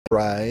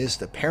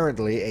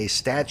apparently a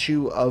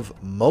statue of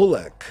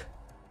Moloch.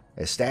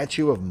 A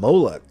statue of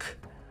Moloch,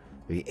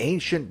 the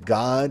ancient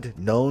god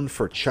known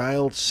for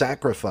child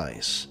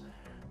sacrifice,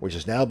 which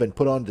has now been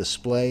put on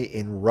display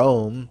in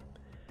Rome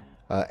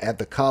at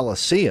the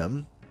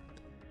Colosseum,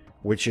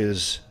 which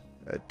is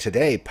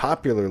today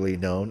popularly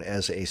known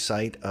as a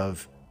site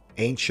of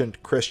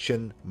ancient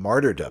Christian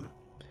martyrdom,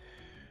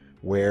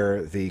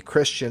 where the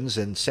Christians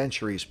in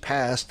centuries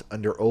past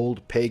under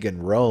old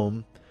pagan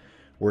Rome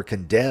were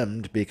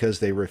condemned because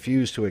they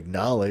refused to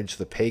acknowledge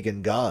the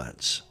pagan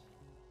gods.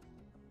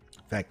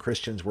 In fact,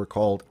 Christians were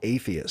called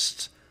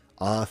atheists,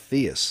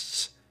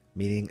 atheists,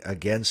 meaning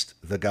against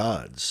the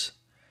gods.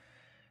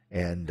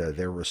 And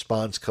their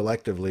response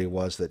collectively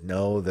was that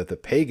no, that the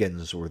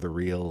pagans were the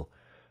real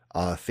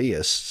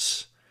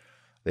atheists.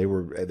 They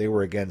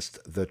were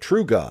against the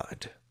true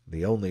God,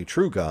 the only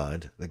true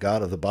God, the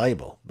God of the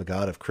Bible, the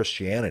God of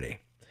Christianity.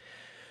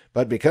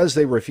 But because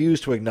they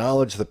refused to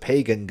acknowledge the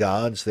pagan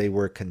gods, they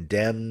were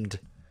condemned.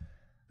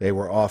 They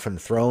were often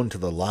thrown to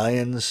the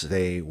lions.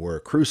 They were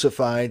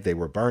crucified. They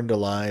were burned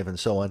alive, and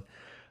so on.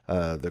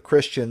 The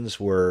Christians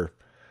were,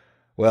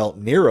 well,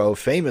 Nero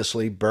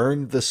famously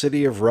burned the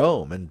city of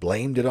Rome and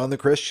blamed it on the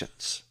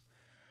Christians.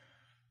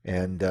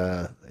 And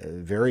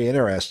very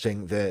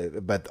interesting.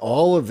 But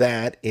all of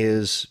that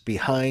is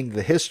behind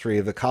the history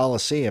of the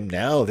Colosseum.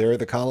 Now there at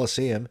the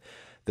Colosseum,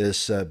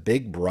 this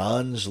big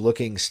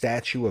bronze-looking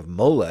statue of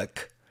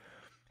Moloch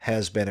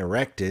has been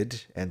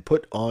erected and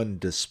put on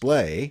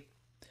display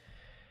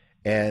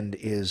and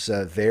is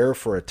there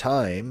for a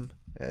time,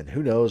 and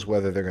who knows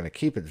whether they're going to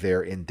keep it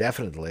there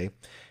indefinitely.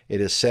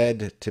 It is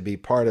said to be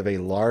part of a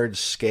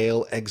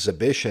large-scale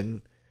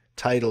exhibition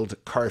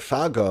titled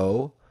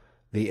Carthago,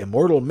 the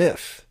Immortal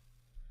Myth.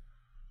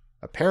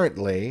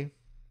 Apparently,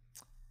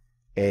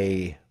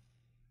 a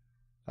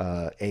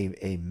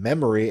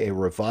memory, a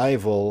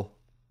revival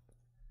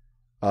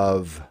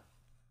of,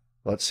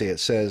 let's see, it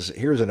says,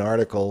 here's an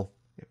article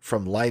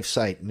from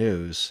LifeSite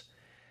News.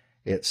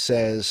 It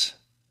says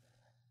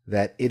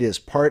that it is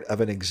part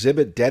of an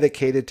exhibit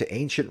dedicated to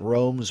ancient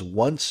Rome's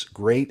once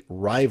great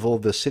rival,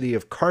 the city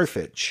of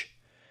Carthage,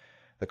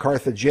 the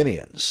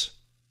Carthaginians.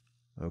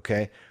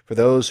 Okay, for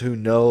those who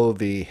know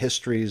the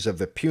histories of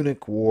the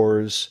Punic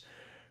Wars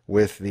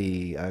with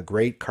the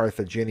great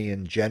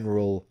Carthaginian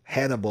general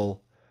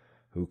Hannibal,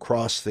 who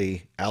crossed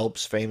the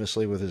Alps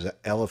famously with his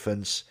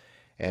elephants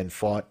and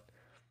fought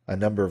a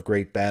number of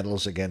great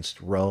battles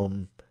against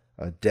Rome,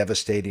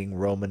 devastating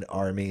Roman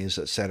armies,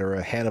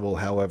 etc. Hannibal,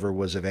 however,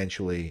 was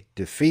eventually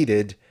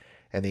defeated,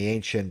 and the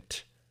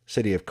ancient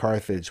city of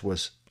Carthage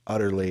was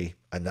utterly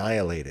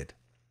annihilated.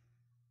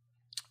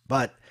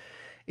 But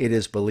it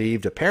is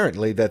believed,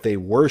 apparently, that they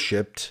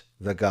worshipped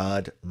the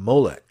god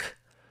Moloch.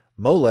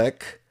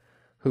 Moloch,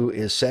 who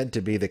is said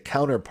to be the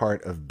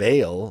counterpart of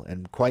Baal,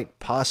 and quite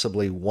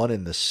possibly one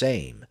and the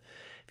same.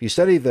 If you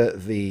study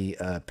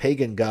the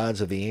pagan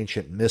gods of the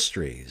ancient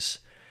mysteries,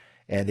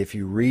 and if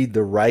you read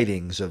the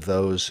writings of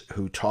those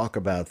who talk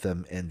about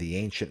them and the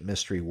ancient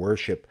mystery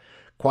worship,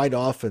 quite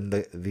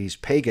often these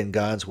pagan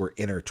gods were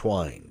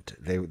intertwined.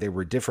 They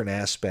were different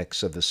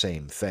aspects of the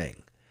same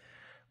thing,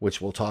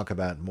 which we'll talk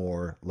about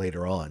more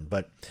later on.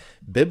 But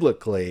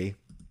biblically,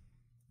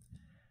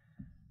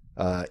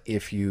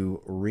 if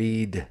you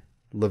read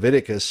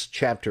Leviticus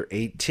chapter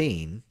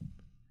 18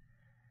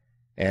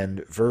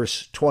 and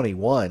verse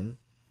 21,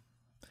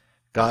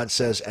 God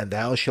says, "And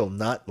thou shalt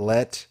not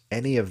let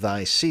any of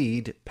thy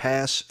seed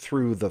pass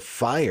through the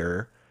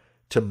fire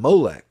to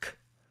Molech,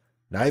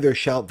 neither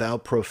shalt thou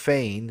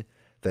profane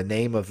the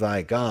name of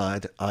thy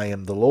God. I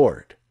am the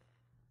Lord."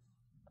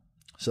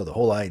 So the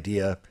whole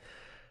idea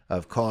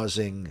of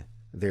causing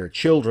their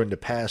children to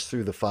pass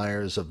through the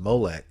fires of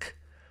Molech,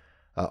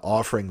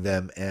 offering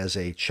them as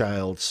a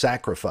child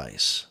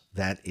sacrifice,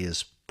 that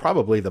is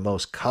probably the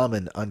most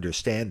common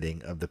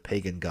understanding of the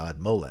pagan god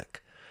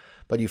Molech.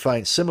 But you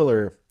find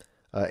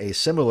a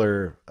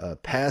similar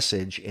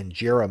passage in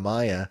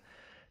Jeremiah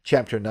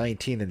chapter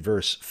 19 and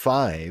verse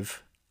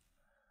 5,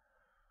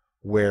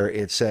 where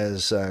it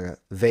says,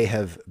 "They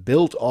have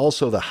built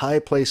also the high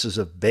places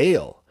of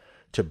Baal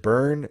to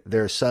burn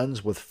their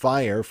sons with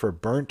fire for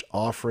burnt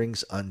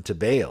offerings unto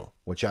Baal,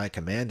 which I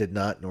commanded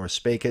not, nor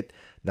spake it,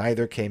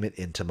 neither came it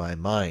into my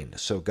mind."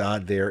 So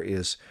God there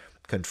is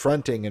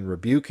confronting and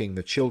rebuking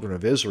the children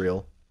of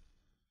Israel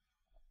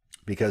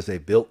because they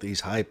built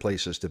these high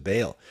places to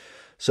Baal.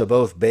 So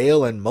both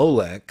Baal and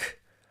Molech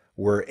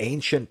were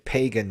ancient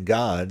pagan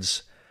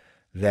gods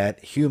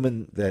that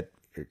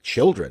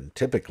children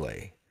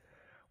typically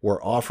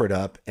were offered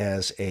up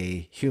as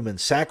a human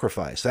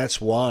sacrifice. That's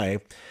why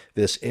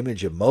this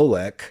image of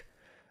Molech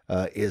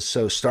is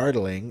so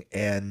startling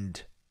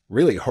and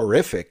really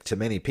horrific to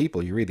many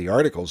people. You read the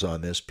articles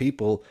on this.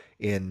 People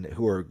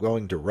who are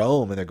going to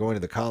Rome and they're going to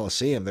the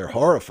Colosseum, they're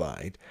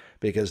horrified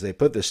because they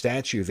put the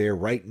statue there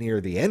right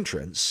near the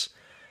entrance.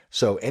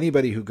 So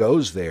anybody who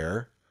goes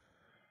there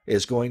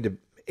is going to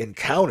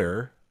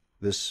encounter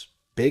this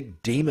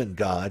big demon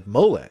god,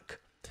 Molech.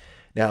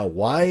 Now,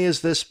 why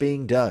is this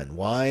being done?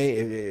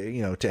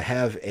 Why, to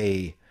have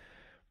a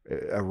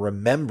a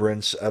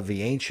remembrance of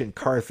the ancient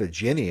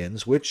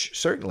Carthaginians, which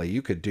certainly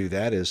you could do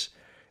that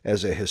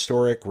as a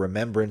historic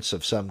remembrance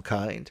of some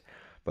kind.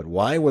 But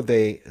why would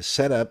they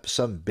set up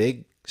some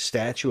big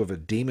statue of a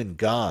demon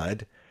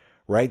god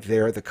right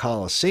there at the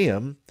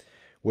Colosseum,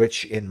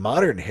 which in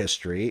modern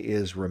history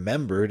is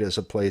remembered as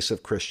a place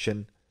of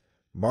Christian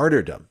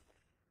martyrdom?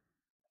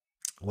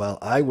 Well,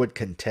 I would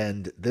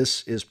contend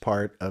this is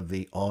part of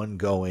the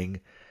ongoing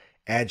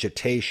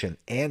agitation,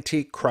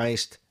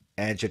 anti-Christ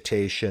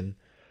agitation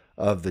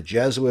of the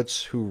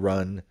Jesuits who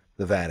run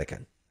the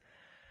Vatican.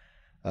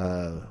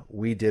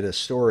 We did a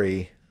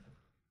show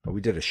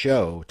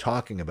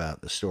talking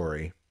about the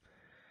story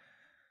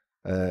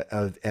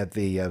at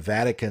the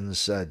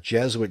Vatican's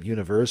Jesuit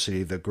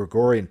University,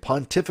 the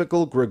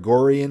Pontifical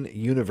Gregorian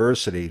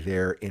University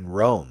there in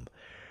Rome,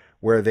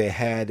 where they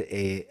had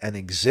an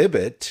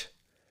exhibit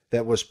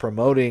that was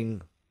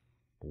promoting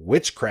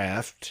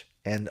witchcraft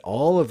and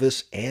all of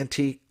this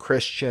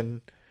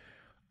anti-Christian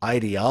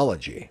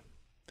ideology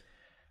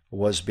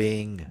was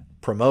being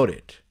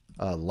promoted.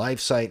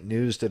 LifeSite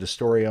News did a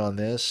story on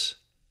this,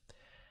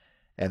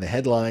 and the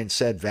headline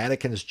said,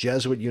 Vatican's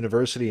Jesuit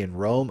University in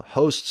Rome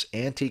hosts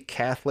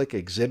anti-Catholic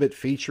exhibit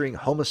featuring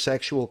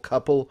homosexual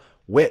couple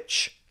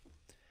witch.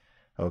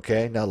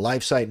 Okay, now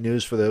LifeSite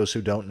News, for those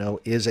who don't know,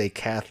 is a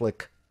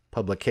Catholic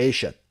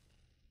publication.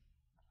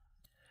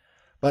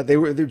 But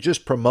they're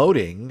just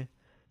promoting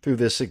through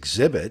this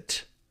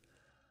exhibit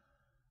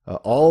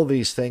all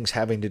these things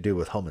having to do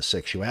with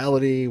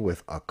homosexuality,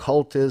 with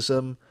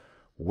occultism,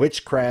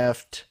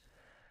 witchcraft,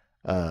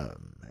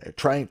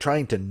 trying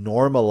to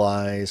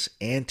normalize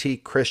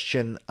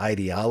anti-Christian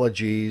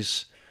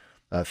ideologies,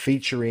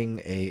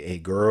 featuring a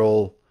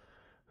girl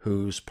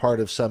who's part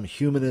of some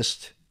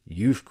humanist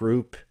youth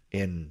group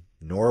in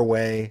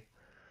Norway,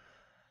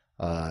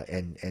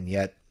 and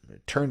yet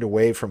turned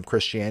away from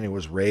Christianity,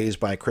 was raised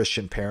by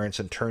Christian parents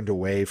and turned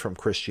away from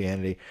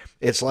Christianity.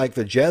 It's like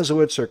the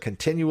Jesuits are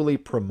continually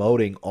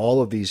promoting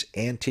all of these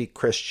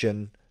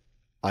anti-Christian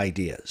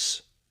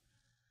ideas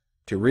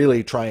to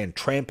really try and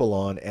trample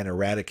on and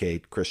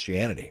eradicate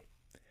Christianity.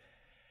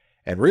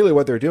 And really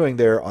what they're doing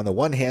there, on the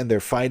one hand, they're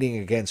fighting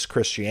against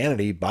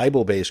Christianity,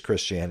 Bible-based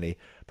Christianity,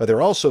 but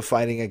they're also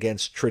fighting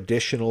against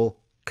traditional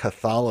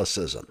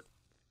Catholicism.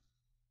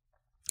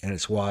 And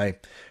it's why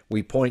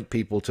we point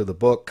people to the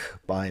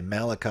book by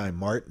Malachi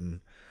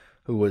Martin,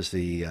 who was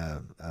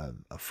a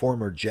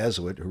former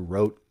Jesuit who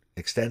wrote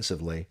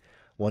extensively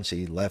once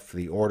he left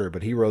the order.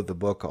 But he wrote the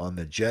book on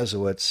the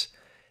Jesuits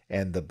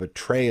and the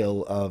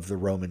betrayal of the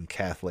Roman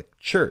Catholic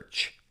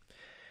Church,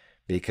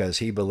 because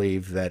he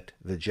believed that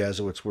the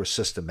Jesuits were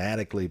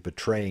systematically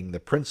betraying the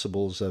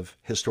principles of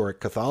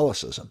historic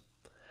Catholicism,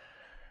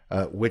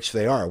 which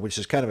they are, which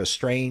is kind of a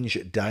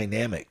strange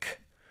dynamic.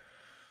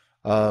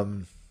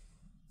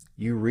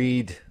 You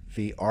read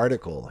the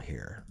article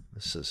here.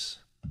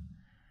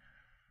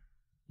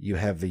 You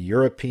have the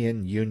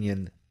European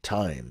Union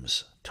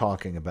Times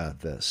talking about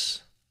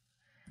this.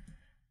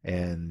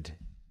 And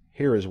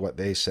here is what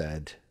they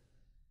said.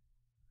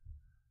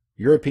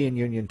 European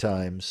Union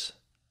Times,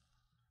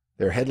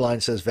 their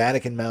headline says,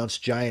 Vatican mounts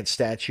giant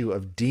statue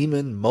of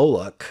demon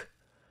Moloch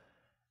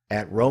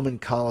at Roman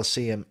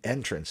Colosseum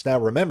entrance. Now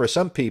remember,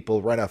 some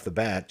people right off the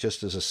bat,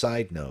 just as a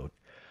side note,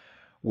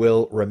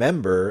 will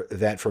remember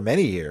that for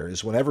many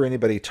years, whenever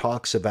anybody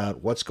talks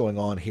about what's going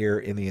on here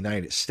in the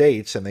United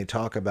States, and they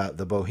talk about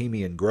the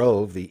Bohemian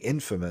Grove, the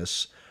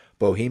infamous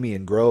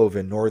Bohemian Grove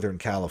in Northern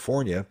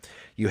California,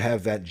 you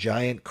have that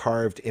giant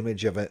carved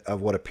image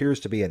of what appears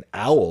to be an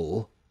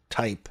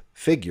owl-type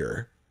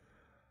figure,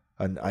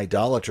 an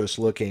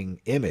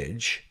idolatrous-looking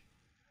image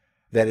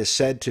that is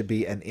said to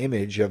be an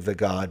image of the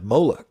god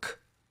Moloch.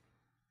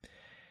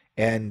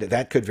 And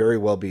that could very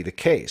well be the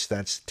case.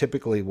 That's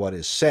typically what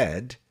is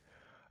said.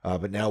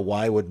 But now,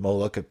 why would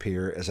Moloch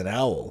appear as an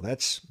owl?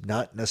 That's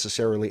not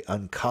necessarily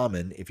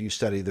uncommon if you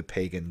study the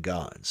pagan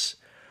gods.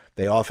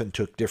 They often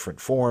took different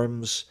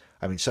forms.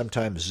 I mean,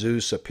 sometimes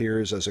Zeus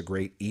appears as a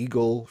great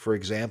eagle, for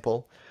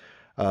example.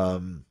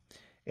 So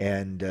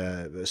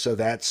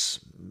that's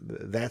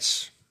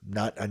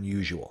not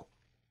unusual.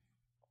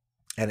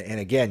 And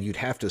again, you'd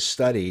have to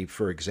study,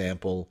 for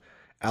example,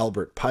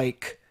 Albert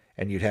Pike,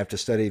 and you'd have to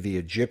study the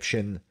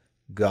Egyptian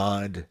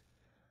god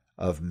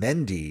of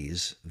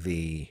Mendes,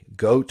 the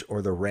goat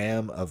or the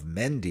ram of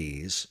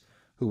Mendes,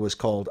 who was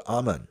called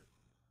Ammon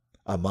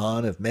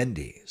of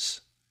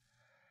Mendes.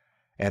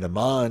 And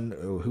Ammon,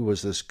 who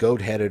was this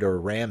goat-headed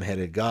or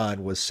ram-headed god,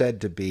 was said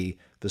to be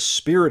the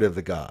spirit of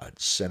the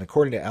gods. And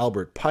according to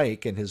Albert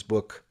Pike, in his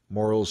book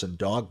Morals and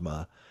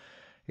Dogma,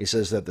 he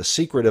says that the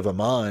secret of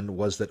Ammon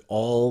was that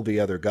all the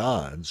other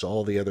gods,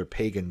 all the other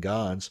pagan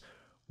gods,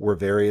 were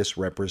various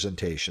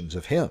representations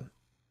of him.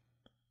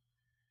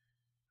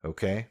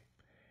 Okay?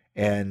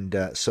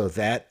 And so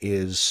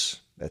that's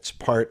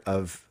part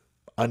of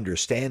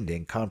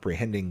understanding,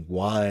 comprehending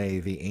why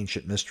the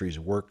ancient mysteries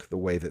work the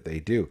way that they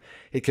do.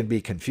 It can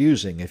be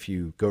confusing if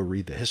you go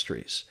read the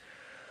histories.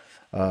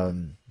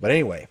 But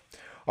anyway,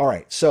 all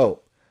right,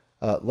 so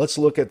let's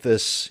look at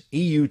this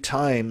EU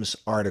Times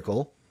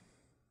article.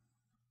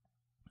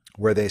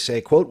 where they say,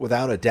 quote,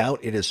 "Without a doubt,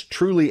 it is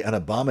truly an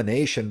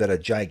abomination that a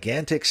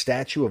gigantic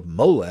statue of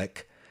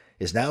Molech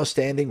is now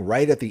standing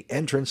right at the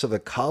entrance of the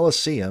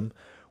Colosseum,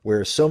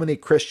 where so many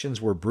Christians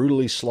were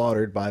brutally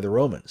slaughtered by the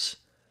Romans."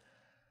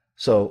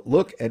 So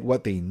look at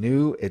what the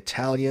new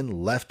Italian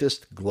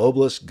leftist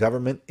globalist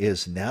government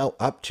is now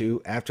up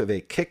to after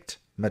they kicked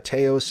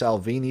Matteo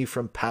Salvini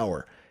from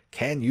power.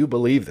 Can you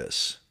believe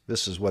this?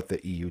 This is what the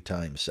EU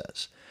Times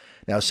says.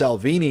 Now,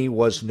 Salvini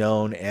was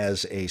known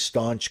as a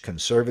staunch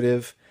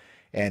conservative,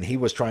 and he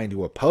was trying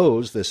to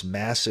oppose this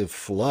massive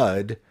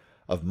flood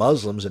of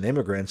Muslims and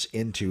immigrants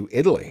into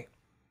Italy.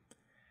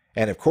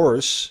 And of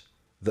course,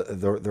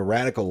 the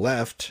radical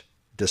left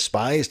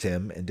despised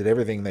him and did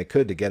everything they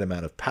could to get him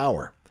out of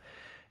power.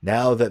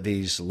 Now that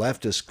these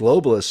leftist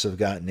globalists have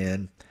gotten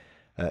in,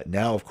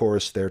 now, of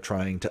course, they're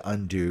trying to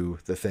undo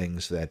the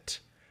things that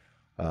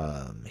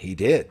he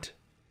did.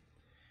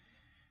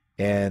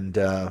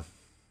 And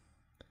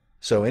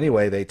so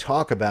anyway, they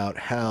talk about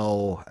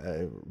how,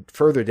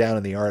 further down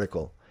in the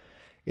article,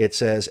 it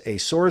says, a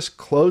source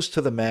close to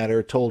the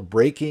matter told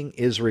Breaking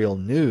Israel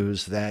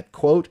News that,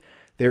 quote,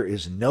 "There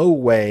is no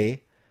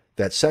way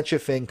that such a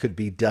thing could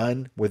be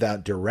done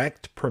without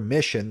direct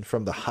permission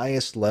from the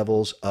highest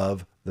levels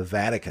of the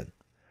Vatican.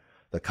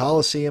 The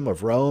Colosseum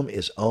of Rome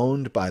is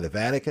owned by the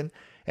Vatican,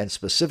 and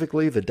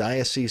specifically the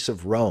Diocese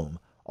of Rome,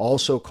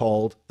 also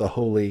called the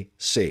Holy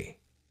See.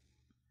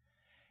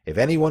 If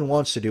anyone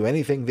wants to do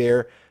anything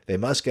there, they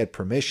must get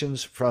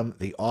permissions from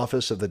the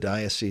office of the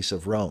Diocese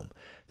of Rome.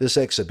 This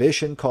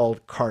exhibition,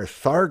 called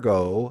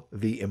Carthago,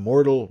 the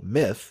Immortal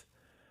Myth,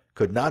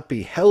 could not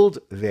be held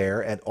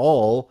there at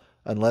all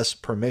unless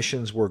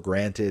permissions were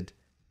granted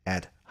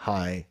at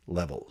high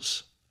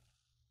levels."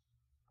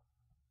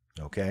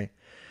 Okay?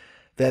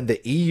 Then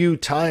the EU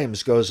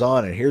Times goes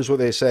on, and here's what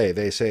they say.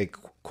 They say,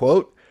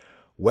 quote,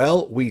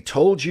 "Well, we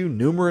told you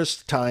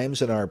numerous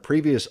times in our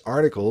previous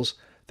articles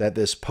that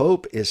this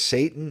Pope is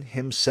Satan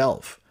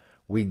himself.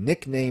 We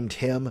nicknamed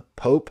him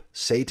Pope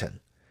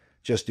Satan.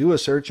 Just do a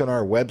search on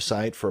our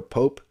website for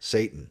Pope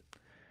Satan."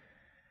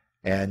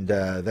 And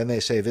then they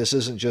say this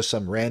isn't just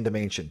some random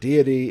ancient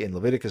deity. In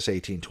Leviticus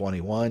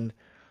 18:21,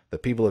 the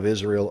people of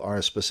Israel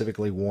are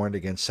specifically warned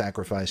against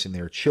sacrificing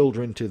their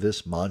children to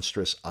this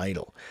monstrous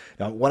idol.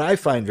 Now, what I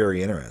find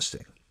very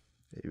interesting,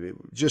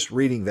 just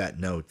reading that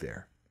note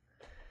there,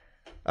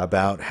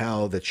 about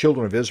how the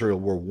children of Israel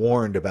were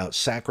warned about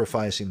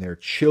sacrificing their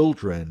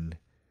children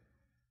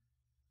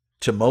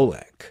to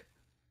Molech.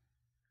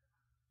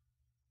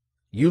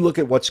 You look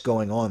at what's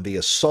going on, the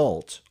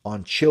assault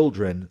on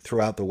children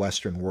throughout the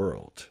Western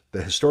world,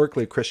 the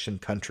historically Christian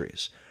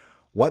countries,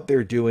 what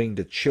they're doing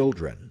to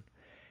children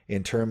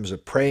in terms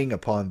of preying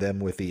upon them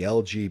with the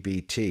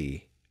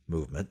LGBT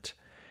movement.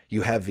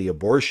 You have the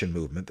abortion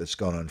movement that's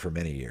gone on for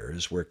many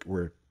years,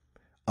 where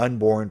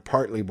unborn,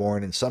 partly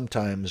born, and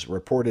sometimes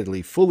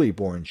reportedly fully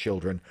born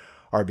children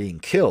are being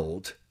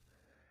killed,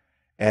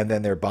 and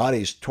then their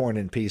bodies torn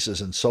in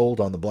pieces and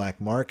sold on the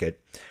black market.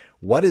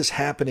 What is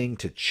happening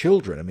to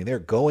children? I mean, they're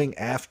going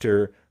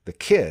after the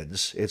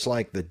kids. It's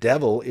like the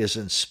devil is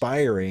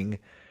inspiring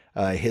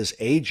his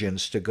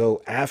agents to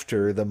go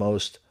after the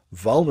most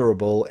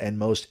vulnerable and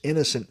most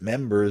innocent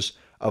members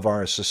of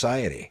our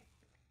society,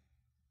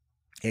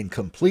 in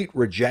complete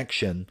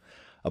rejection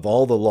of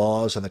all the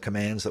laws and the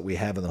commands that we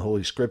have in the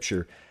Holy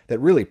Scripture that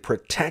really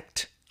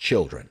protect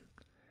children,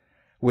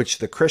 which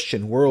the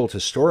Christian world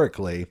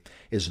historically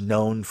is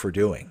known for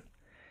doing.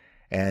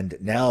 And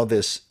now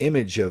this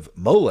image of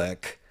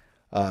Molech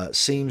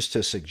seems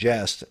to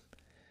suggest,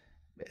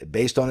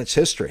 based on its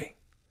history,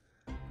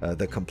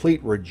 the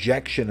complete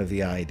rejection of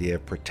the idea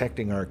of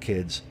protecting our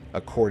kids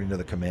according to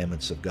the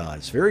commandments of God.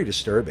 It's very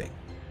disturbing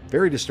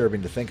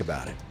to think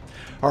about it.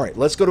 All right,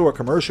 let's go to a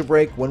commercial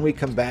break. When we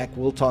come back,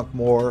 we'll talk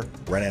more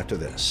right after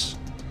this.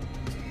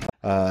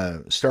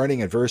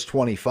 Starting at verse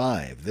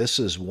 25, this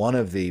is one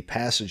of the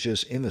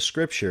passages in the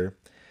Scripture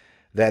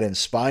that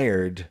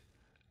inspired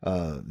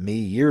me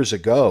years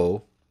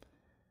ago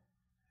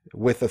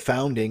with the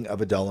founding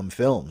of Adullam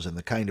Films and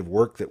the kind of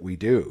work that we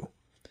do.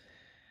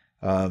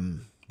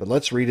 But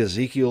let's read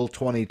Ezekiel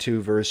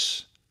 22,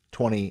 verse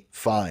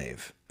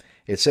 25.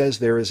 It says,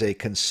 "There is a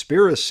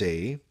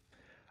conspiracy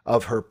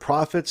of her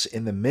prophets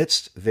in the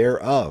midst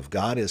thereof."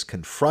 God is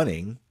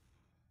confronting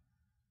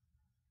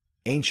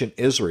ancient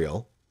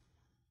Israel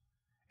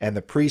and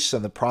the priests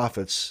and the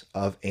prophets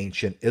of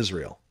ancient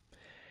Israel.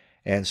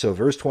 And so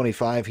verse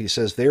 25, he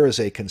says, "There is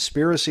a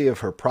conspiracy of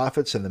her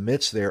prophets in the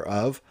midst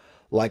thereof,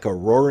 like a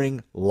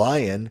roaring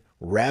lion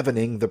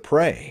ravening the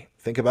prey."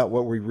 Think about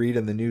what we read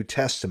in the New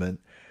Testament,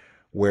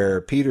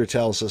 where Peter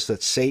tells us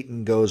that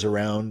Satan goes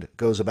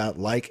about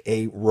like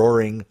a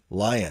roaring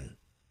lion.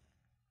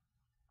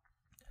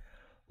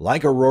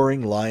 Like a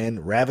roaring lion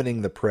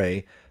ravening the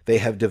prey, they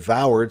have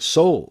devoured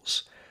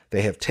souls.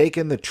 They have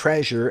taken the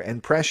treasure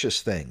and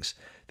precious things.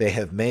 They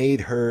have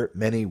made her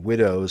many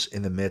widows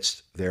in the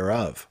midst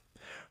thereof.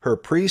 Her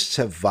priests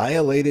have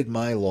violated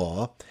my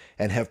law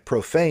and have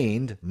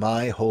profaned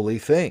my holy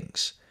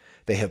things.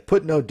 They have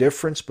put no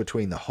difference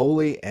between the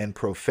holy and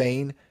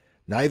profane,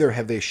 neither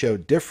have they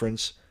showed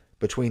difference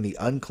between the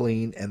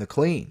unclean and the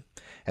clean.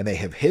 And they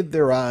have hid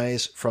their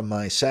eyes from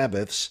my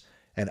Sabbaths,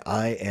 and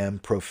I am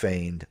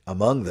profaned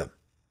among them.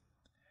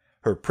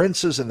 Her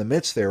princes in the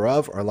midst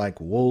thereof are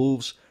like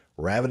wolves,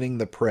 ravening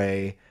the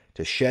prey,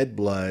 to shed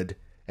blood,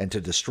 and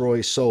to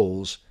destroy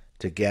souls,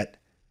 to get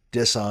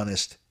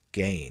dishonest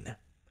gain.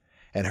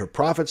 And her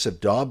prophets have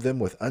daubed them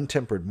with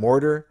untempered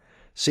mortar,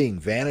 seeing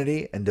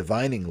vanity and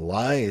divining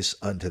lies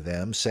unto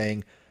them,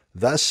 saying,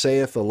 Thus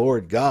saith the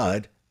Lord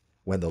God,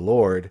 when the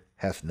Lord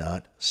hath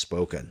not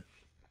spoken.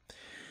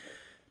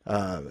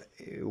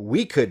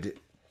 We could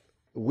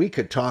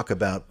talk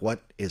about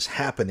what is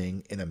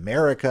happening in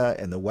America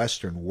and the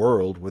Western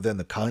world within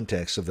the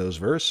context of those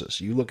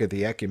verses. You look at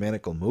the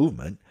ecumenical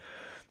movement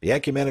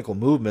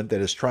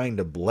that is trying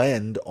to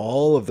blend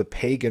all of the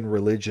pagan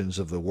religions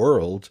of the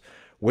world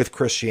with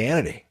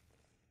Christianity,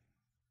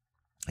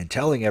 and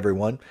telling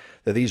everyone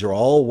that these are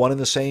all one and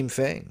the same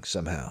thing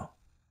somehow,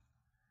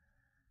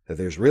 that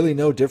there's really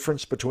no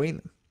difference between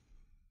them.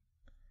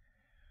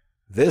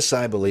 This,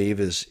 I believe,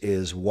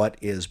 is what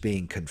is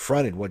being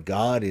confronted, what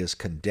God is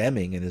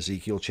condemning in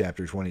Ezekiel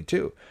chapter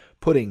 22,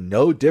 putting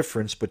no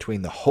difference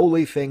between the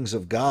holy things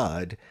of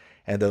God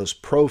and those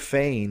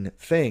profane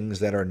things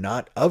that are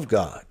not of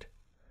God.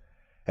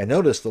 And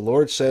notice the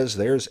Lord says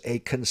there's a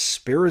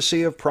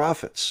conspiracy of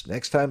prophets.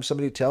 Next time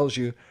somebody tells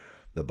you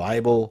the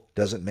Bible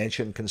doesn't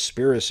mention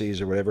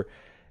conspiracies or whatever,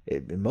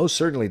 it most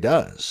certainly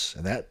does.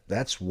 And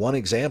that's one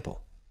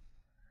example.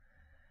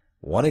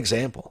 One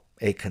example.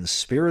 A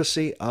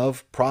conspiracy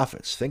of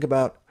prophets. Think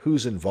about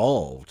who's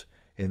involved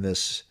in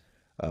this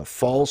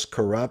false,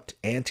 corrupt,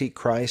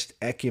 antichrist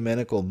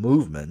ecumenical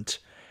movement.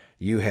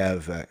 You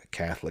have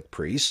Catholic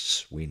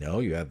priests, we know.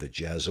 You have the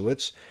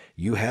Jesuits.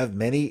 You have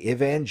many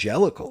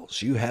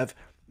evangelicals. You have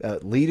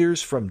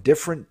leaders from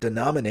different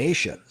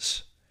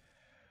denominations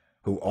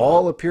who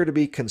all appear to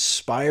be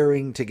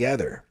conspiring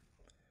together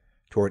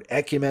toward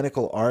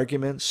ecumenical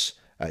arguments,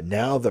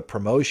 now the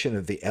promotion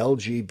of the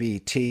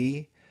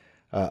LGBT,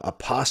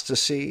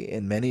 apostasy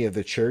in many of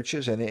the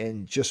churches,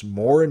 and just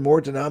more and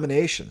more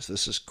denominations.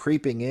 This is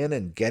creeping in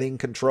and getting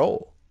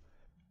control.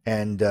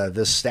 And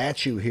this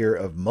statue here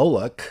of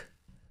Moloch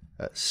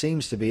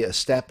seems to be a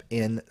step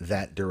in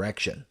that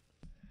direction.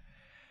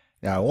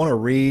 Now, I want to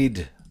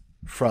read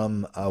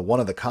from one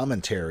of the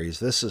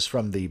commentaries. This is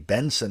from the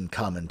Benson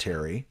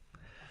commentary.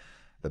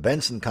 The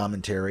Benson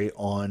commentary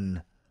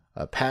on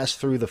Pass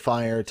Through the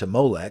Fire to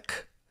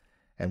Molech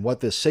and what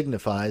this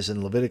signifies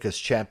in Leviticus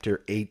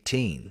chapter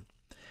 18.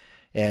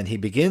 And he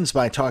begins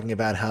by talking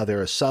about how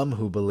there are some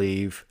who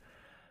believe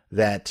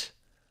that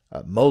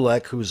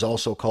Molech, who's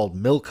also called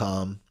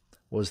Milcom,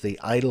 was the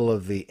idol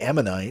of the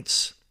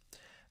Ammonites.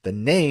 The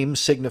name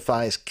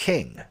signifies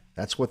king.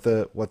 That's what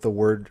the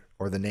word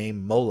or the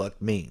name Moloch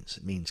means.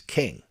 It means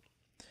king.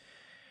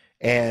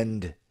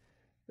 And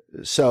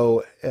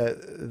so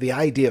the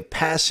idea of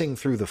passing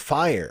through the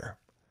fire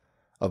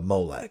of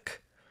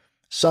Molech,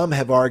 some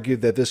have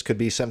argued that this could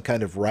be some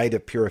kind of rite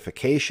of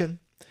purification,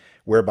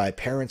 whereby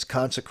parents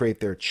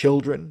consecrate their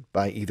children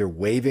by either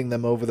waving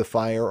them over the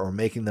fire or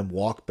making them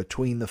walk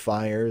between the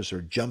fires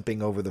or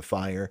jumping over the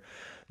fire.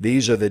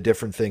 These are the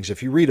different things.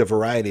 If you read a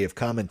variety of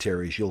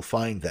commentaries, you'll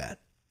find that.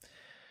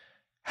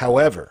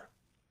 However,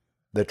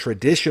 the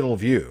traditional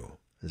view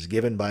is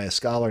given by a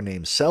scholar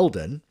named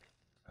Selden,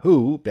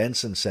 who,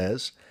 Benson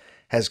says,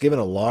 has given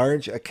a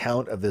large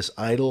account of this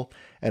idol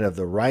and of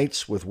the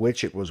rites with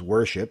which it was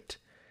worshipped,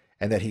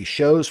 and that he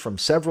shows from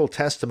several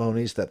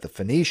testimonies that the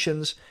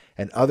Phoenicians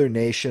and other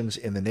nations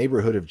in the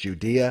neighborhood of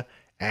Judea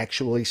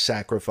actually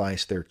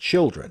sacrificed their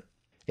children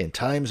in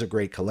times of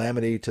great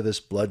calamity to this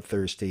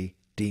bloodthirsty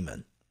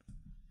demon.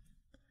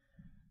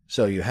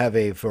 So you have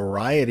a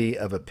variety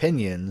of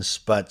opinions,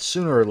 but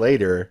sooner or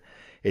later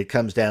it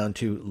comes down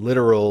to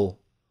literal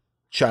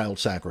child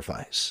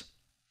sacrifice.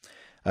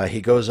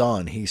 He goes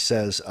on, he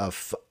says,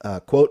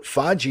 quote,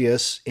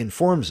 Phagius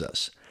informs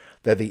us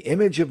that the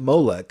image of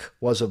Molech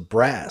was of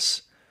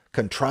brass,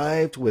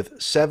 contrived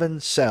with 7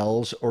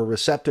 cells or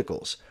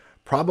receptacles,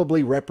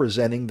 probably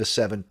representing the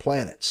 7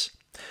 planets.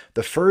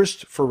 The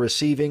first for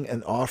receiving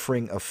an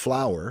offering of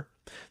flour,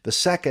 the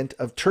second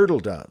of turtle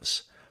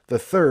doves, the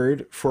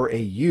third for a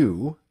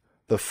ewe,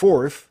 the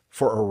fourth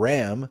for a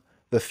ram,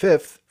 the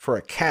fifth for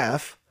a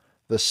calf,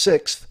 the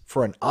sixth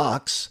for an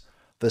ox,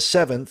 the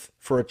seventh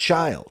for a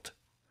child,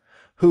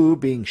 who,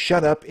 being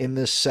shut up in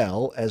this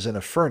cell as in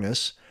a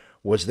furnace,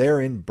 was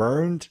therein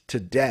burned to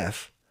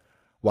death,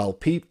 while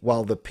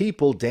the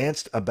people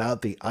danced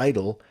about the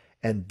idol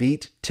and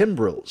beat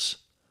timbrels,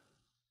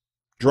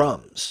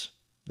 drums.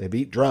 They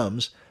beat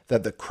drums,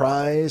 that the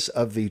cries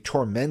of the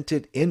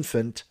tormented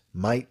infant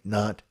might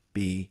not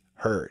be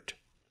heard.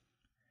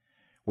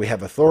 We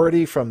have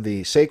authority from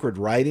the sacred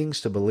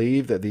writings to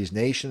believe that these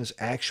nations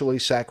actually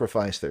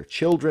sacrificed their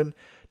children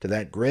to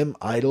that grim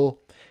idol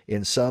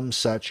in some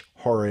such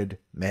horrid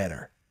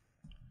manner.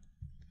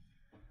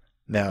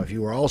 Now, if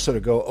you were also to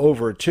go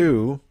over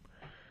to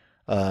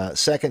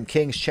 2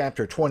 Kings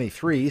chapter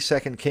 23, 2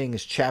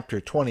 Kings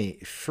chapter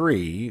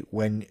 23,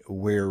 when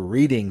we're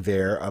reading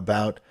there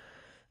about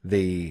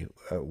the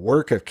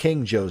work of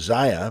King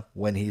Josiah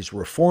when he's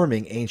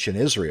reforming ancient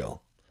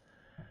Israel,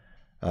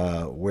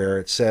 where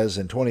it says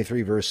in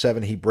 23 verse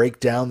 7, he brake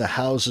down the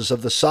houses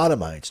of the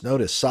Sodomites.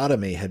 Notice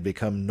sodomy had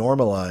become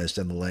normalized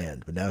in the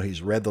land, but now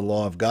he's read the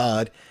law of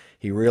God.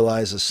 He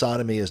realizes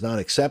sodomy is not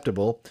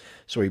acceptable,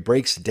 so he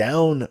breaks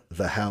down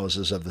the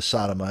houses of the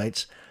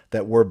Sodomites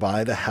that were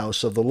by the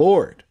house of the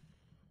Lord.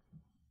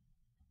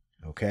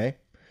 Okay?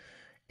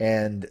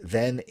 And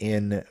then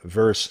in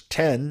verse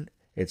 10,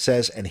 it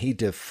says, and he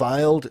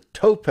defiled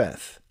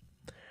Topheth,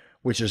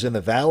 which is in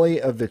the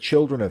valley of the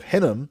children of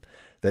Hinnom,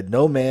 that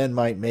no man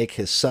might make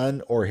his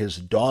son or his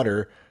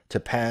daughter to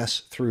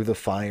pass through the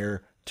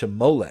fire to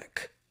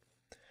Molech.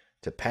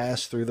 To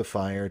pass through the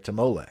fire to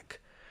Molech.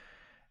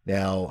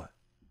 Now,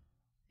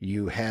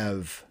 you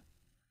have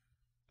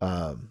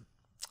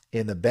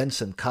in the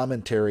Benson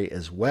commentary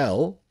as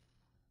well,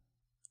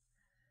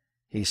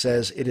 he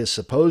says it is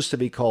supposed to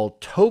be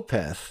called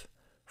Topheth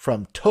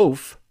from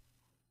Toph,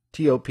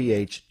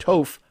 T-O-P-H,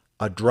 Toph,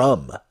 a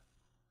drum,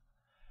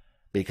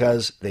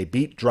 because they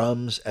beat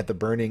drums at the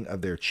burning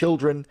of their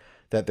children,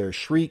 that their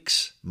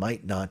shrieks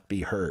might not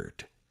be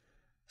heard.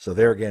 So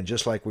there again,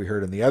 just like we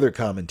heard in the other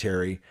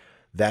commentary,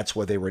 that's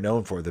what they were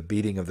known for, the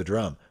beating of the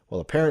drum.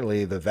 Well,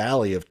 apparently the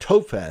valley of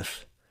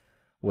Topheth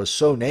was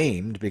so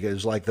named because it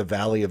was like the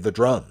valley of the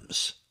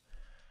drums,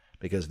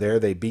 because there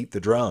they beat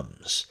the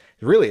drums.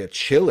 It's really a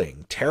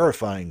chilling,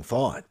 terrifying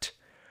thought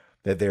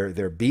that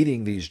they're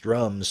beating these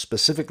drums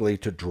specifically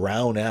to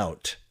drown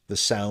out the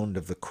sound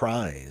of the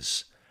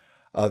cries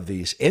of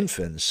these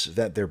infants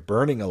that they're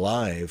burning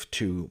alive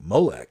to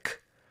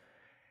Molech.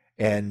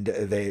 And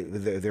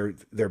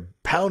they're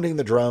pounding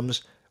the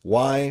drums.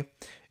 Why?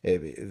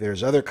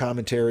 There's other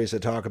commentaries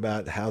that talk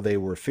about how they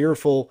were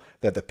fearful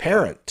that the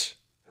parent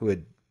who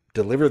had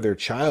delivered their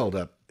child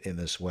up in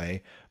this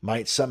way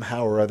might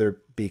somehow or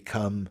other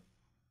become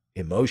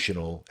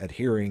emotional at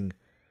hearing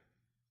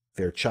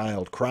their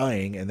child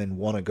crying and then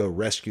want to go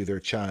rescue their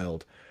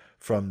child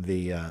from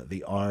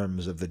the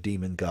arms of the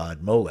demon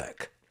god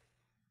Molech.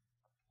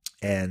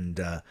 And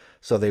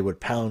so they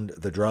would pound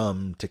the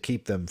drum to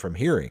keep them from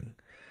hearing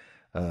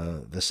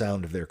the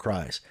sound of their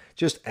cries.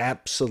 Just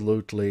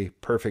absolutely,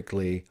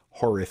 perfectly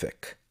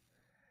horrific.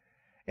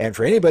 And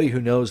for anybody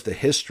who knows the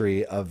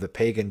history of the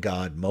pagan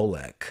god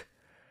Molech,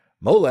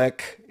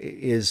 Molech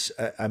is,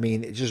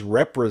 it just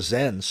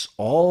represents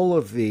all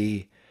of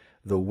the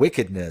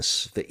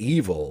wickedness, the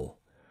evil,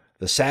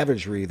 the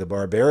savagery, the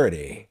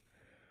barbarity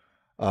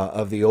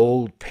of the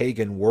old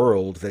pagan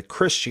world that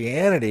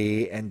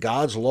Christianity and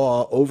God's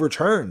law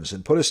overturns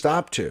and put a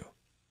stop to.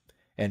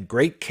 And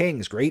great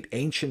kings, great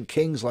ancient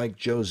kings like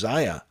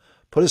Josiah,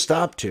 put a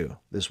stop to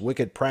this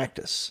wicked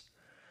practice.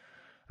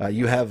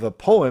 You have a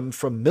poem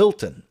from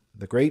Milton,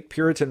 the great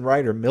Puritan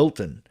writer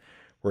Milton,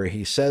 where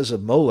he says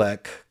of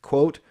Molech,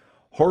 quote,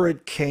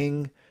 horrid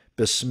king,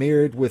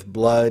 besmeared with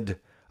blood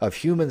of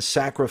human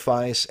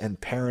sacrifice and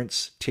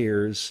parents'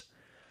 tears,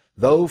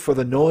 though for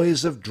the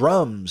noise of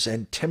drums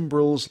and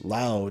timbrels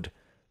loud,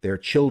 their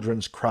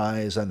children's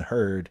cries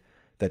unheard,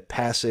 that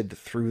passed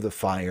through the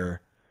fire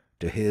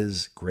to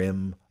his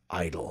grim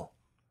idol.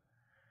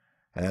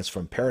 And that's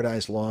from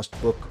Paradise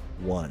Lost, Book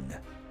 1.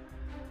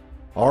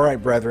 All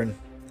right, brethren,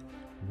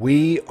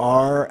 we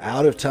are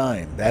out of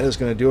time. That is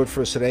going to do it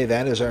for us today.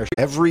 That is our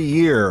every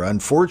year.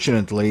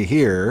 Unfortunately,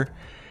 here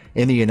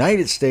in the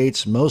United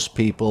States, most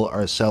people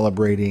are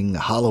celebrating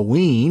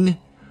Halloween,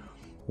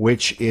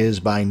 which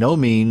is by no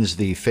means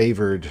the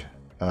favored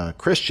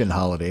Christian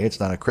holiday. It's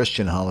not a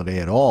Christian holiday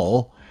at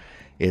all.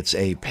 It's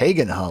a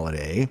pagan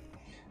holiday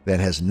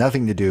that has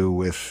nothing to do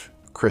with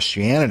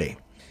Christianity.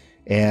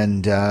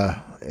 And,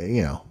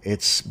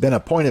 it's been a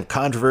point of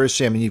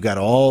controversy. I mean, you've got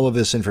all of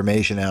this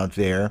information out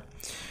there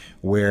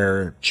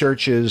where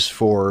churches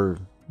for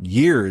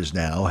years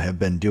now have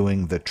been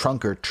doing the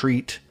trunk or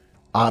treat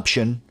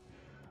option,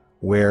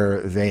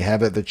 where they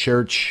have at the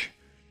church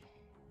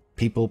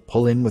people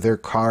pull in with their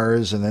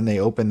cars and then they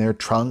open their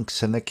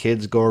trunks and the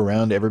kids go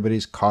around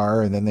everybody's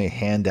car and then they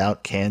hand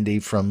out candy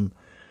from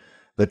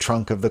the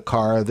trunk of the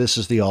car. This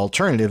is the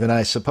alternative, and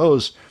I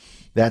suppose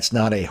that's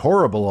not a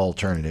horrible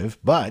alternative,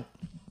 but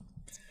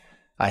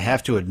I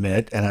have to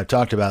admit, and I've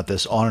talked about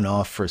this on and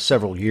off for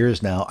several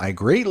years now, I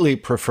greatly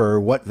prefer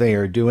what they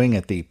are doing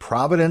at the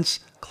Providence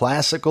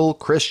Classical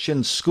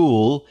Christian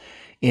School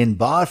in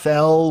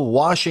Bothell,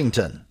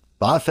 Washington.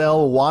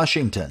 Bothell,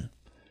 Washington,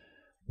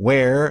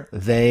 where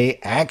they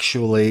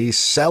actually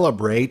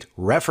celebrate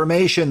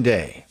Reformation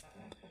Day.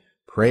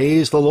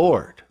 Praise the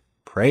Lord.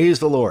 Praise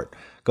the Lord.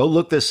 Go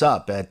look this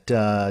up at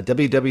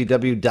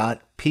www.pccs.org.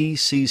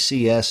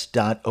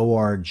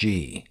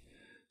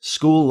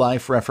 School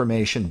Life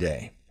Reformation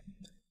Day.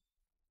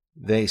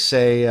 They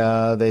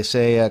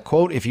say,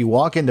 quote, if you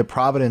walk into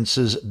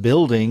Providence's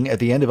building at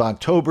the end of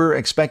October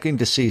expecting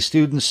to see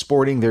students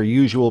sporting their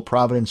usual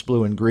Providence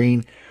blue and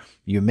green,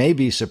 you may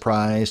be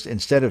surprised.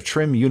 Instead of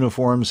trim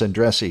uniforms and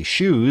dressy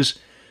shoes,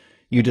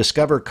 you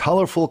discover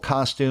colorful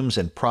costumes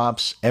and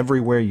props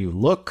everywhere you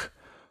look.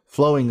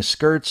 flowing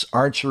skirts,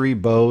 archery,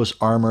 bows,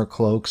 armor,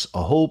 cloaks,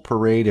 a whole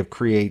parade of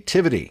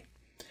creativity.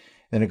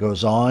 Then it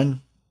goes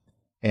on,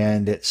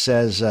 and it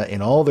says,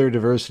 in all their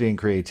diversity and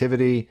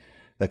creativity,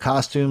 the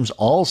costumes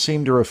all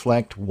seem to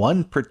reflect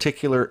one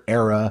particular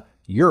era,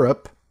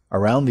 Europe,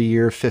 around the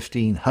year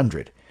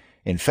 1500.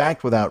 In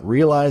fact, without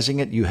realizing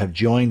it, you have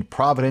joined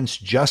Providence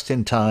just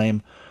in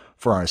time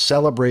for our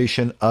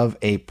celebration of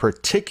a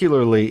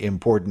particularly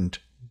important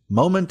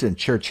moment in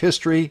church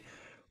history,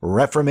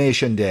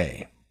 Reformation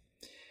Day.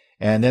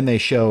 And then they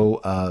show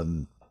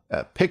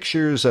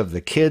pictures of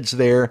the kids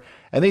there,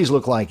 and these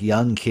look like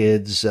young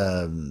kids,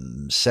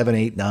 7,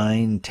 8,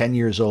 9, 10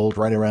 years old,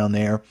 right around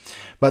there.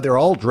 But they're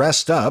all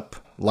dressed up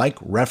like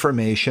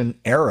Reformation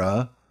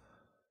era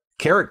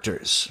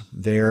characters.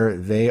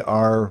 They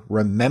are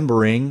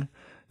remembering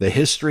the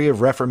history of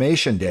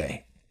Reformation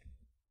Day.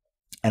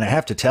 And I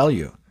have to tell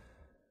you,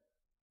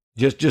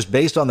 just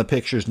based on the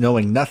pictures,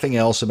 knowing nothing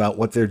else about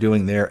what they're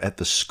doing there at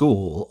the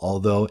school,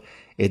 although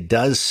it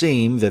does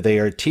seem that they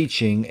are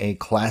teaching a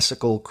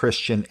classical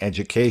Christian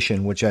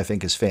education, which I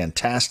think is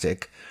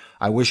fantastic.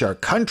 I wish our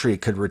country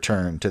could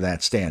return to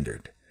that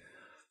standard,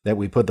 that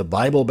we put the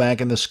Bible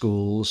back in the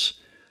schools,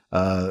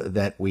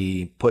 that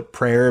we put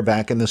prayer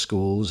back in the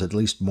schools, at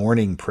least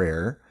morning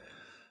prayer,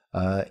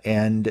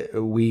 and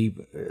we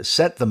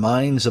set the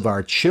minds of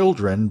our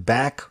children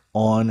back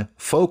on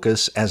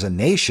focus as a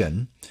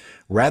nation,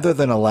 rather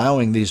than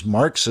allowing these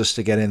Marxists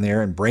to get in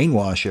there and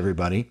brainwash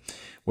everybody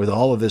with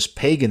all of this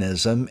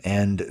paganism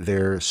and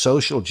their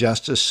social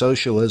justice,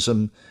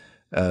 socialism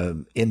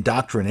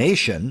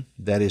indoctrination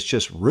that is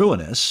just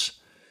ruinous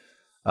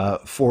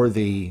for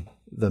the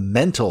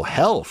mental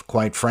health,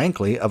 quite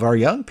frankly, of our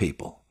young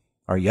people.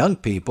 Our young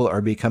people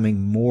are becoming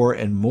more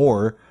and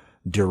more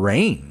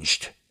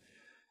deranged,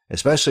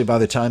 especially by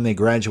the time they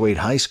graduate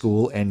high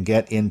school and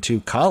get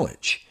into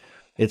college.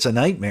 It's a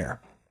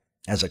nightmare.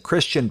 As a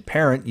Christian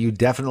parent, you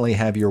definitely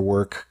have your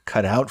work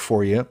cut out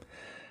for you.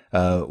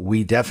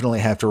 We definitely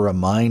have to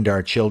remind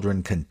our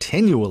children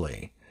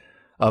continually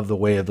of the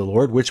way of the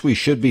Lord, which we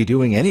should be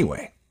doing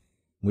anyway.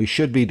 We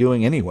should be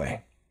doing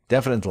anyway,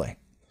 definitely.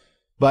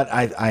 But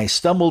I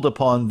stumbled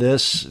upon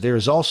this.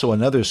 There's also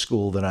another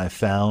school that I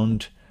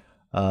found,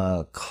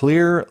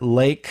 Clear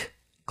Lake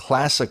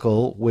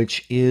Classical,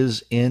 which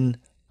is in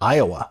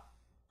Iowa.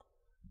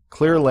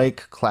 Clear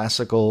Lake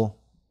Classical,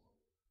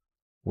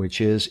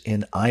 which is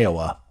in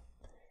Iowa.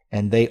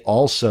 And they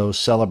also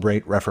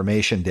celebrate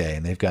Reformation Day,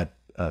 and they've got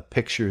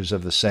pictures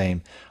of the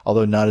same,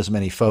 although not as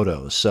many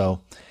photos.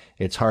 So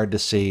it's hard to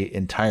see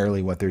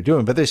entirely what they're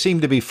doing, but they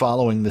seem to be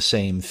following the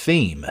same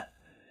theme.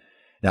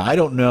 Now, I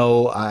don't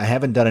know, I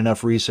haven't done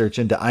enough research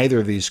into either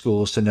of these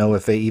schools to know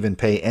if they even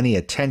pay any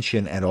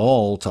attention at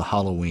all to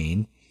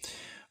Halloween,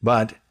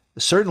 but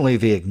certainly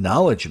the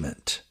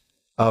acknowledgement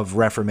of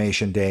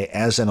Reformation Day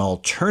as an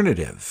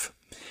alternative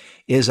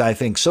is, I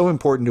think, so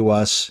important to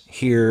us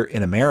here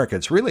in America.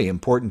 It's really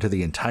important to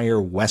the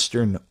entire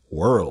Western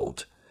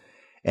world.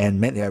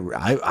 And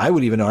I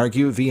would even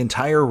argue the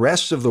entire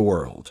rest of the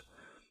world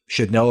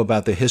should know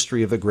about the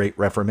history of the Great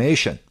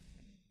Reformation.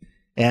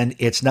 And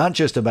it's not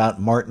just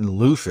about Martin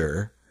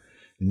Luther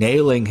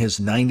nailing his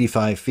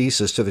 95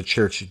 Theses to the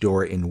church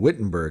door in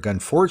Wittenberg.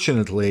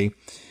 Unfortunately,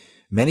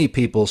 many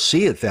people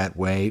see it that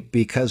way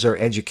because our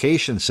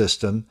education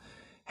system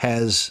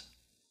has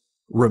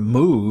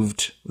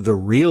removed the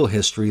real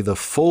history, the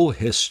full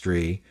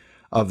history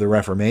of the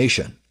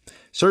Reformation.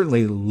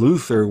 Certainly,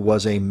 Luther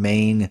was a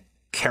main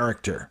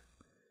character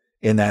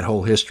in that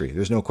whole history.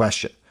 There's no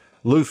question.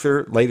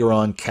 Luther, later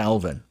on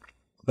Calvin.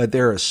 But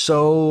there are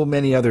so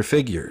many other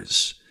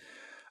figures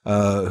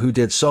who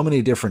did so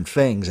many different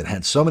things and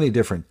had so many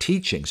different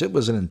teachings. It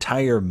was an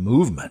entire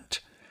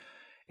movement.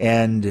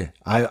 And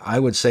I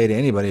would say to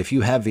anybody, if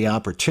you have the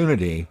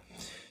opportunity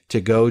to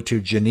go to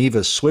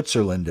Geneva,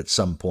 Switzerland at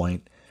some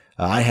point,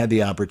 I had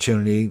the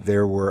opportunity.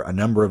 There were a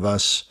number of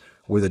us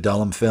with the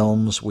Dullum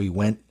Films. We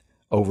went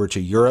over to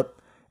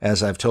Europe,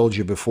 as I've told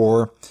you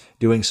before,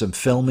 doing some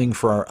filming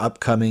for our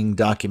upcoming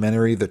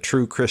documentary, The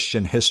True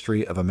Christian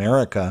History of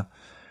America,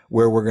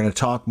 where we're going to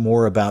talk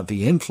more about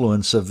the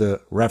influence of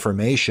the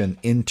Reformation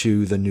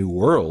into the New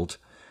World.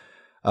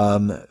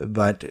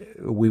 But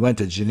we went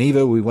to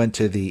Geneva. We went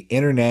to the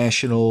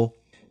International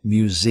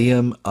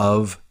Museum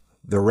of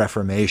the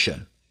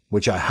Reformation,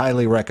 which I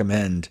highly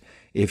recommend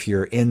if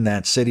you're in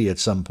that city at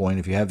some point.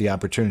 If you have the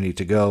opportunity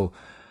to go,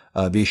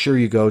 be sure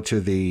you go to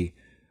the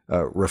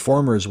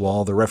Reformers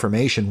Wall, the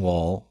Reformation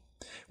Wall,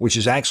 which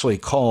is actually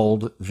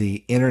called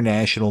the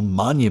International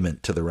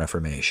Monument to the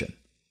Reformation,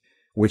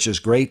 which is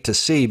great to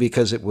see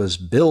because it was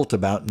built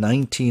about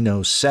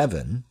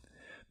 1907,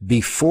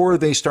 before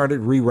they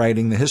started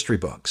rewriting the history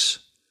books.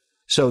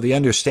 So the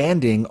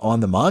understanding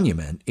on the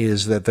monument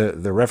is that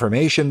the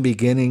Reformation,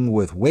 beginning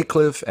with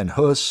Wycliffe and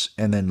Hus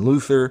and then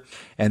Luther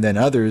and then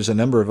others, a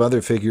number of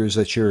other figures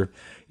that you're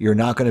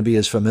not going to be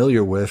as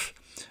familiar with,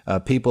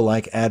 people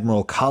like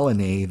Admiral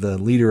Coligny, the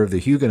leader of the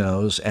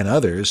Huguenots, and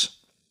others,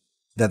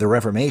 that the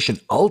Reformation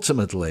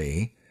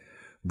ultimately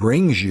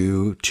brings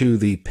you to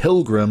the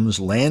Pilgrims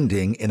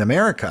landing in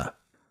America.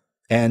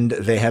 And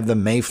they have the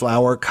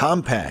Mayflower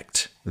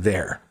Compact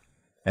there.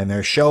 And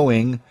they're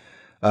showing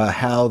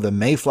how the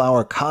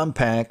Mayflower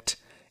Compact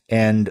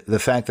and the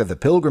fact that the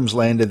Pilgrims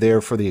landed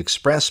there for the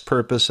express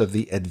purpose of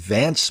the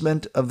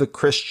advancement of the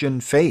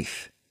Christian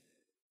faith,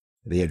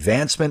 the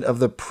advancement of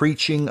the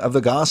preaching of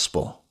the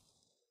gospel.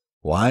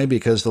 Why?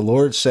 Because the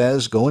Lord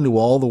says, go into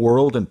all the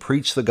world and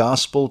preach the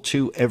gospel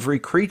to every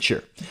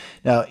creature.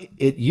 Now,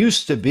 it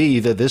used to be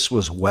that this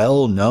was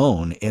well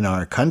known in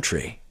our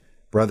country,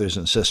 brothers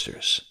and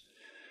sisters.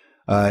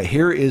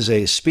 Here is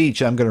a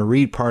speech. I'm going to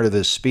read part of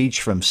this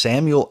speech from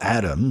Samuel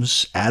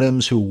Adams,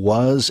 who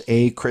was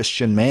a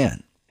Christian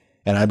man.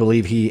 And I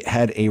believe he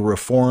had a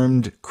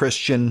Reformed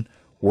Christian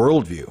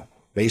worldview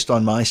based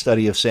on my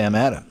study of Sam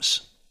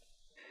Adams.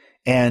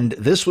 And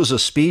this was a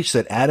speech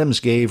that Adams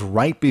gave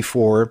right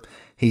before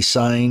he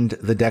signed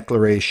the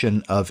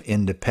Declaration of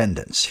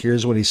Independence.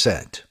 Here's what he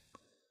said.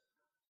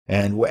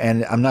 And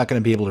I'm not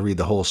going to be able to read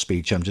the whole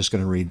speech. I'm just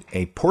going to read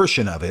a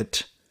portion of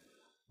it.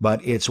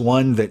 But it's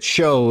one that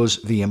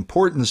shows the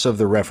importance of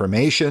the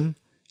Reformation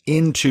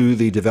into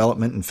the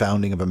development and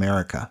founding of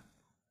America.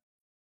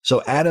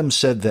 So Adams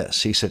said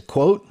this. He said,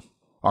 quote,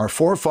 "Our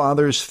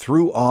forefathers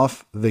threw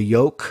off the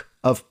yoke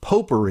of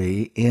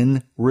popery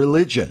in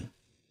religion.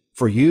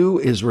 For you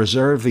is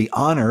reserved the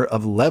honor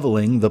of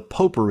leveling the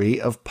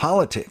popery of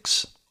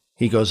politics."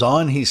 He goes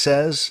on, he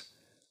says,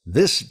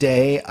 "This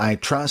day, I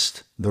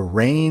trust, the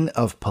reign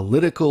of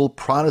political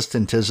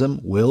Protestantism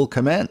will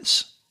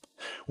commence.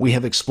 We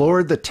have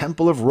explored the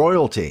temple of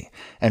royalty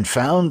and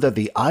found that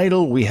the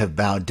idol we have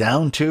bowed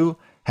down to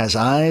has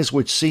eyes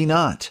which see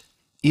not,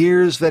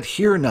 ears that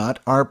hear not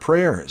our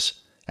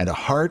prayers, and a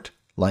heart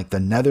like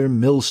the nether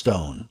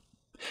millstone.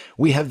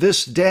 We have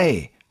this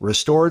day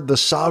restored the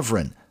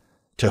sovereign,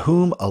 to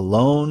whom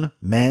alone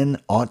men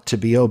ought to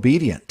be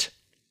obedient.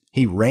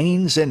 He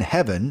reigns in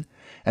heaven,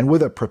 and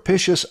with a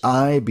propitious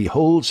eye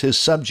beholds his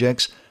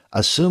subjects,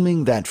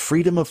 assuming that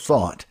freedom of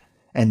thought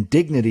and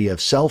dignity of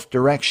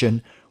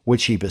self-direction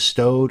which he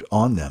bestowed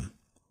on them.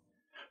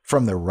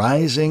 From the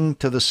rising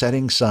to the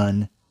setting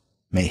sun,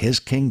 may his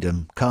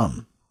kingdom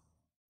come."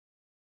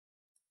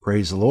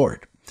 Praise the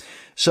Lord.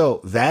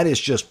 So that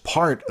is just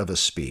part of a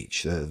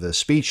speech. The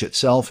speech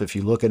itself, if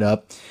you look it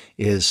up,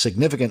 is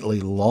significantly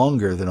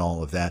longer than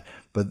all of that.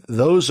 But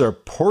those are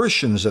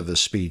portions of the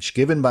speech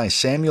given by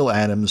Samuel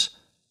Adams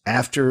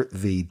after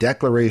the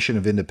Declaration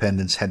of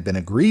Independence had been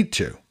agreed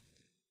to.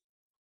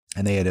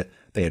 And they had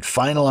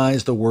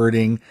finalized the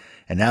wording,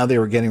 and now they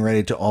were getting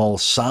ready to all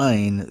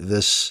sign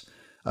this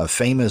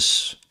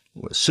famous,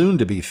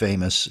 soon-to-be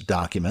famous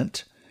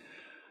document.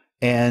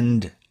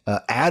 And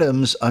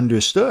Adams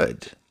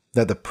understood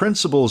that the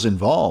principles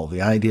involved,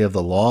 the idea of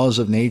the laws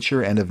of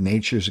nature and of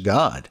nature's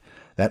God,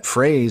 that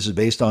phrase is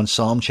based on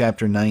Psalm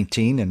chapter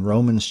 19 and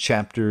Romans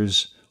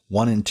chapters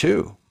 1 and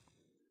 2.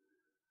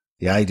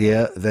 The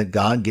idea that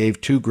God gave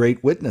two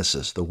great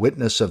witnesses, the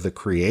witness of the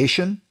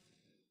creation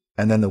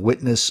and then the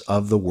witness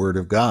of the Word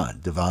of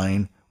God,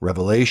 divine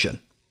revelation.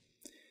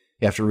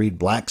 You have to read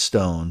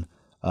Blackstone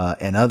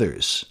and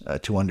others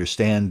to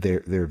understand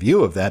their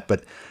view of that,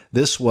 but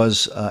this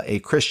was a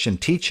Christian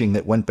teaching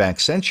that went back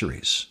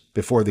centuries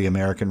before the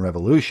American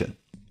Revolution.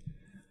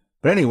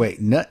 But anyway,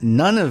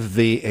 none of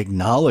the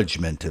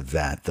acknowledgement of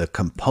that, the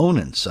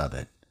components of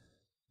it,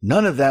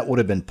 none of that would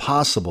have been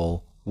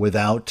possible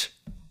without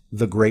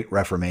the Great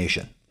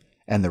Reformation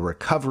and the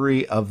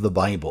recovery of the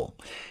Bible.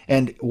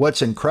 And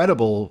what's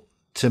incredible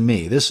to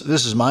me, this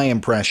is my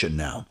impression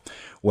now,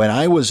 when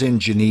I was in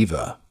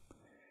Geneva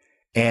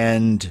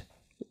and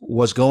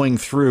was going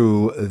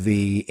through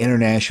the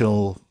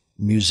International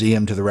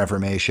Museum to the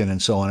Reformation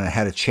and so on, and I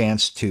had a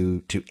chance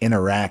to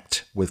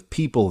interact with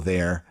people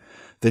there,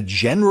 the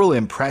general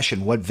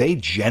impression, what they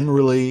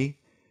generally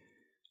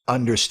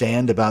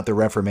understand about the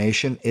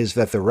Reformation is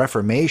that the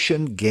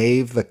Reformation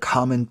gave the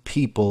common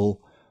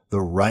people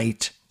the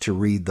right to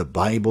read the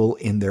Bible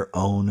in their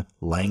own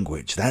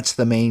language. That's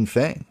the main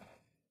thing.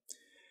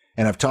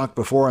 And I've talked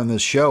before on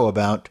this show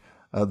about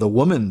the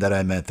woman that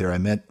I met there. I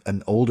met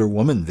an older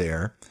woman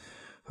there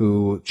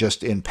who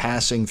just in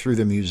passing through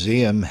the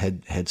museum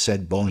had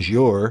said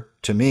bonjour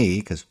to me,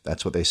 because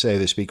that's what they say.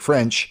 They speak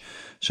French.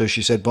 So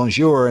she said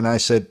bonjour, and I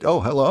said,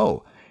 oh,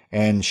 hello.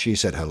 And she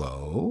said,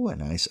 hello.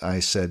 And I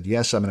said,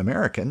 yes, I'm an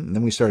American. And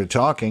then we started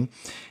talking.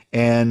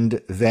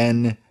 And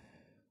then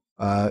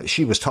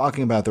she was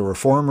talking about the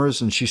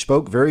reformers, and she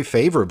spoke very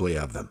favorably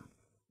of them.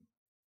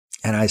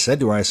 And I said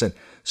to her, I said,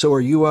 so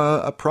are you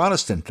a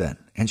Protestant then?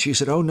 And she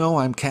said, oh, no,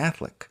 I'm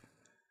Catholic.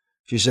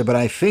 She said, but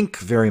I think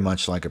very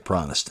much like a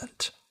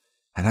Protestant.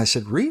 And I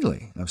said,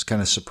 really? I was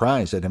kind of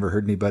surprised. I'd never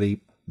heard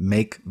anybody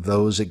make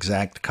those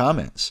exact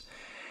comments.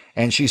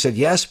 And she said,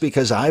 yes,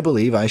 because I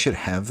believe I should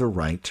have the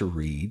right to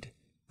read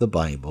the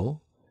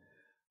Bible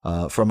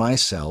for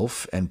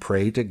myself and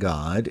pray to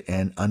God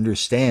and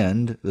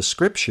understand the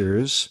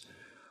scriptures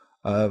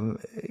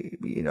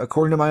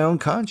according to my own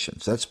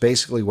conscience. That's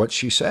basically what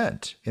she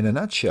said in a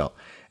nutshell.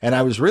 And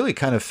I was really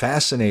kind of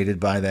fascinated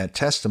by that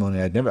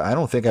testimony. I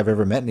don't think I've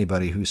ever met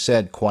anybody who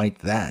said quite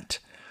that.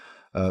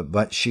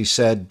 But she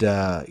said,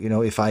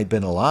 if I'd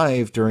been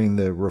alive during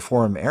the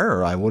Reform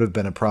era, I would have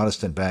been a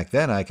Protestant back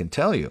then, I can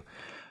tell you.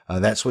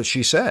 That's what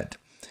she said.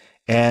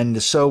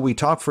 And so we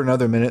talked for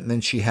another minute, and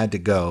then she had to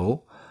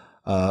go.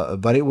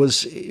 But it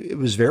was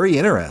very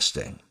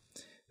interesting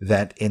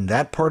that in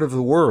that part of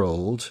the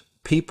world,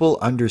 people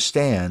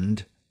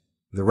understand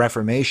the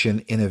Reformation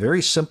in a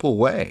very simple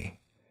way.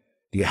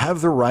 You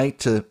have the right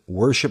to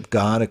worship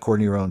God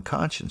according to your own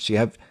conscience. You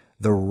have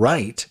the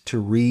right to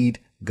read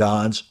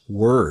God's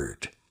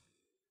word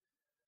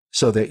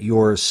so that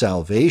your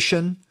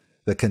salvation,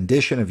 the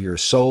condition of your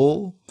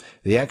soul,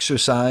 the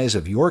exercise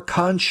of your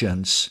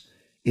conscience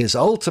is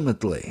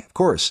ultimately, of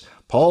course,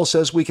 Paul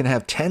says we can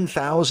have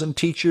 10,000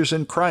 teachers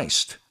in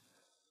Christ,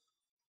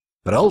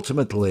 but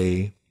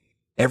ultimately,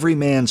 every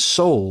man's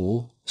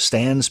soul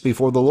stands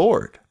before the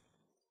Lord.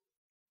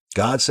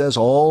 God says,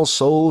 all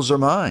souls are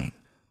mine.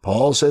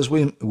 Paul says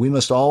we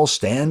must all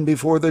stand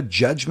before the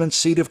judgment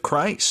seat of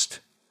Christ.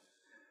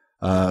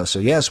 So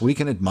yes, we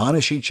can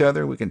admonish each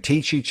other, we can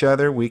teach each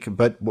other,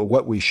 but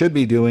what we should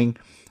be doing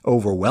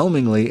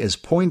overwhelmingly is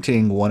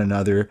pointing one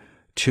another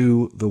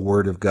to the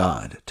Word of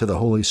God, to the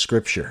Holy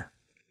Scripture.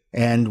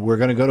 And we're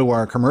going to go to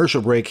our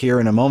commercial break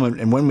here in a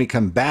moment. And when we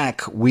come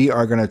back, we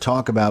are going to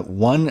talk about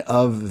one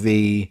of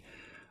the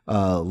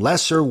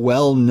lesser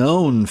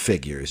well-known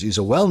figures. He's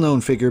a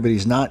well-known figure, but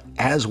he's not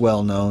as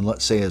well-known,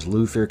 let's say, as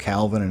Luther,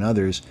 Calvin, and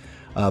others.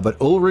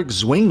 But Ulrich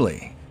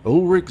Zwingli,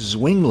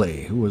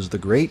 who was the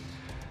great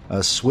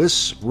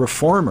Swiss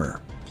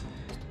reformer.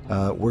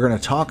 We're going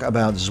to talk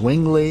about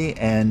Zwingli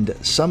and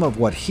some of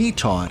what he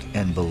taught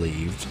and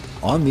believed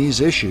on these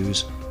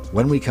issues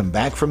when we come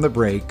back from the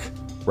break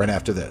right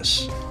after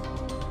this.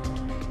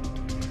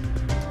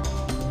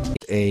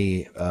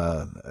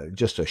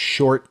 Just a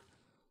short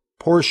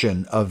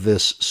portion of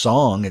this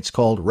song. It's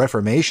called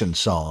Reformation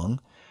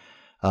Song,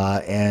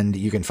 and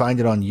you can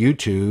find it on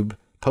YouTube,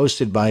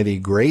 posted by the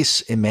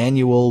Grace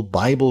Emmanuel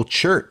Bible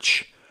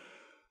Church.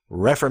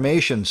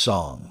 Reformation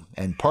Song.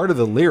 And part of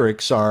the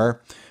lyrics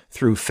are,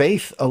 through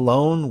faith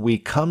alone we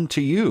come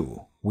to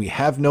you. We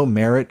have no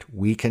merit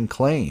we can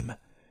claim.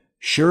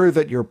 Sure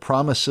that your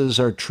promises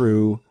are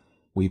true,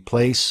 we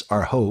place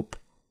our hope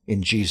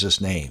in Jesus'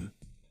 name.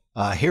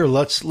 Here,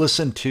 let's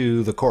listen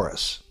to the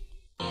chorus.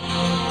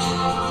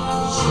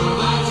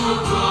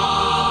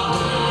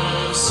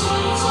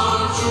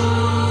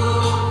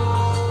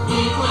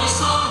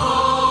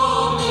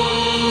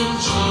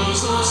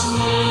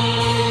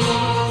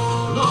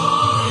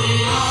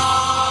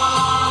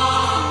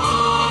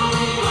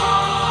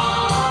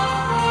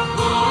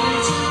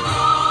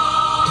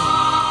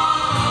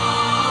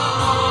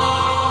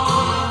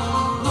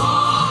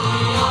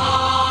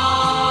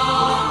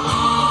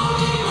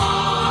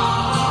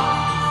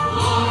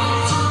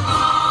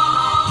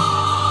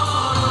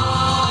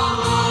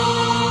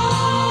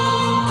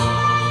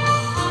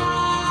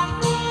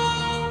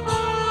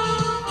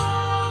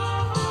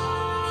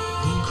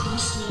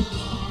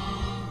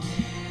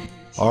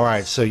 All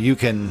right, so you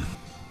can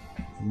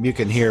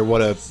hear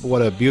what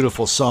a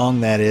beautiful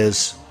song that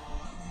is,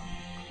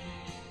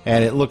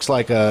 and it looks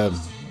like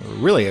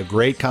really a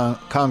great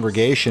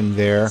congregation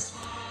there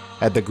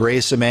at the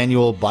Grace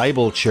Emmanuel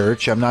Bible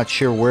Church. I'm not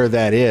sure where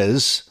that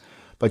is,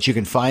 but you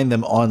can find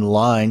them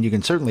online. You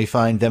can certainly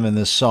find them in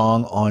this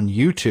song on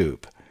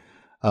YouTube.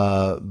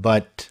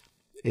 But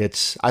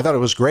I thought it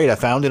was great. I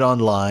found it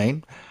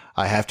online.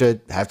 I have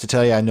to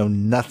tell you, I know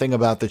nothing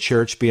about the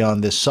church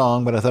beyond this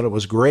song, but I thought it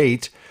was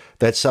great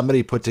that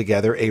somebody put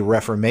together a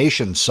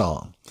Reformation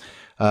song.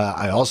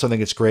 I also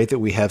think it's great that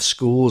we have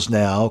schools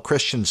now,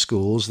 Christian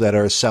schools, that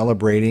are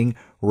celebrating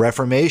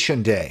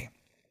Reformation Day.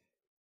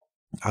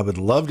 I would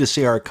love to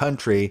see our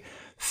country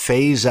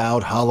phase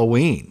out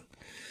Halloween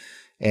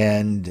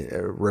and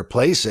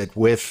replace it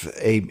with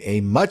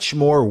a much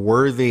more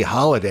worthy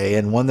holiday,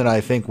 and one that I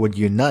think would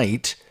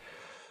unite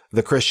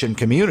the Christian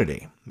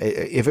community.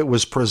 If it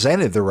was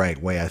presented the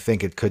right way, I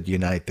think it could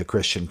unite the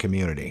Christian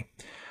community.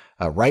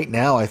 Right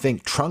now, I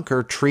think trunk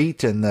or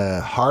treat and the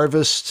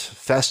harvest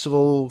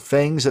festival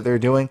things that they're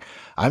doing,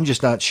 I'm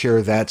just not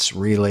sure that's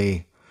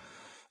really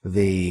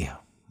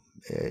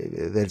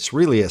that's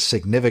really a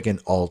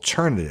significant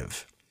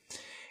alternative.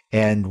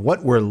 And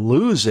what we're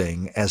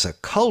losing as a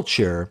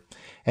culture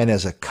and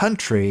as a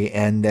country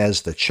and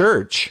as the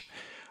church,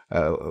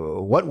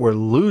 what we're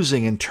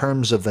losing in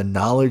terms of the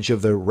knowledge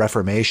of the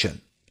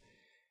Reformation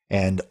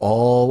and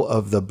all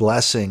of the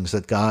blessings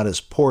that God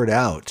has poured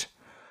out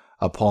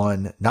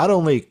upon not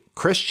only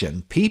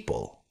Christian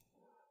people,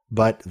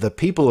 but the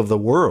people of the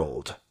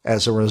world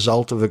as a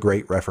result of the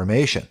Great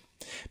Reformation.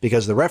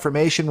 Because the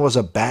Reformation was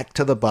a back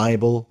to the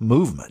Bible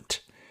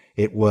movement.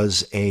 It was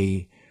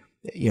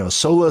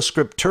sola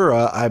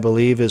scriptura, I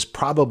believe, is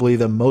probably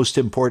the most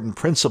important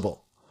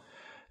principle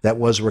that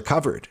was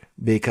recovered,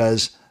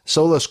 because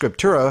sola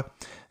scriptura,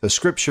 the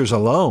scriptures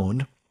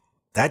alone,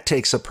 that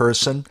takes a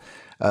person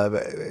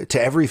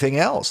to everything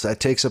else. That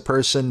takes a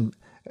person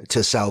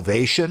to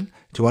salvation,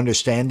 to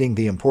understanding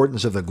the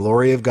importance of the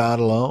glory of God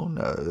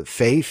alone,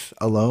 faith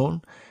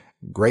alone,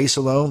 grace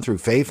alone, through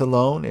faith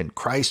alone, in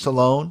Christ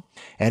alone,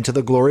 and to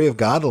the glory of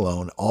God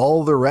alone.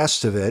 All the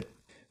rest of it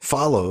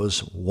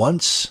follows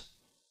once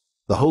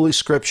the Holy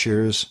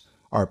Scriptures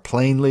are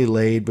plainly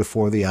laid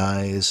before the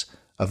eyes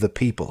of the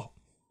people.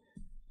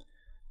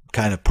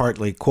 Kind of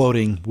partly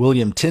quoting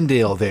William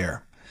Tyndale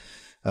there.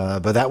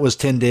 But that was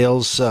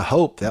Tyndale's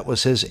hope. That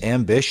was his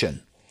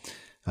ambition.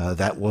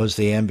 That was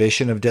the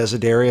ambition of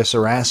Desiderius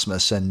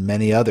Erasmus and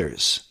many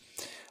others.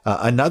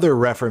 Another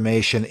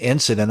Reformation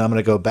incident, I'm going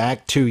to go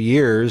back 2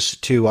 years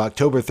to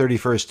October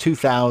 31st,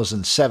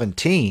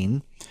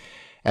 2017,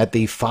 at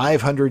the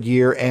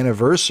 500-year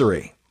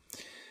anniversary.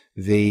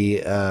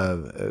 The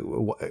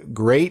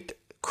great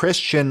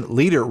Christian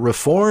leader,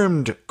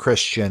 Reformed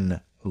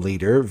Christian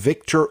leader,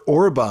 Viktor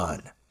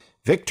Orban.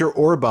 Viktor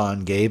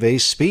Orban gave a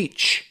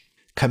speech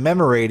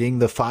commemorating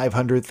the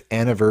 500th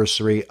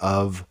anniversary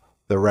of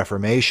the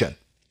Reformation.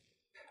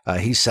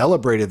 He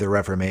celebrated the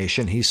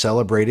Reformation. He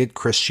celebrated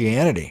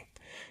Christianity.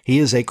 He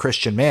is a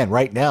Christian man.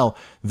 Right now,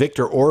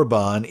 Viktor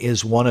Orban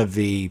is one of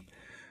the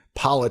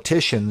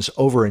politicians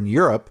over in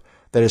Europe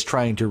that is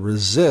trying to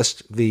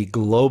resist the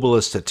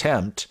globalist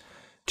attempt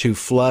to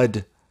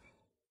flood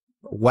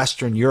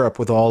Western Europe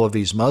with all of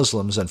these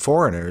Muslims and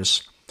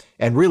foreigners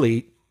and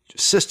really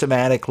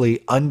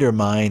systematically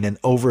undermine and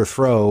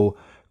overthrow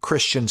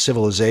Christian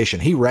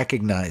civilization. He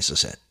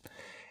recognizes it.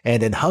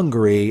 And in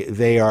Hungary,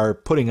 they are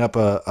putting up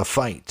a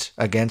fight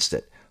against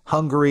it.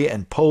 Hungary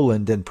and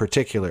Poland in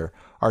particular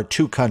are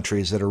two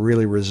countries that are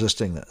really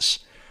resisting this.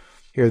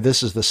 Here,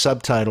 this is the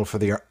subtitle for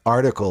the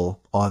article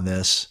on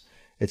this.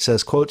 It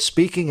says, quote,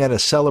 "Speaking at a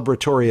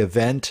celebratory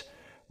event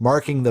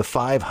marking the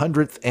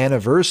 500th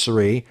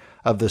anniversary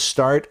of the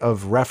start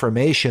of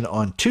Reformation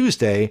on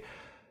Tuesday,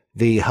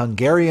 the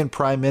Hungarian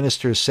Prime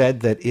Minister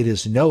said that it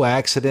is no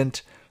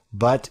accident,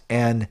 but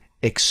an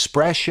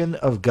expression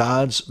of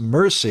God's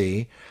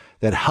mercy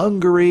that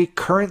Hungary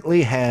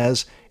currently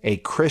has a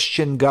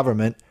Christian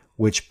government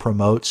which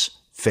promotes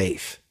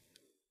faith."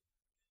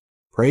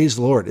 Praise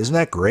the Lord. Isn't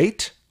that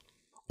great?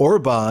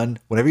 Orban,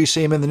 whenever you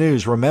see him in the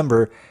news,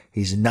 remember,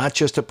 he's not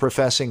just a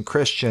professing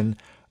Christian,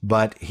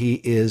 but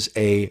he is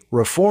a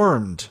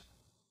Reformed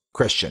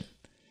Christian.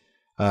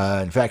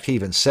 In fact, he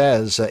even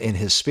says in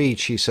his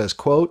speech, he says,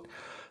 quote,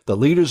 "The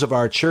leaders of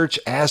our church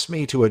asked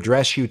me to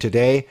address you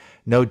today.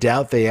 No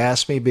doubt they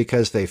asked me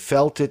because they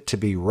felt it to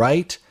be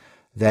right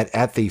that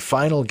at the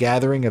final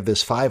gathering of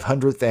this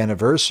 500th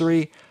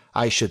anniversary,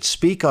 I should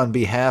speak on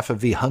behalf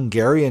of the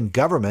Hungarian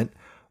government,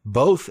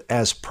 both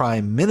as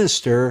Prime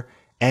Minister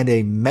and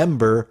a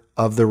member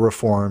of the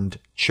Reformed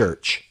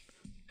Church."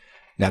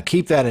 Now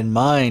keep that in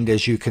mind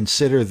as you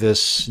consider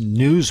this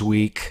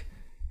Newsweek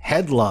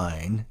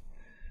headline,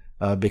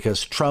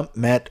 because Trump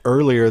met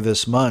earlier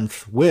this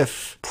month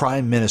with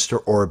Prime Minister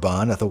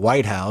Orban at the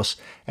White House,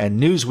 and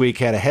Newsweek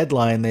had a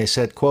headline. They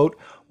said, quote,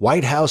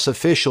 "White House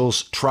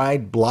officials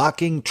tried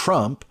blocking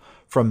Trump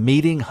from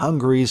meeting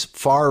Hungary's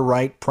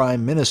far-right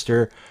prime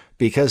minister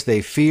because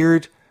they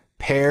feared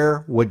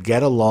pair would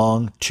get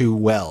along too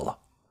well."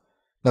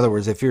 In other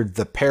words, they feared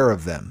the pair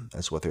of them.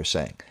 That's what they're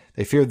saying.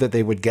 They feared that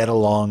they would get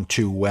along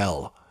too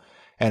well.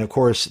 And of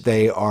course,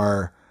 they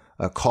are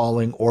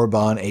calling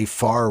Orban a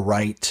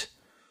far-right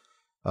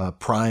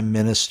prime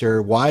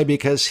minister. Why?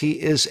 Because he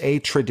is a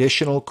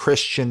traditional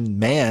Christian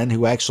man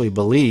who actually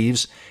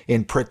believes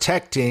in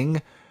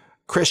protecting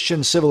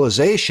Christian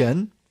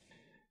civilization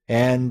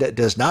and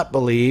does not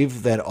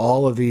believe that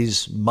all of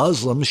these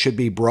Muslims should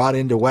be brought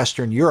into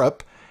Western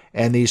Europe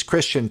and these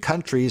Christian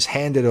countries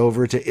handed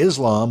over to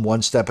Islam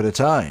one step at a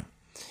time.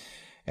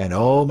 And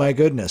oh my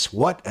goodness,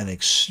 what an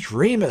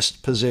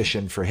extremist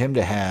position for him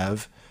to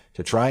have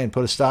to try and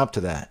put a stop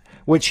to that,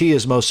 which he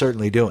is most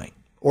certainly doing.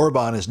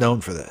 Orban is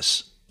known for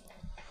this.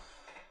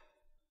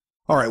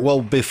 All right,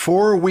 well,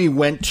 before we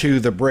went to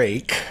the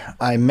break,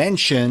 I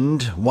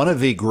mentioned one of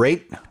the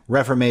great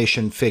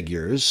Reformation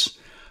figures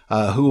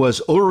who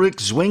was Ulrich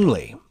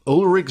Zwingli.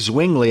 Ulrich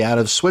Zwingli out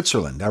of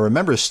Switzerland. I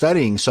remember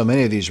studying so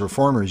many of these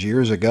reformers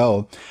years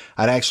ago.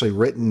 I'd actually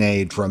written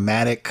a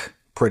dramatic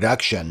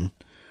production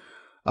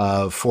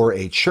for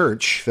a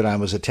church that I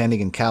was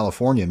attending in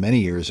California many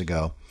years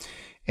ago.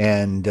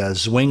 And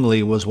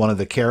Zwingli was one of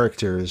the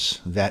characters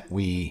that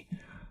we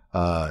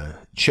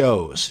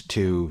chose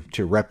to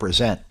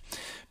represent.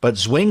 But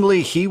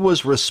Zwingli, he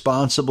was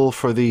responsible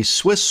for the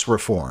Swiss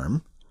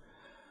reform.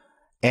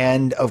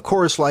 And of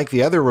course, like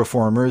the other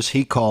reformers,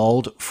 he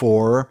called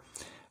for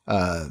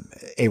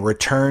a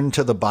return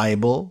to the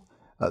Bible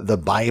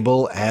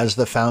as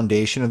the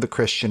foundation of the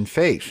Christian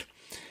faith.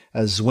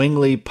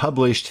 Zwingli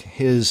published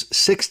his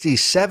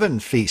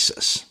 67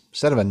 thesis.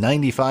 Instead of a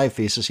 95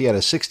 thesis, he had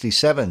a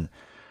 67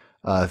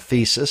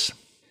 thesis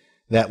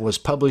that was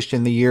published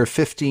in the year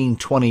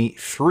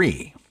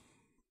 1523.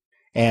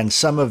 And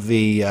some of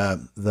the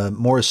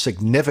more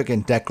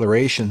significant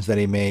declarations that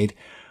he made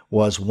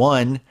was,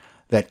 one,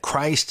 that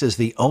Christ is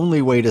the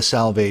only way to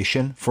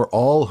salvation for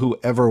all who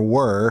ever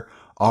were,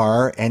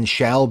 are, and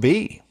shall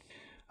be.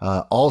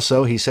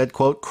 Also, he said,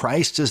 quote,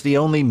 "Christ is the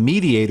only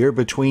mediator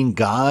between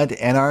God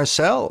and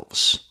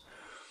ourselves."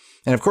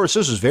 And of course,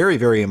 this was very,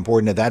 very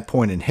important at that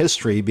point in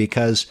history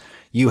because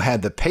you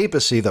had the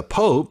papacy, the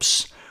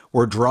popes,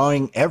 were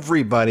drawing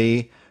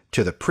everybody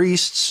to the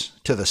priests,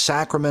 to the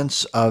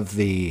sacraments of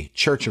the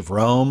Church of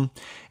Rome,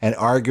 and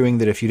arguing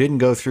that if you didn't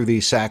go through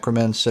these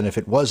sacraments and if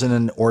it wasn't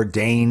an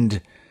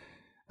ordained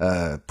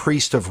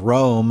priest of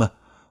Rome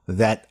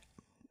that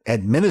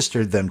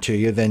administered them to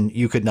you, then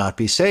you could not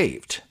be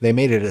saved. They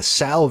made it a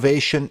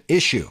salvation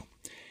issue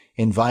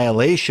in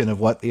violation of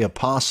what the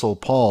Apostle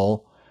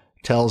Paul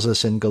tells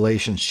us in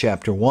Galatians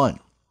chapter 1.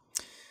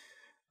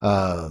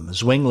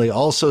 Zwingli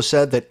also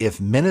said that if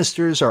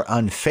ministers are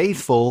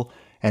unfaithful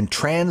and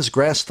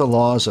transgress the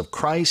laws of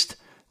Christ,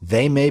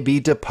 they may be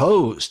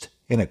deposed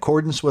in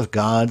accordance with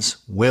God's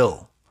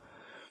will.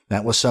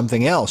 That was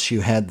something else.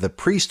 You had the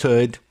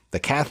priesthood, the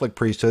Catholic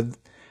priesthood,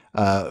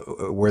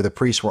 where the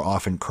priests were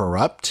often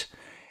corrupt,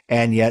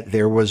 and yet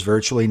there was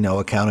virtually no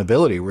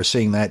accountability. We're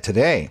seeing that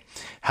today.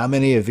 How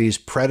many of these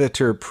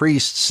predator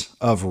priests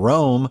of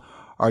Rome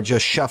are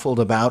just shuffled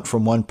about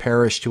from one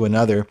parish to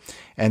another,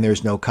 and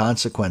there's no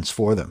consequence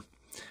for them,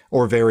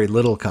 or very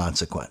little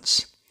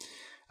consequence?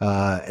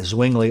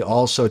 Zwingli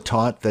also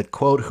taught that,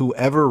 quote,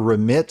 whoever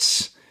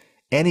remits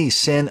any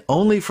sin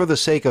only for the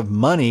sake of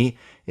money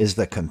is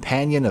the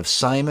companion of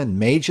Simon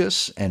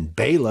Magus and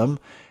Balaam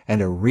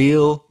and a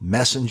real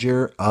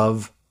messenger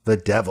of the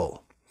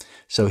devil.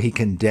 So he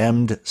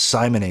condemned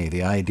simony,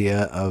 the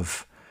idea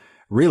of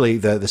really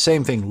the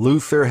same thing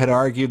Luther had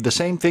argued, the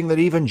same thing that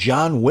even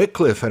John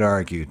Wycliffe had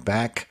argued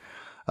back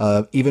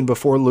even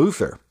before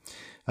Luther,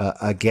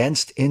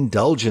 against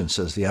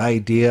indulgences, the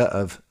idea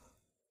of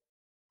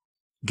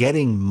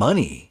getting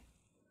money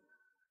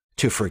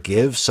to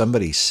forgive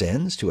somebody's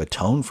sins, to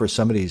atone for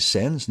somebody's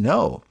sins.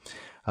 No,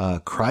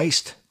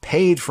 Christ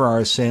paid for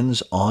our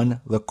sins on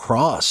the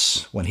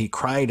cross. When he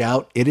cried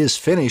out, "It is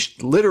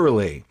finished,"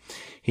 literally,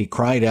 he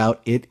cried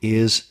out, "It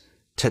is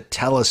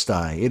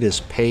tetelestai," it is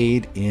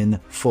paid in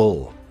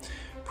full.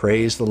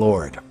 Praise the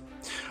Lord.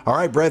 All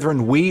right,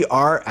 brethren, we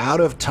are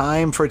out of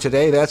time for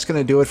today. That's going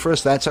to do it for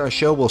us. That's our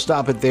show. We'll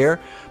stop it there,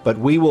 but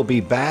we will be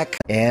back.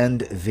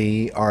 And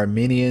the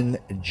Armenian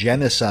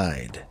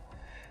Genocide.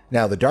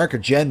 Now, The Dark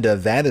Agenda,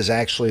 that is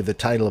actually the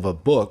title of a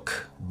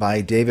book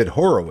by David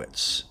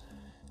Horowitz.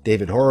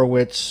 David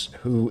Horowitz,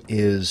 who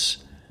is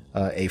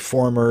a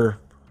former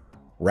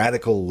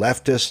radical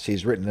leftist.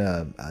 He's written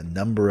a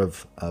number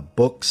of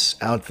books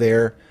out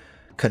there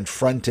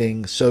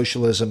confronting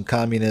socialism,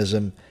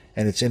 communism,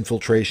 and its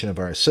infiltration of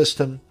our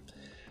system.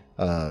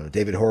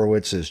 David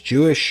Horowitz is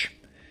Jewish.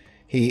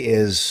 He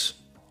is,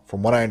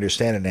 from what I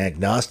understand, an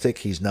agnostic.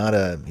 He's not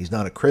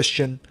a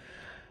Christian.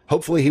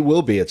 Hopefully he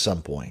will be at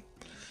some point.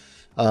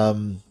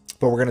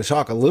 But we're going to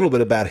talk a little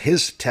bit about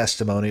his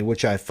testimony,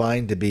 which I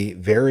find to be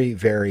very,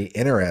 very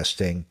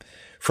interesting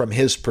from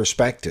his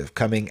perspective,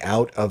 coming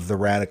out of the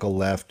radical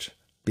left,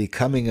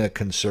 becoming a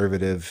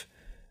conservative,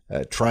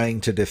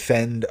 trying to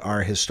defend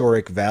our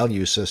historic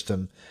value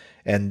system,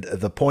 and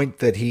the point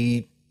that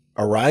he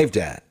arrived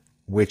at,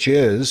 which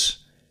is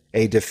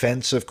a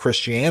defense of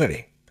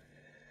Christianity,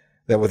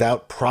 that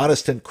without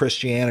Protestant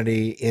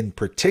Christianity in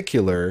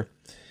particular,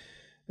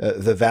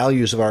 the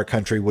values of our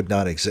country would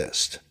not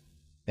exist.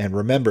 And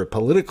remember,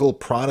 political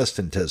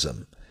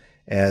Protestantism,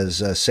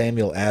 as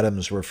Samuel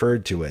Adams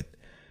referred to it,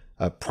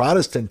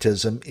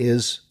 Protestantism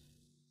is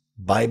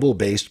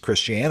Bible-based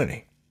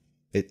Christianity.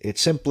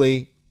 It's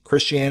simply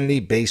Christianity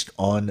based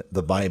on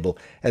the Bible.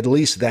 At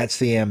least that's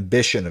the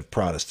ambition of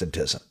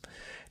Protestantism.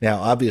 Now,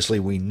 obviously,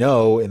 we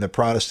know in the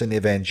Protestant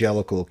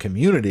evangelical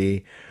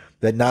community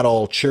that not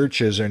all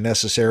churches are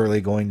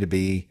necessarily going to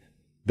be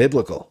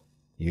biblical.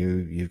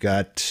 You've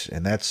got,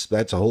 and that's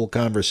a whole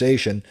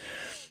conversation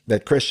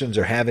that Christians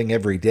are having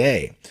every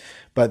day.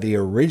 But the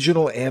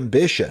original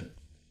ambition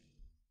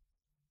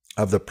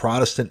of the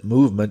Protestant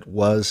movement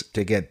was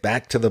to get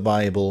back to the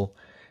Bible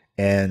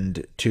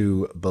and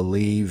to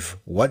believe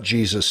what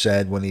Jesus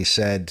said when he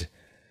said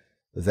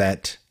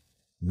that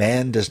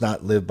man does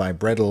not live by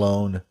bread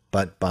alone,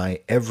 but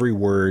by every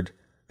word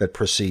that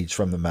proceeds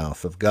from the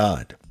mouth of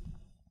God.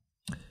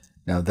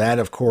 Now that,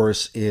 of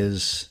course,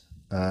 is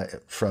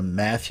from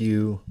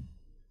Matthew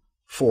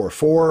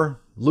 4:4,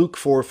 Luke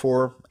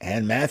 4:4,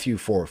 and Matthew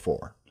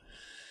 4:4.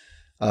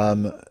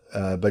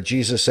 But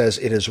Jesus says,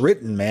 "It is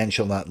written, man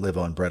shall not live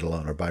on bread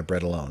alone or by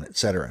bread alone,"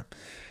 etc.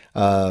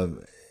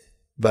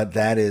 But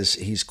that is,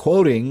 he's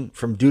quoting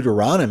from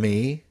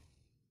Deuteronomy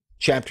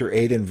chapter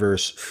 8 and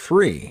verse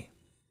 3,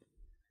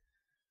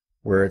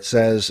 where it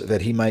says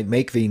that he might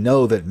make thee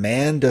know that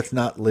man doth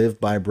not live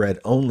by bread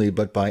only,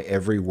 but by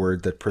every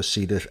word that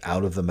proceedeth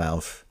out of the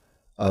mouth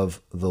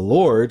of the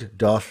Lord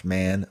doth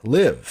man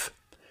live.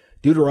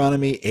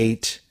 Deuteronomy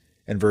 8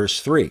 and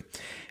verse 3.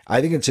 I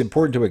think it's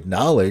important to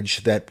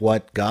acknowledge that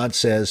what God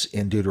says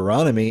in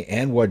Deuteronomy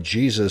and what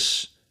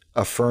Jesus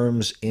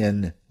affirms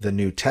in the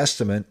New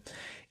Testament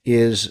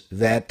is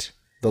that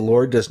the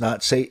Lord does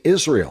not say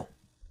Israel.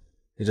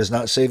 He does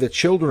not say the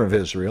children of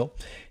Israel.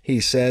 He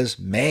says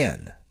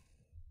man,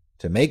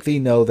 to make thee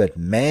know that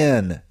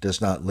man does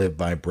not live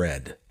by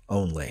bread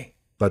only,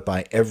 but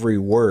by every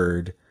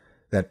word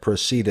that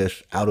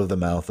proceedeth out of the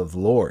mouth of the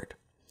Lord,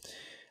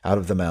 out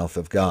of the mouth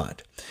of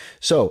God.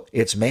 So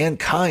it's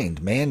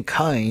mankind.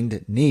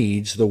 Mankind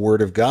needs the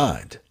Word of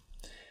God.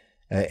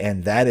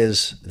 And that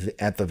is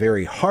at the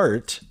very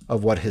heart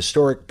of what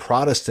historic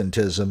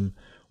Protestantism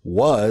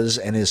was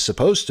and is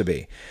supposed to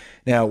be.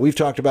 Now, we've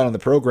talked about on the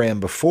program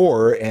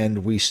before,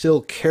 and we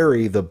still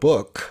carry the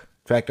book.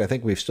 In fact, I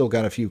think we've still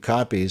got a few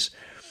copies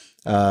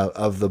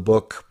of the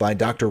book by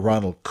Dr.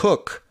 Ronald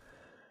Cook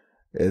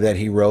that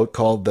he wrote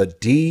called The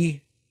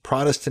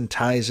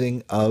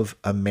De-Protestantizing of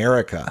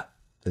America.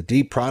 The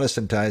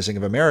De-Protestantizing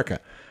of America.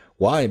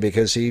 Why?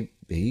 Because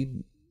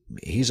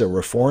he's a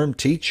Reformed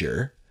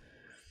teacher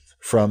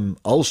from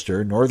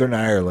Ulster, Northern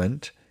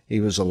Ireland. He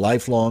was a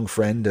lifelong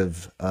friend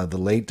of the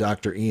late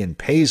Dr. Ian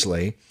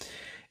Paisley.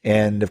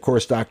 And, of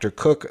course, Dr.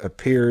 Cook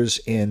appears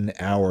in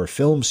our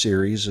film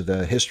series,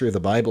 the History of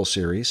the Bible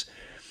series.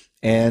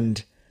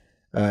 And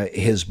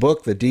his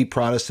book, The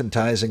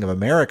De-Protestantizing of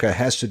America,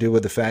 has to do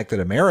with the fact that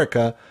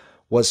America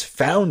was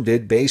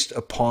founded based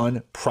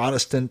upon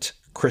Protestant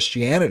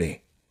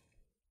Christianity,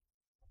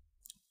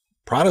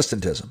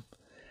 Protestantism.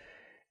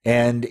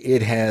 And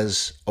it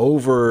has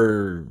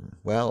over,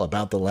 well,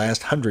 about the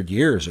last 100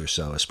 years or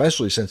so,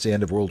 especially since the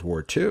end of World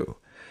War II,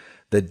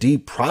 the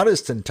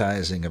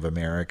de-Protestantizing of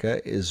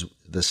America is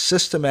the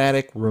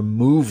systematic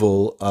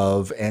removal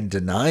of and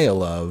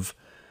denial of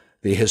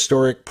the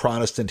historic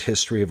Protestant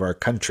history of our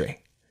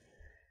country.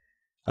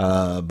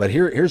 But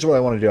here's what I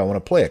want to do. I want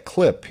to play a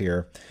clip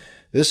here.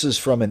 This is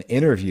from an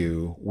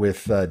interview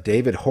with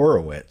David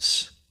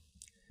Horowitz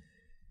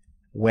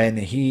when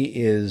he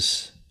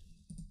is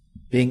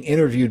being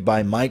interviewed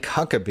by Mike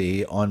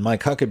Huckabee on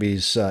Mike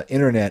Huckabee's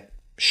internet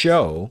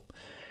show.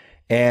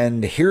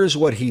 And here's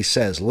what he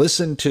says.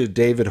 Listen to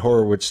David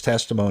Horowitz's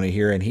testimony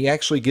here, and he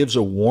actually gives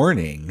a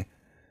warning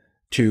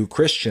to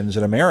Christians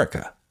in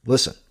America.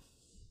 Listen.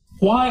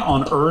 Why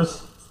on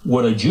earth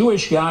would a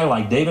Jewish guy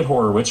like David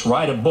Horowitz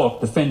write a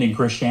book defending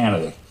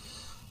Christianity?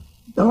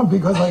 No,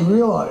 because I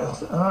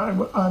realized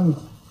I'm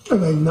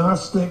an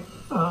agnostic.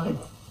 I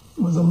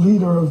was a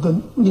leader of the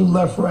New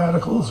Left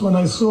Radicals. When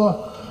I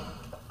saw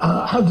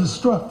how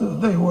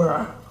destructive they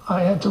were,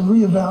 I had to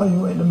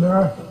reevaluate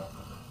America.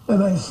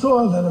 And I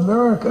saw that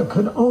America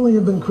could only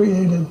have been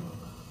created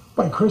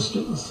by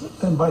Christians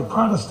and by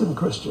Protestant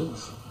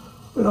Christians.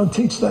 We don't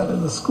teach that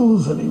in the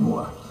schools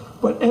anymore.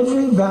 But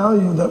every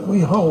value that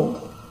we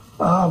hold,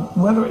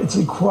 whether it's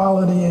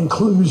equality,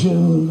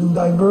 inclusion,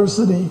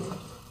 diversity,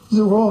 these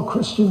are all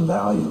Christian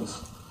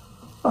values.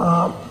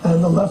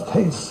 And the left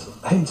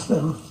hates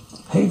them,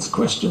 hates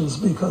Christians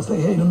because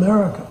they hate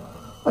America.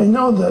 I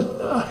know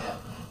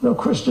that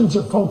Christians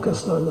are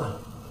focused on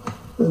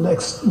the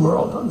next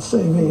world, on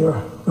saving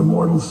your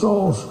immortal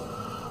souls.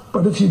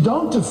 But if you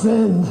don't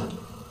defend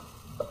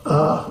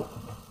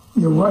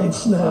your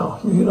rights now,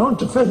 if you don't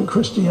defend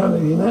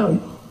Christianity now,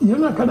 you're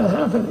not going to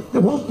have any.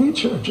 There won't be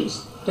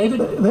churches.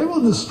 David, they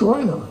will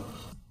destroy them.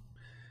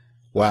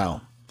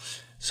 Wow.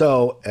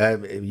 So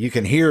you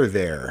can hear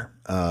there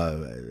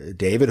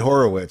David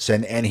Horowitz,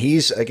 and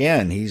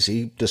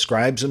he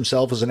describes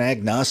himself as an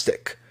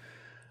agnostic.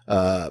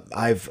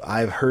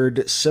 I've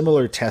heard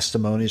similar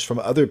testimonies from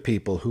other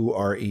people who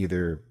are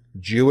either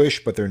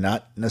Jewish, but they're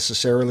not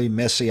necessarily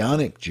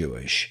Messianic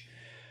Jewish.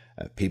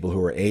 People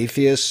who are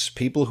atheists,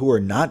 people who are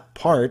not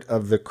part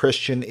of the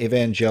Christian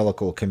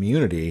evangelical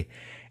community,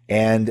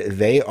 and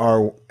they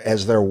are,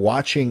 as they're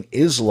watching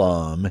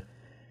Islam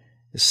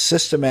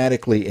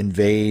systematically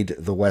invade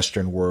the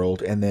Western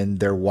world, and then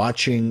they're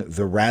watching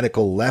the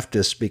radical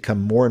leftists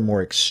become more and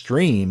more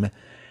extreme,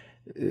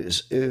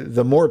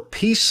 the more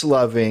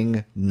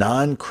peace-loving,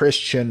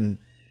 non-Christian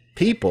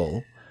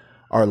people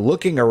are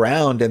looking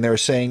around and they're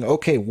saying,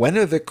 okay, when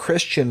are the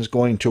Christians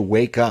going to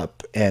wake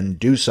up and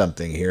do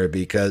something here?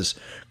 Because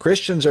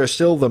Christians are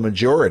still the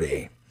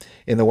majority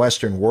in the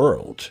Western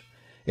world,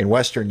 in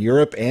Western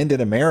Europe and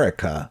in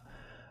America.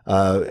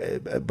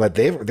 But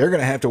they're going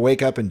to have to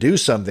wake up and do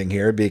something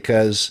here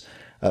because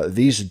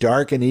these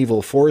dark and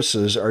evil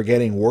forces are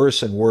getting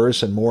worse and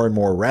worse and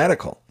more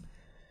radical.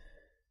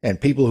 And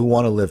people who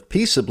want to live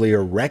peaceably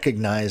are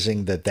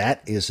recognizing that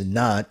that is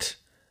not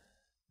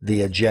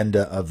the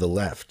agenda of the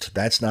left.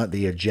 That's not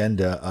the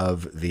agenda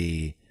of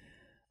the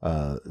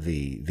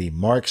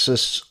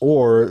Marxists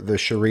or the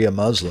Sharia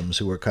Muslims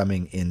who are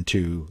coming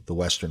into the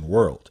Western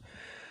world.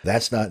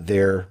 That's not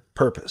their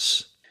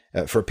purpose.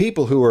 For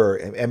people who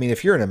are, I mean,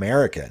 if you're an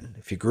American,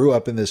 if you grew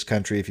up in this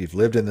country, if you've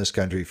lived in this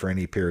country for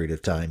any period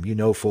of time, you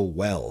know full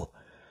well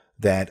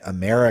that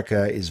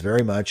America is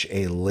very much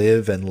a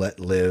live and let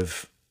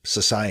live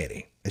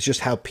society. It's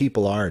just how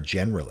people are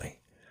generally,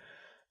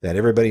 that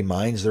everybody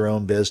minds their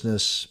own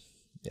business.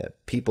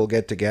 People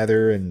get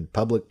together in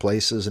public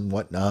places and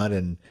whatnot,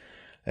 and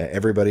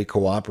everybody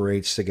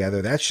cooperates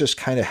together. That's just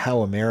kind of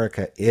how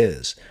America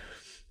is.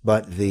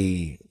 But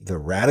the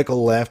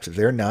radical left,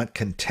 they're not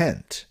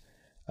content,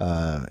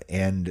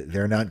 and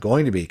they're not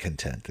going to be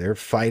content. They're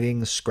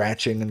fighting,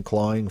 scratching, and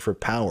clawing for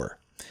power.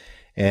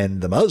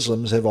 And the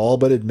Muslims have all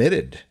but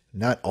admitted,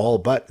 not all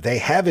but, they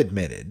have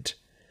admitted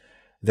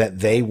that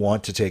they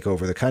want to take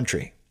over the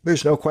country.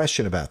 There's no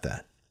question about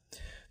that.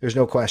 There's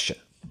no question.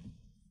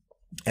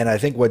 And I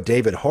think what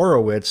David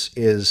Horowitz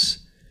is,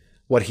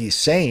 what he's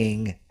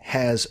saying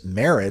has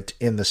merit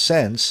in the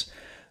sense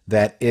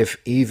that if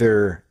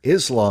either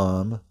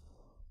Islam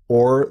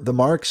or the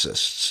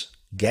Marxists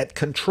get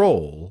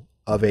control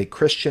of a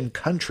Christian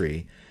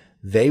country,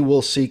 they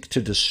will seek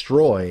to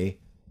destroy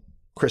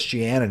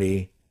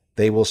Christianity.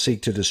 They will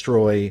seek to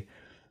destroy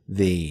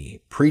the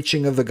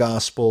preaching of the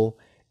gospel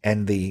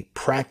and the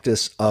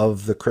practice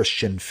of the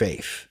Christian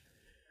faith.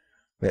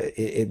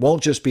 It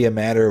won't just be a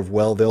matter of,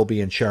 well, they'll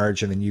be in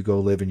charge and then you go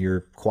live in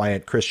your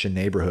quiet Christian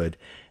neighborhood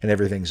and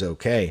everything's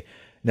okay.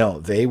 No,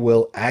 they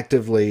will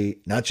actively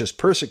not just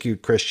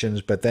persecute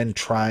Christians, but then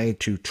try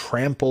to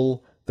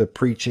trample the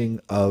preaching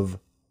of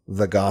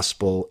the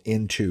gospel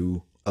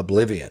into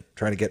oblivion,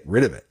 trying to get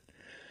rid of it.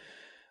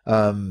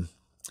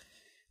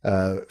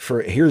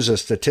 Here's a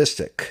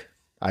statistic.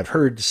 I've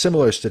heard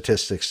similar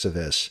statistics to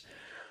this.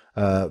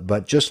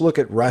 But just look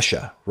at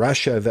Russia.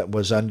 Russia that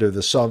was under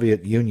the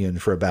Soviet Union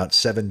for about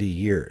 70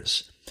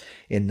 years.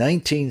 In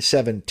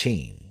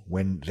 1917,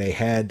 when they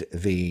had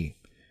the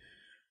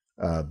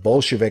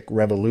Bolshevik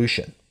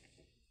Revolution,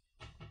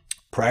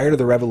 prior to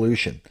the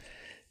revolution,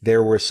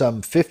 there were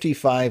some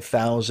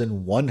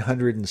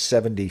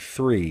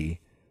 55,173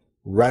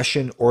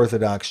 Russian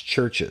Orthodox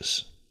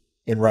churches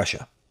in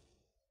Russia,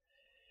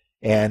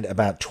 and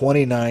about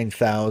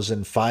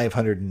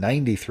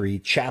 29,593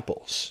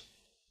 chapels.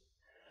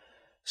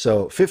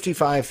 So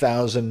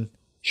 55,000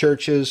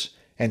 churches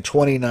and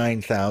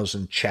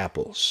 29,000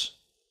 chapels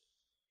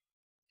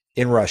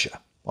in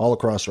Russia, all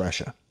across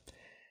Russia.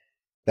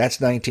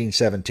 That's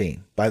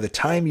 1917. By the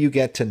time you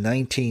get to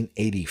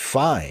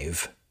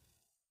 1985,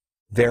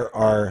 there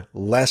are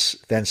less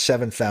than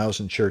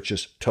 7,000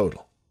 churches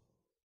total.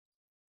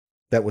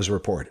 That was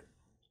reported.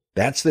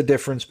 That's the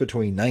difference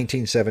between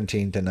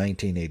 1917 to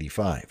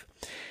 1985.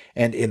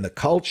 And in the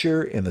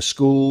culture, in the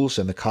schools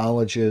and the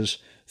colleges,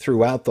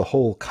 throughout the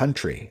whole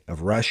country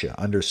of Russia,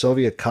 under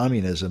Soviet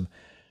communism,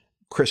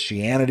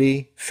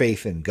 Christianity,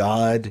 faith in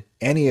God,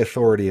 any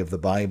authority of the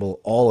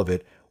Bible, all of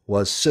it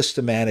was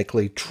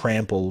systematically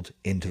trampled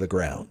into the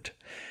ground.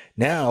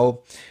 Now,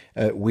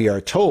 we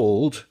are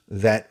told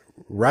that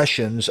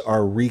Russians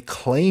are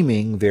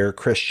reclaiming their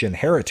Christian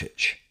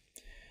heritage.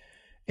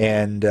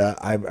 And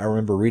I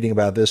remember reading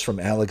about this from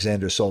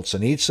Alexander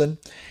Solzhenitsyn.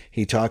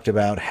 He talked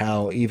about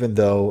how even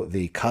though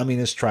the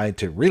communists tried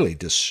to really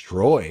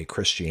destroy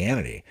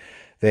Christianity,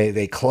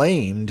 they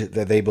claimed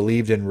that they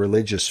believed in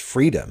religious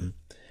freedom.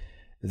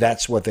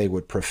 That's what they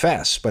would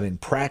profess. But in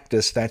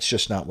practice, that's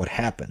just not what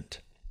happened.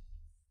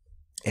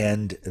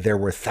 And there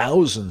were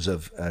thousands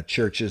of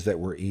churches that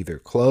were either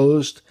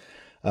closed.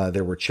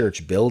 There were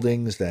church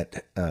buildings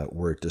that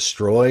were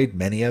destroyed,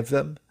 many of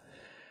them.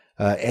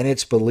 And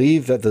it's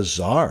believed that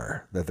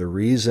the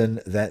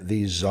reason that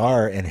the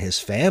Tsar and his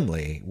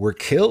family were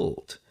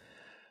killed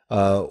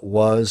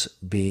was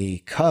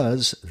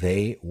because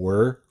they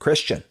were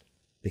Christian,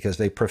 because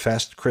they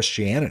professed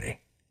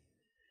Christianity.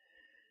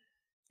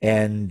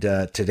 And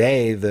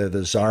today,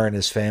 the Tsar and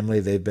his family,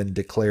 they've been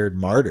declared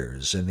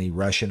martyrs in the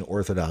Russian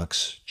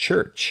Orthodox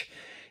Church.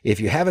 If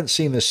you haven't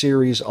seen the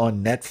series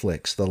on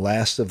Netflix, The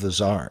Last of the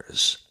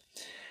Tsars,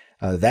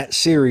 that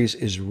series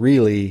is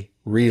really,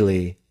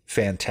 really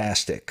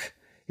fantastic.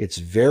 It's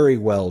very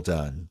well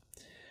done,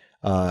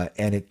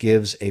 and it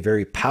gives a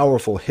very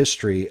powerful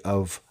history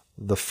of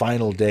the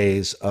final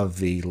days of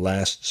the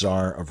last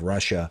Tsar of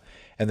Russia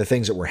and the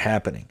things that were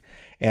happening,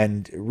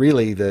 and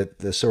really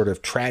the sort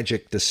of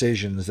tragic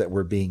decisions that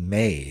were being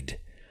made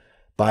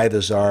by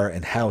the Tsar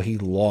and how he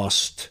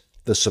lost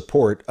the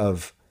support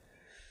of,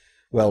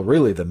 well,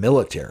 really the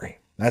military.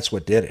 That's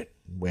what did it,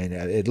 when,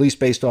 at least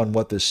based on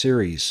what this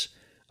series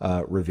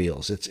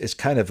reveals. It's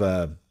kind of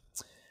a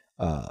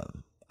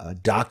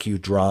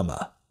docudrama,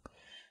 a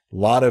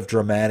lot of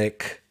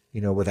dramatic,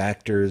 with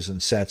actors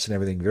and sets and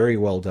everything, very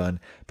well done.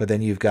 But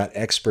then you've got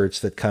experts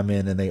that come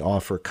in and they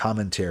offer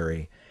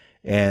commentary.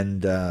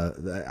 And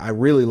I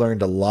really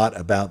learned a lot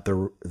about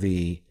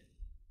the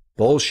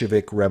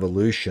Bolshevik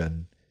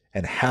Revolution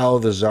and how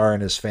the Tsar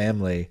and his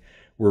family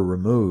were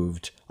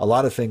removed. A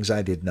lot of things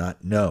I did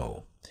not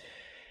know.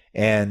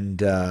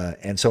 And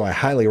so I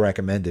highly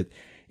recommend it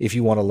if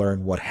you want to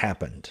learn what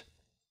happened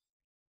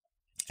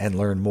and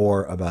learn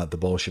more about the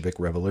Bolshevik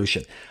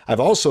Revolution. I've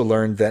also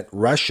learned that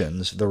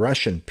the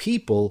Russian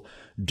people,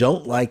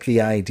 don't like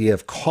the idea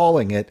of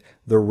calling it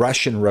the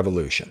Russian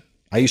Revolution.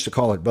 I used to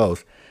call it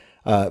both,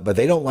 but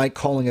they don't like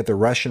calling it the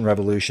Russian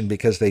Revolution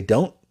because they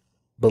don't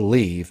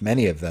believe,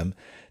 many of them,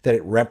 that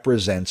it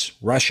represents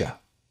Russia.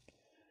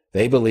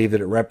 They believe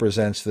that it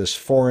represents this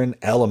foreign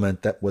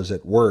element that was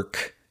at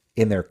work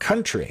in their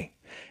country.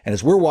 And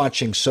as we're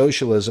watching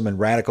socialism and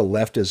radical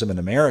leftism in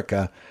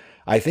America,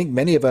 I think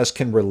many of us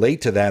can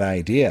relate to that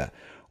idea.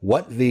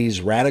 What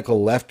these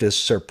radical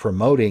leftists are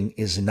promoting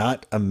is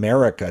not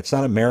America. It's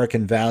not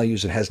American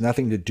values. It has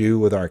nothing to do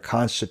with our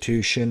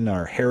Constitution,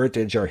 our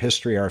heritage, our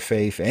history, our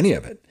faith, any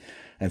of it.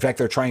 In fact,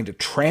 they're trying to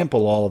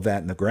trample all of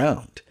that in the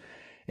ground.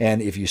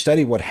 And if you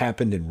study what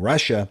happened in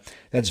Russia,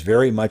 that's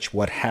very much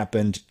what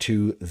happened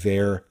to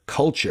their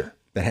culture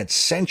that had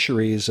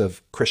centuries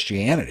of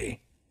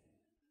Christianity.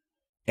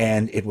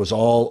 And it was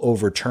all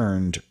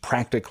overturned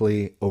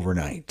practically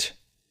overnight.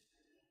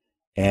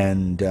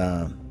 And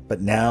but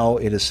now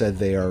it is said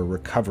they are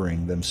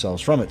recovering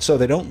themselves from it. So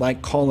they don't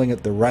like calling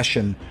it the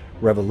Russian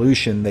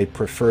Revolution. They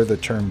prefer the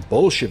term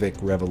Bolshevik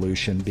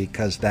Revolution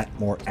because that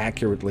more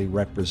accurately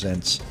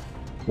represents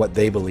what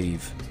they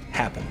believe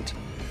happened.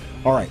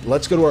 All right,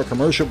 let's go to our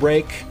commercial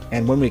break.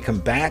 And when we come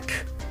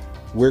back,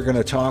 we're going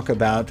to talk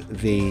about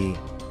the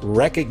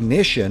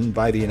recognition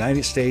by the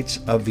United States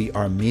of the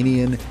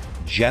Armenian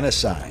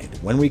genocide.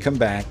 When we come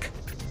back,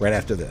 right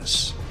after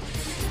this.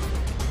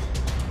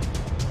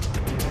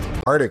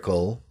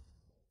 Article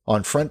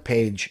on Front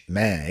Page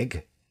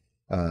Mag,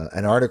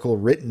 an article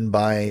written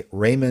by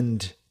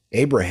Raymond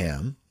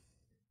Abraham,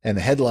 and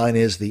the headline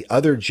is "The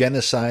Other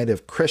Genocide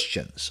of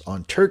Christians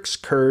on Turks,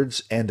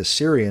 Kurds, and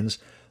Assyrians,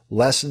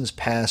 Lessons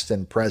Past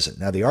and Present."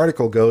 Now, the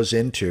article goes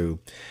into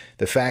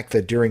the fact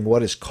that during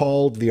what is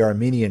called the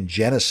Armenian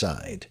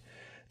genocide,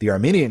 the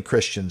Armenian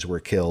Christians were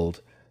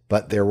killed,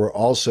 but there were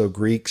also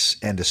Greeks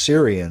and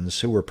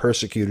Assyrians who were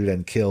persecuted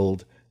and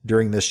killed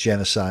during this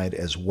genocide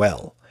as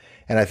well.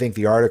 And I think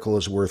the article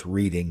is worth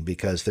reading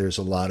because there's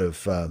a lot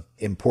of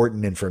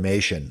important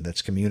information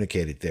that's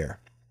communicated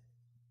there.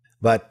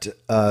 But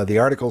the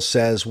article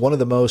says, one of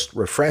the most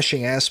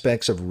refreshing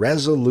aspects of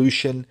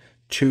Resolution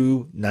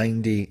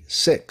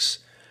 296,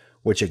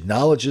 which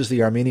acknowledges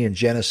the Armenian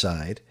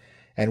genocide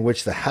and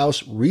which the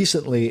House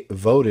recently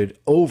voted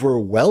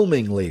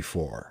overwhelmingly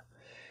for,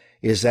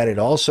 is that it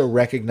also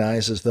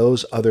recognizes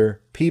those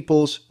other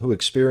peoples who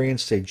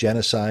experienced a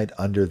genocide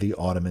under the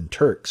Ottoman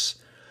Turks.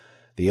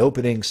 The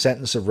opening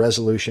sentence of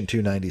Resolution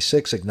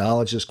 296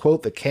 acknowledges,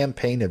 quote, the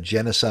campaign of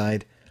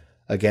genocide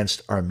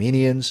against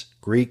Armenians,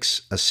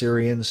 Greeks,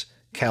 Assyrians,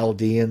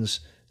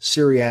 Chaldeans,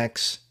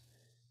 Syriacs,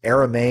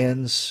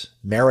 Aramaeans,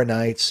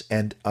 Maronites,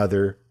 and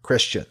other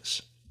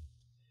Christians.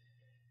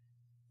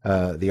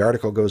 The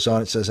article goes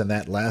on, it says, and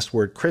that last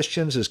word,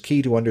 Christians, is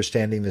key to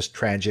understanding this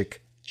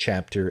tragic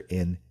chapter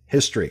in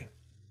history.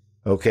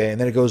 Okay,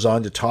 and then it goes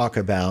on to talk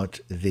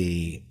about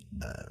the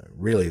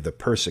really the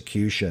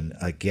persecution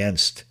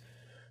against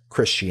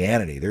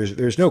Christianity.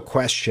 There's no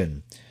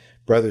question,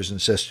 brothers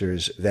and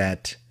sisters,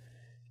 that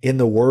in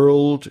the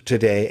world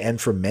today and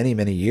for many,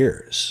 many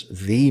years,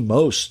 the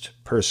most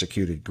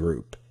persecuted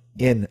group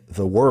in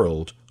the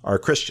world are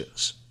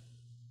Christians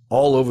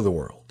all over the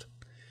world,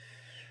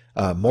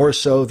 more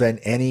so than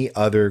any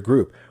other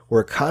group.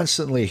 We're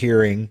constantly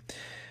hearing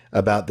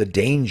about the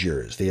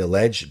dangers, the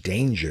alleged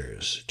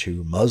dangers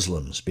to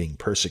Muslims being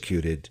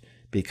persecuted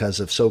because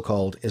of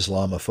so-called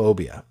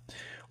Islamophobia.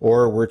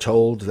 Or we're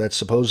told that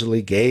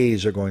supposedly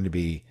gays are going to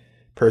be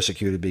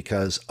persecuted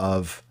because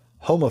of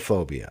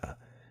homophobia.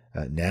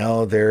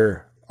 Now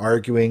they're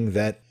arguing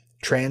that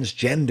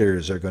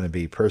transgenders are going to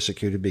be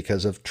persecuted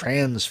because of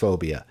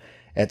transphobia,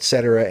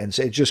 etc. And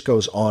it just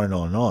goes on and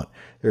on and on.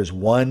 There's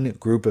one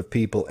group of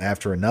people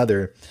after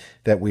another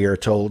that we are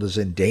told is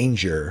in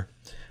danger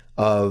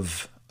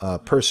of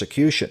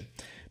persecution,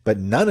 but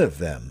none of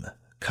them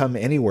come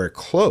anywhere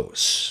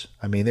close.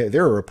 I mean,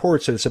 there are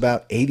reports that it's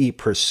about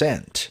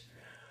 80%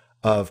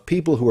 of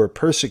people who are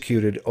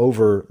persecuted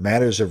over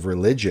matters of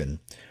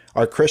religion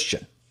are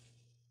Christian.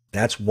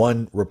 That's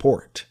one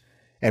report.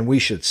 And we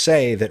should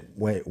say that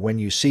when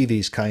you see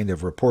these kind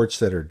of reports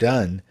that are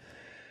done,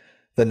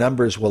 the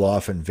numbers will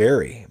often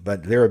vary.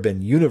 But there have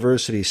been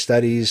university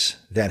studies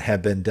that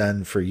have been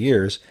done for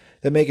years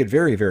that make it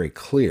very, very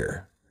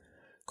clear.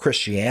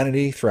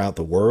 Christianity throughout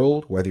the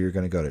world, whether you're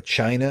going to go to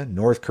China,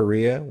 North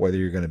Korea, whether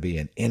you're going to be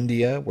in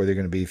India, whether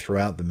you're going to be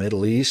throughout the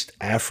Middle East,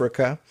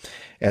 Africa,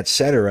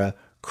 etc.,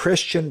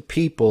 Christian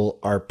people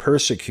are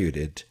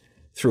persecuted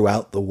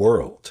throughout the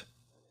world.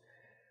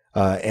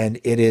 And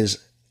it's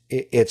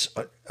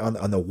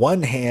on the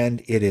one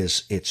hand,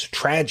 it's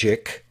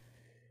tragic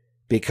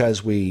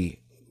because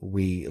we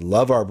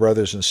love our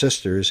brothers and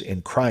sisters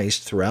in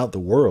Christ throughout the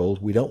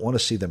world. We don't want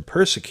to see them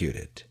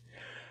persecuted.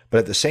 But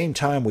at the same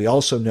time, we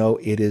also know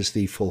it is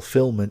the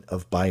fulfillment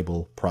of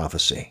Bible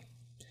prophecy.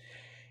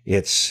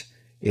 It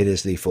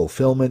is the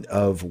fulfillment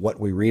of what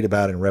we read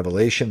about in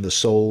Revelation, the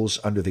souls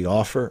under the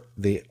altar,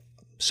 the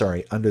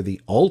souls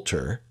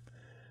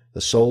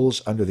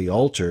under the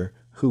altar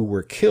who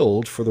were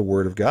killed for the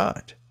word of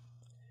God.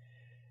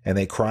 And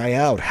they cry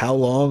out, how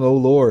long, O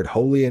Lord,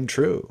 holy and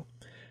true,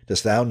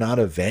 dost thou not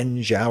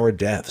avenge our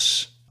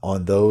deaths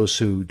on those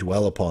who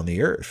dwell upon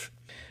the earth?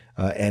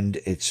 And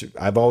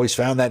I've always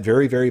found that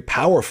very, very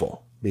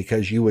powerful,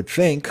 because you would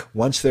think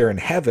once they're in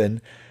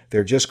heaven,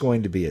 they're just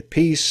going to be at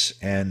peace.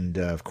 And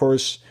of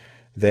course,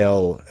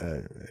 they'll,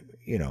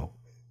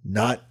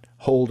 not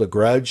hold a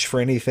grudge for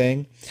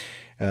anything,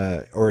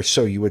 or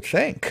so you would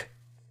think.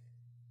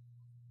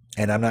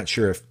 And I'm not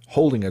sure if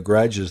holding a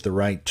grudge is the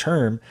right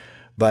term,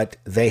 but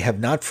they have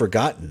not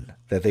forgotten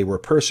that they were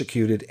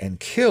persecuted and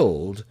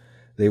killed.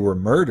 They were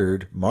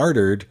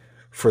martyred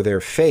for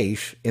their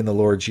faith in the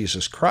Lord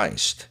Jesus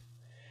Christ.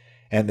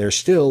 And they're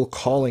still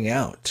calling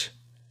out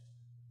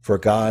for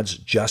God's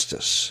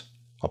justice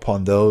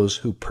upon those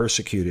who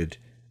persecuted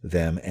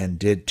them and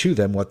did to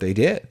them what they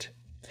did.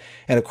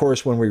 And of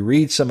course, when we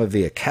read some of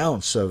the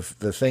accounts of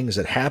the things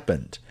that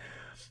happened,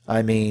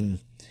 I mean,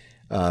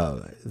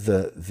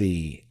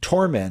 the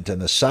torment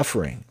and the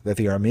suffering that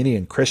the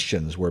Armenian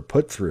Christians were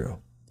put through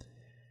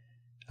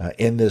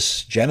in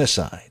this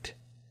genocide,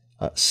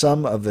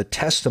 some of the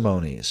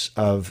testimonies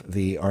of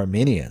the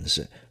Armenians,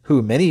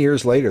 who many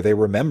years later, they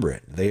remember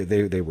it.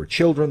 They were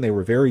children, they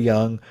were very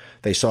young,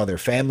 they saw their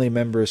family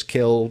members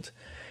killed,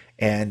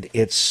 and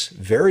it's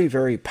very,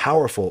 very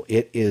powerful.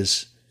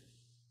 It's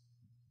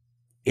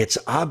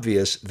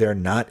obvious they're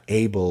not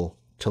able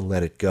to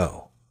let it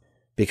go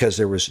because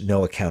there was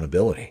no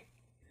accountability.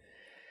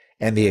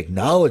 And the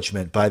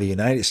acknowledgement by the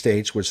United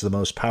States, which is the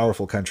most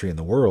powerful country in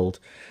the world,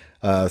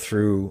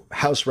 through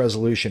House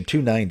Resolution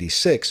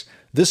 296,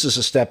 this is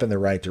a step in the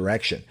right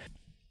direction.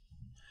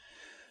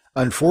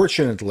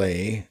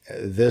 Unfortunately,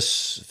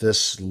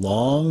 this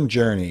long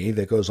journey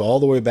that goes all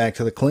the way back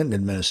to the Clinton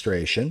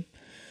administration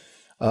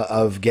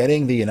of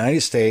getting the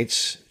United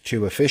States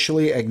to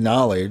officially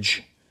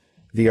acknowledge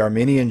the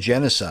Armenian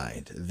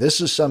genocide,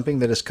 this is something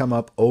that has come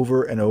up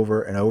over and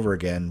over and over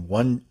again,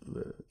 one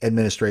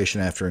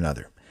administration after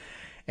another.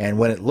 And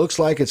when it looks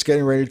like it's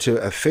getting ready to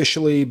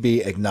officially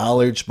be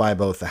acknowledged by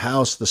both the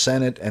House, the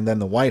Senate, and then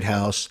the White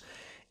House,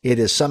 it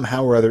is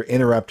somehow or other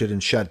interrupted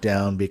and shut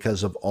down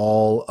because of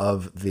all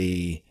of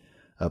the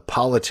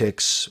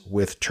politics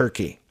with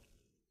Turkey.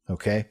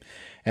 Okay?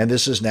 And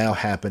this has now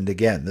happened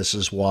again. This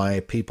is why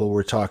people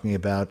were talking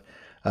about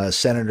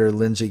Senator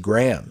Lindsey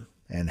Graham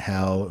and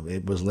how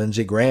it was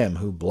Lindsey Graham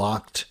who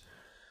blocked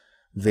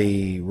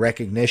the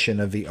recognition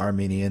of the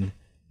Armenian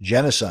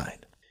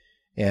genocide.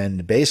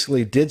 And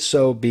basically did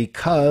so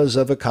because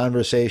of a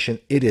conversation,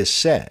 it is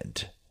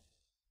said,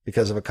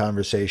 because of a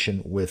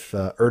conversation with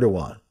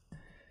Erdogan.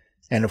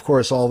 And of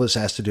course, all this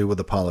has to do with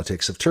the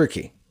politics of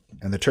Turkey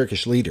and the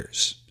Turkish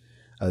leaders.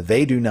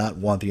 They do not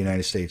want the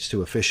United States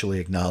to officially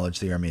acknowledge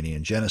the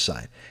Armenian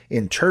genocide.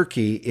 In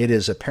Turkey, it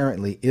is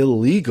apparently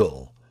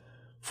illegal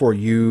for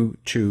you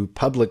to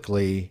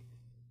publicly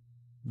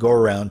go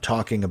around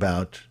talking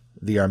about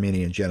the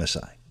Armenian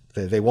genocide.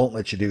 They won't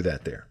let you do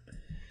that there.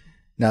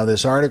 Now,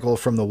 this article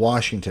from the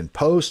Washington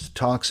Post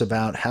talks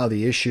about how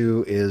the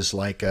issue is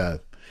like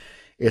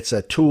it's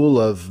a tool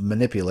of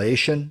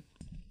manipulation.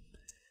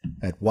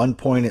 At one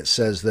point it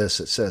says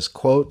this, it says,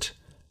 quote,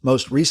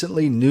 most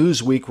recently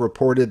Newsweek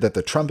reported that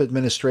the Trump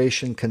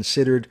administration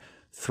considered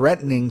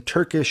threatening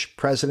Turkish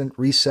President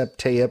Recep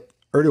Tayyip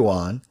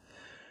Erdogan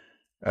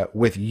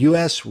with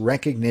U.S.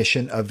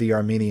 recognition of the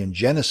Armenian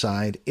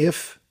genocide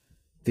if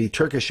the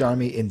Turkish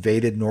army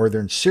invaded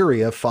northern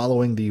Syria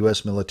following the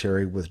U.S.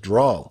 military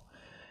withdrawal.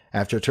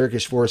 After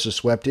Turkish forces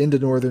swept into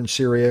northern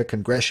Syria,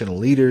 congressional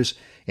leaders,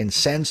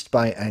 incensed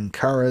by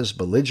Ankara's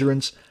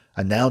belligerence,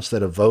 announced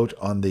that a vote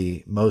on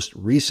the most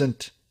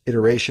recent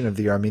iteration of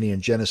the Armenian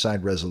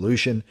genocide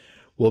resolution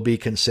will be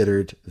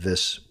considered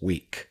this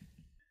week.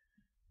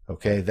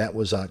 Okay, that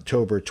was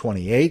October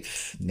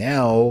 28th.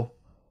 Now,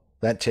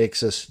 that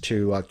takes us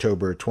to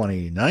October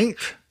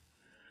 29th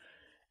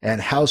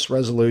and House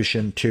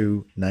Resolution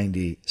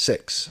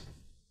 296.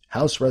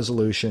 House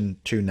Resolution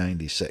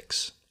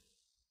 296.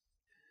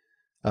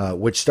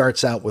 Which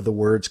starts out with the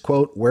words,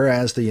 quote,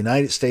 whereas the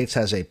United States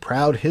has a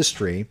proud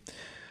history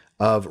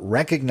of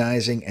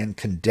recognizing and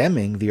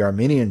condemning the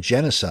Armenian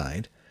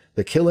genocide,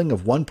 the killing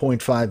of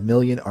 1.5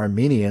 million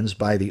Armenians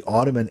by the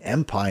Ottoman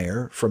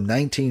Empire from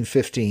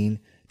 1915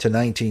 to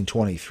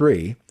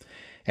 1923,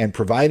 and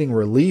providing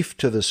relief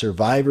to the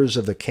survivors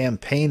of the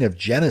campaign of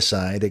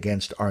genocide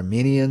against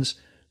Armenians,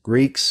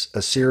 Greeks,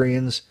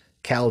 Assyrians,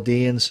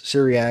 Chaldeans,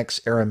 Syriacs,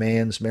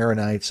 Aramaeans,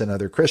 Maronites, and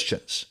other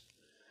Christians.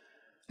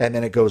 And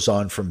then it goes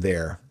on from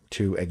there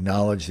to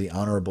acknowledge the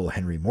Honorable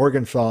Henry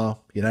Morgenthau,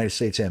 United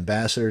States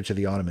Ambassador to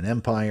the Ottoman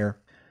Empire,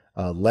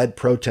 led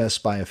protests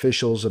by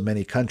officials of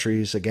many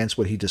countries against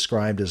what he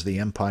described as the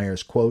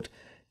empire's, quote,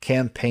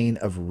 campaign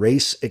of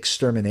race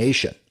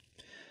extermination.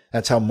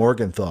 That's how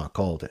Morgenthau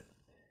called it.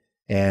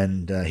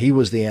 And he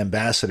was the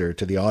ambassador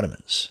to the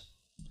Ottomans.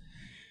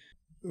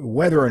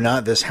 Whether or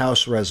not this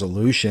House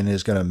resolution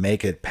is going to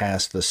make it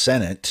past the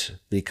Senate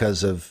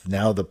because of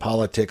now the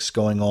politics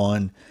going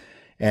on,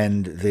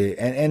 and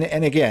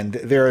again,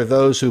 there are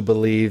those who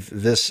believe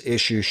this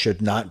issue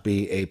should not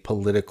be a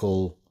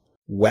political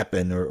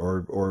weapon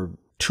or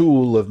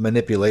tool of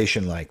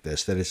manipulation like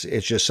this, that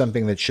it's just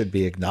something that should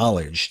be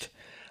acknowledged.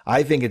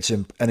 I think it's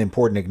an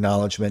important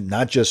acknowledgement,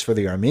 not just for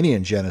the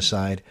Armenian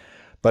genocide,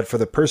 but for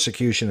the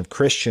persecution of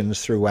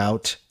Christians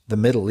throughout the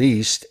Middle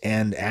East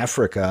and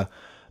Africa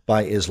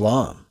by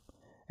Islam,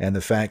 and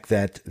the fact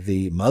that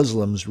the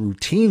Muslims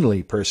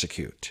routinely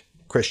persecute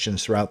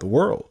Christians throughout the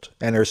world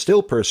and are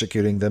still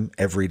persecuting them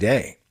every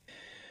day.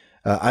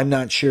 I'm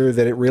not sure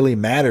that it really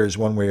matters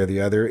one way or the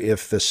other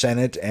if the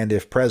Senate and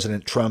if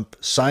President Trump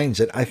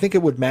signs it. I think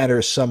it would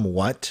matter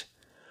somewhat,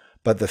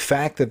 but the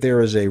fact that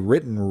there is a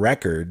written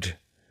record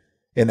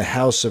in the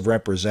House of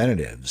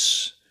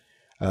Representatives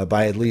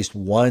by at least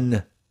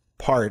one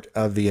part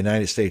of the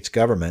United States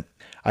government,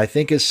 I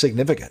think is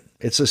significant.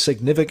 It's a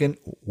significant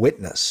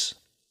witness.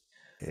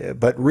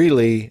 But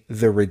really,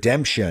 the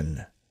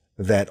redemption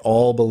that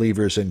all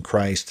believers in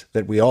Christ,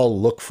 that we all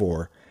look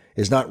for,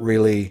 is not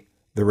really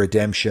the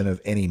redemption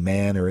of any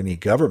man or any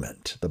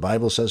government. The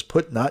Bible says,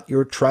 put not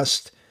your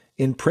trust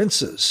in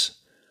princes,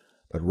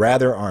 but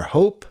rather our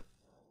hope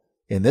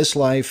in this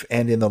life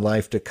and in the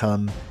life to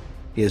come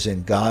is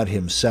in God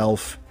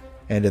himself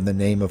and in the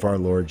name of our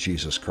Lord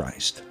Jesus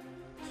Christ.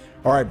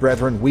 All right,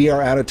 brethren, we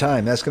are out of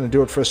time. That's going to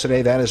do it for us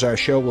today. That is our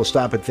show. We'll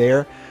stop it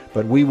there,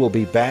 but we will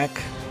be back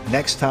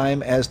next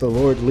time as the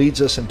Lord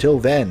leads us. Until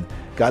then,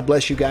 God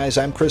bless you guys.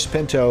 I'm Chris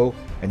Pinto,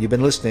 and you've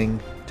been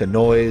listening to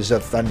Noise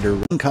of Thunder.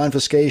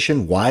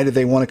 Confiscation. Why do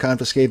they want to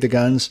confiscate the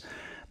guns?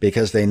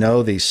 Because they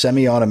know the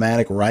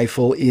semi-automatic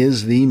rifle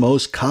is the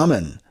most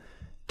common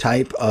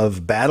type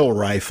of battle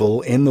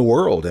rifle in the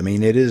world. I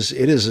mean, it is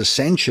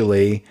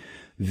essentially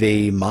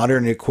the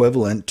modern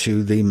equivalent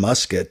to the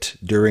musket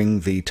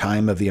during the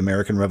time of the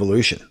American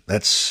Revolution.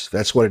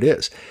 That's what it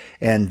is.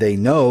 And they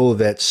know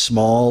that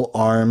small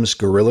arms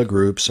guerrilla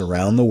groups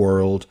around the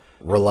world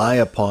rely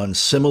upon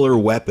similar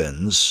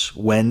weapons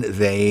when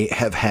they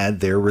have had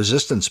their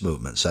resistance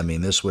movements. I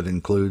mean, this would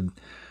include,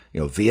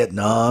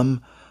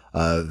 Vietnam.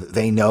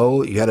 They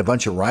know you had a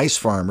bunch of rice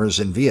farmers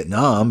in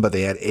Vietnam, but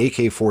they had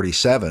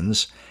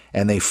AK-47s,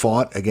 and they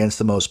fought against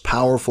the most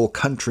powerful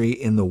country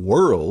in the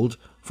world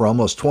for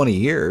almost 20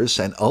 years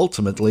and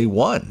ultimately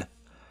won.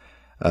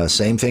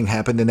 Same thing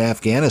happened in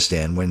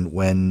Afghanistan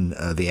when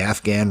the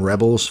Afghan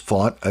rebels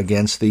fought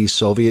against the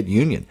Soviet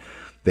Union.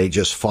 They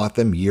just fought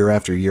them year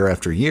after year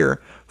after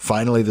year.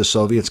 Finally, the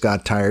Soviets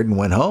got tired and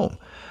went home.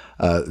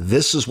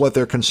 This is what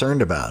they're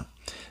concerned about.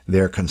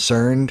 They're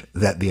concerned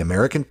that the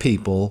American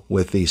people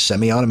with these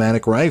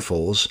semi-automatic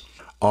rifles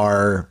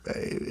are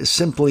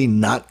simply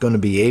not going to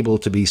be able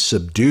to be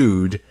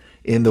subdued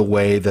in the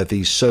way that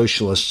these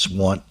socialists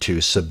want to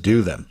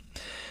subdue them.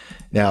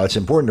 Now, it's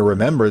important to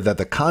remember that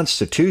the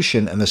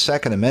Constitution and the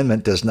Second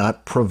Amendment does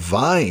not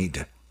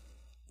provide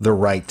the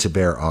right to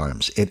bear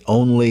arms. It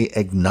only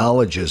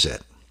acknowledges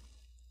it.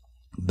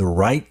 The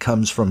right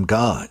comes from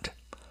God.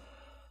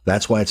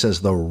 That's why it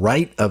says the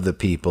right of the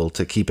people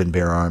to keep and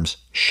bear arms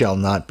shall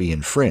not be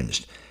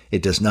infringed.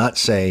 It does not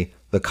say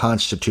the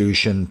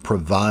Constitution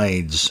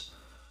provides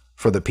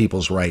for the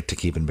people's right to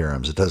keep and bear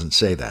arms. It doesn't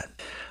say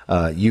that.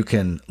 You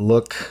can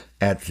look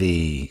at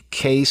the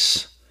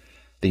case,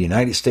 the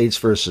United States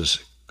versus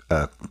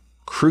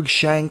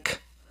Cruikshank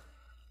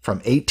from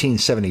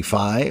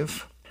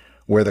 1875,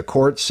 where the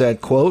court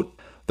said, quote,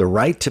 "The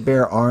right to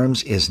bear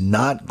arms is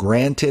not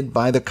granted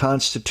by the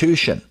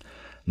Constitution.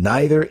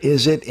 Neither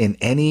is it in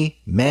any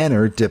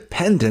manner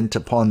dependent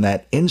upon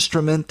that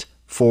instrument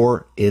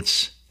for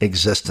its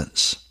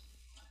existence."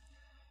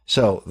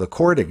 So the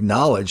court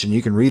acknowledged, and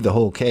you can read the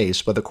whole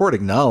case, but the court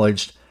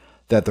acknowledged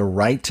that the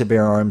right to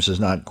bear arms is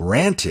not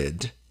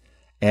granted,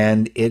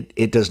 and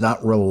it does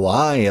not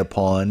rely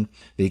upon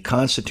the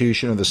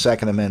Constitution or the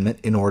Second Amendment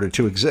in order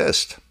to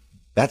exist.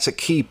 That's a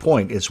key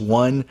point. It's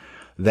one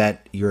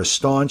that your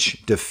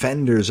staunch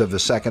defenders of the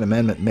Second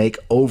Amendment make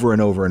over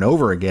and over and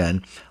over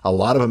again. A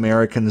lot of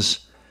Americans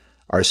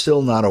are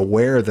still not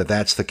aware that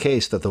that's the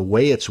case, that the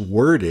way it's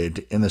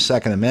worded in the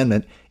Second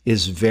Amendment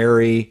is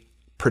very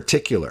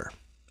particular,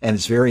 and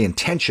it's very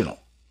intentional,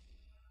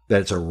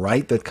 that it's a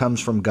right that comes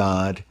from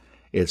God.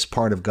 It's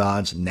part of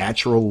God's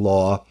natural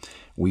law.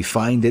 We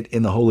find it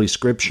in the Holy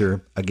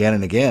Scripture again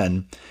and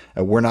again.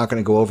 We're not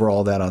going to go over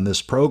all that on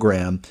this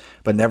program,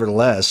 but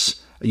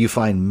nevertheless, you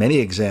find many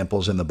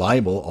examples in the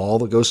Bible. All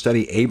the go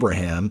study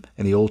Abraham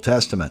in the Old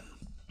Testament.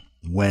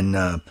 When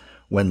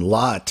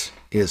Lot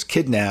is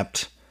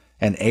kidnapped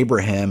and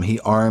Abraham, he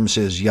arms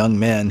his young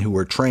men who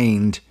were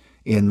trained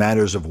in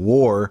matters of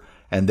war,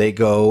 and they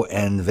go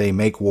and they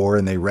make war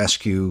and they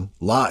rescue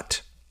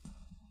Lot.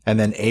 And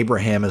then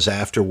Abraham is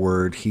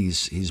afterward,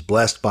 he's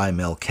blessed by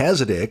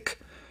Melchizedek,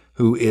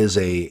 who is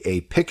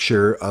a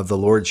picture of the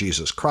Lord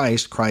Jesus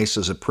Christ. Christ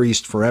is a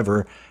priest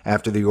forever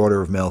after the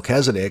order of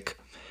Melchizedek.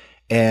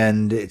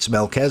 And it's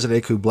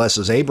Melchizedek who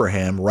blesses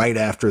Abraham right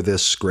after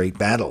this great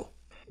battle.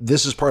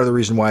 This is part of the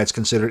reason why it's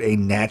considered a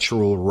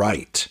natural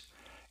right.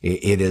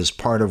 It is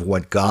part of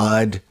what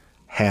God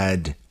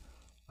had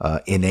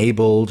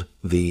enabled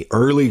the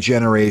early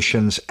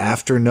generations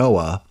after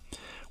Noah.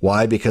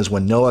 Why? Because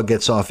when Noah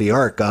gets off the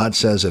ark, God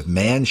says, if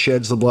man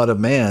sheds the blood of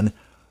man,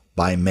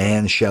 by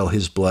man shall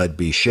his blood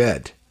be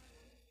shed.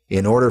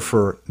 In order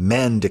for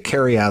men to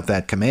carry out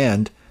that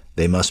command,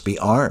 they must be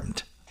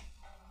armed.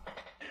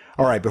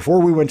 All right, before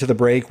we went to the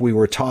break, we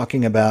were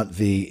talking about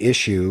the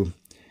issue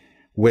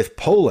with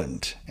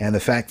Poland and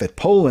the fact that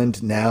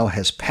Poland now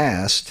has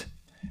passed,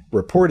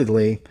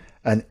 reportedly,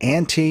 an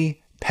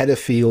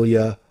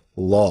anti-pedophilia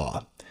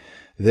law.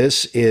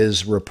 This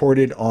is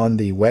reported on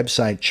the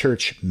website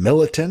Church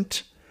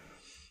Militant.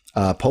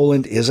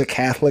 Poland is a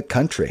Catholic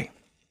country,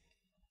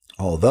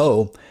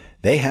 although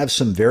they have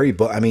some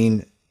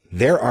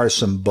there are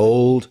some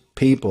bold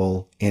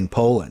people in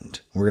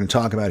Poland. We're going to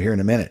talk about here in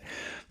a minute.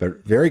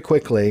 But very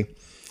quickly,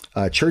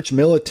 Church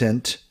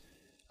Militant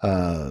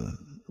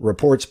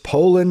reports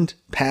Poland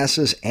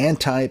passes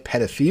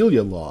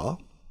anti-pedophilia law,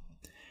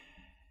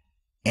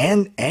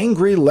 and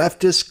angry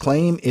leftists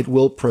claim it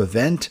will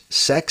prevent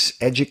sex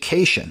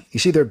education. You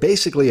see, they're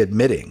basically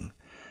admitting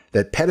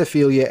that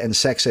pedophilia and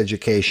sex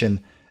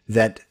education,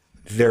 that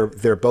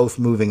they're both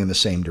moving in the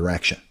same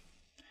direction.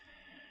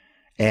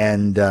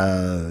 And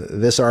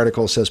this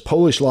article says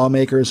Polish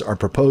lawmakers are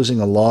proposing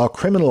a law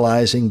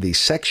criminalizing the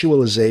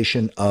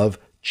sexualization of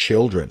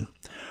children.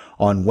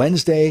 On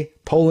Wednesday,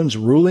 Poland's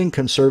ruling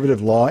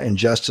Conservative Law and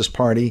Justice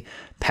Party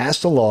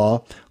passed a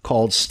law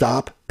called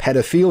Stop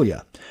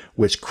Pedophilia,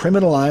 which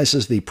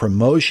criminalizes the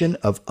promotion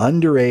of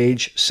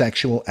underage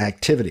sexual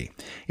activity.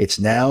 It's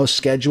now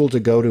scheduled to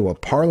go to a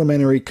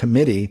parliamentary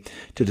committee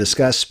to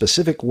discuss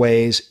specific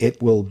ways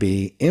it will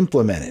be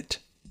implemented.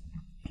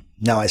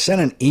 Now, I sent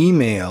an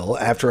email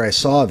after I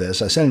saw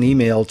this. I sent an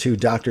email to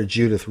Dr.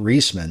 Judith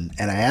Reisman,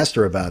 and I asked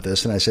her about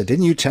this, and I said,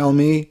 didn't you tell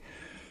me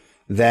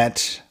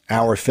that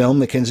our film,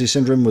 The Kinsey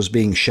Syndrome, was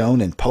being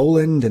shown in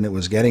Poland and it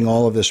was getting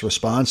all of this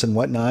response and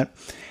whatnot?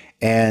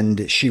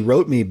 And she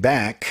wrote me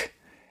back,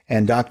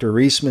 and Dr.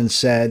 Reisman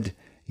said,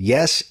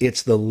 yes,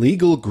 it's the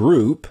legal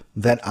group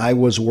that I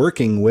was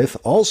working with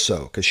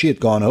also, because she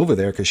had gone over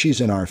there because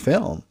she's in our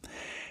film.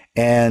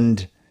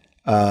 And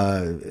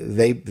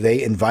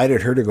they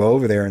invited her to go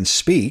over there and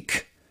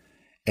speak,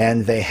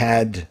 and they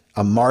had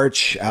a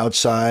march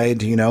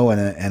outside,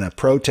 and a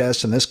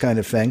protest and this kind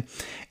of thing.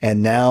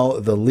 And now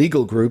the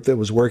legal group that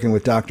was working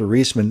with Dr.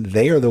 Reisman,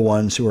 they are the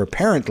ones who are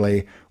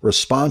apparently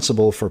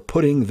responsible for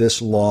putting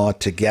this law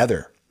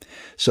together.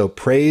 So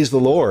praise the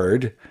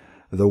Lord.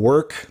 The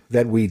work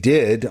that we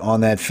did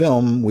on that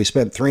film, we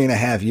spent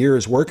 3.5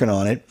 years working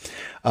on it.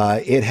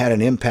 It had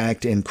an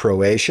impact in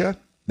Croatia.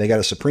 They got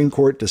a Supreme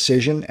Court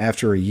decision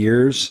after a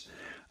year's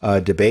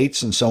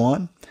debates and so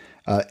on.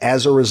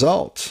 As a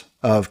result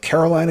of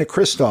Carolina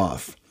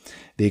Kristof,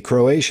 the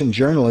Croatian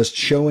journalist,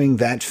 showing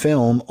that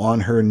film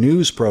on her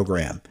news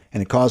program.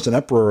 And it caused an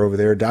uproar over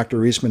there. Dr.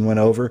 Reisman went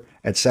over,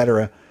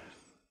 etc.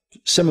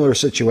 Similar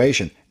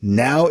situation.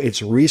 Now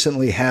it's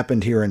recently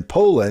happened here in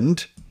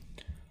Poland,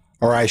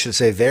 or I should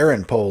say they're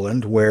in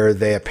Poland, where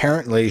they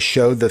apparently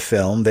showed the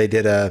film. They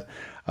did a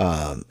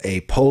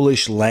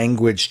Polish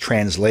language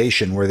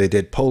translation where they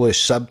did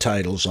Polish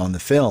subtitles on the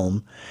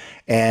film,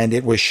 and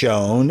it was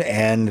shown,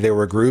 and there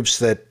were groups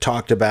that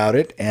talked about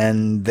it,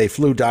 and they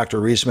flew Dr.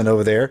 Reisman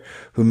over there,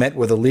 who met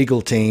with a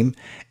legal team,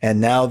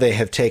 and now they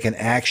have taken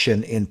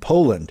action in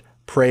Poland.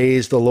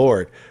 Praise the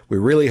Lord. We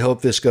really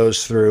hope this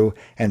goes through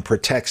and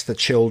protects the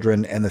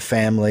children and the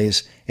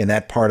families in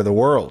that part of the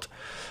world.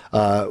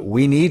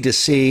 We need to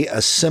see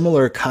a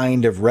similar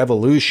kind of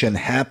revolution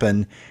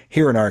happen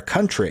here in our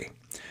country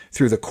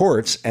through the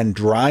courts and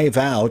drive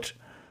out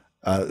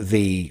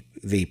the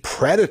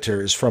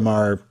predators from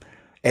our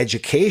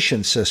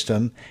education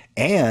system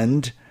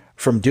and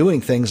from doing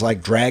things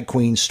like Drag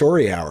Queen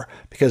Story Hour,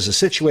 because the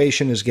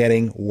situation is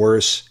getting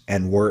worse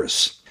and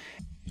worse.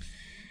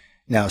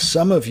 Now,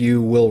 some of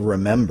you will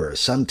remember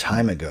some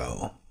time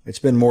ago, it's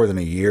been more than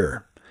a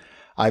year,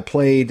 I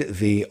played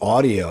the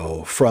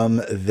audio from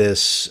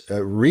this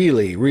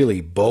really, really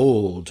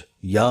bold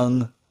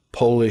young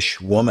Polish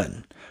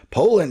woman.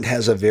 Poland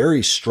has a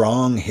very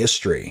strong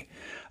history.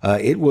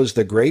 It was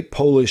the great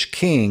Polish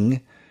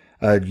king,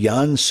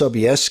 Jan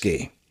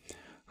Sobieski,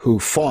 who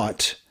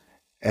fought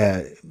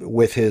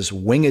with his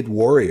winged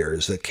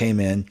warriors that came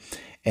in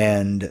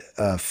and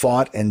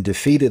fought and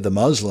defeated the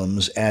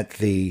Muslims at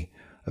the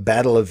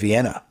Battle of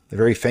Vienna, the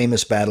very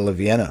famous Battle of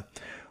Vienna,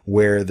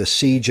 where the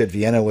siege at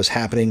Vienna was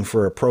happening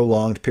for a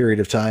prolonged period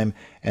of time,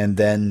 and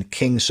then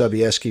King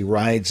Sobieski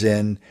rides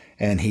in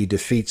and he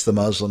defeats the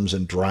Muslims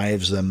and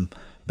drives them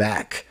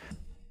back.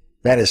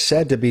 That is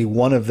said to be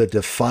one of the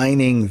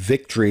defining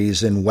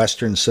victories in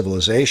Western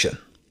civilization,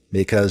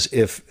 because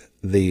if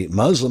the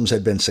Muslims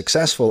had been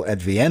successful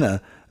at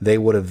Vienna, they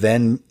would have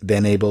then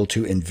been able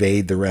to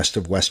invade the rest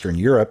of Western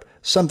Europe,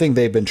 something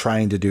they've been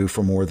trying to do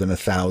for more than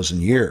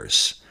 1,000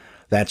 years.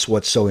 That's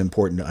what's so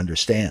important to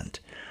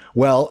understand.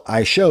 Well,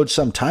 I showed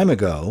some time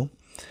ago,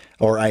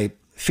 or I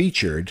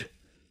featured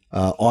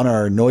on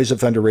our Noise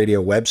of Thunder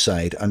Radio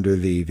website under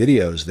the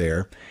videos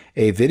there,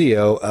 a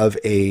video of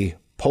a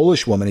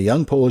Polish woman, a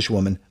young Polish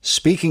woman,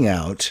 speaking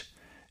out.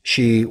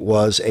 She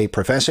was a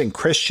professing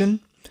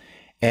Christian,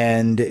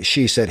 and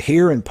she said,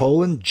 here in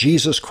Poland,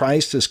 Jesus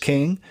Christ is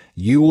king.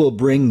 You will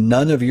bring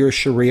none of your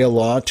Sharia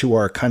law to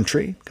our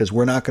country because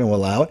we're not going to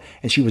allow it.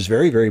 And she was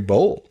very, very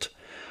bold.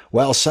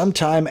 Well,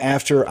 sometime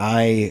after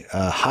I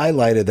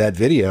highlighted that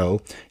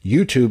video,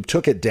 YouTube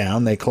took it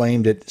down. They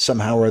claimed it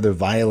somehow or other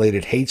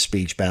violated hate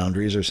speech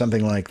boundaries or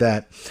something like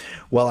that.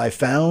 Well, I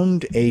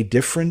found a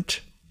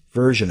different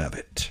version of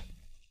it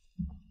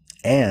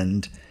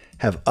and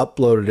have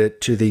uploaded it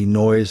to the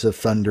Noise of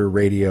Thunder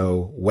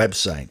Radio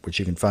website, which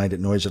you can find at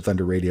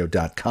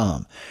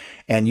noiseofthunderradio.com.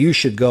 And you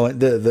should go,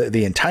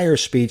 the entire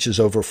speech is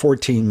over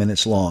 14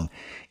 minutes long.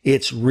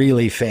 It's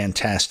really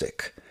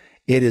fantastic.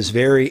 It is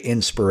very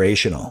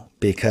inspirational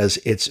because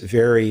it's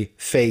very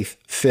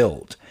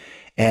faith-filled.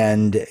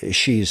 And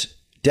she's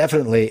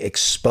definitely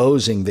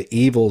exposing the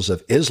evils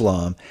of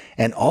Islam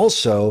and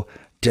also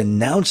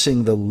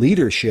denouncing the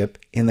leadership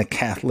in the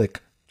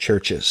Catholic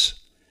churches,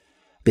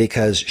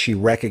 because she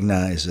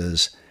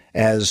recognizes,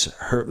 as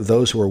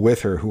those who are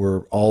with her, who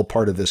are all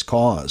part of this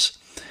cause,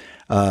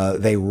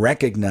 they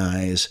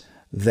recognize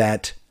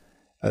that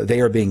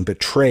they are being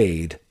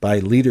betrayed by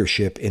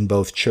leadership in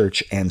both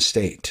church and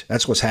state.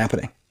 That's what's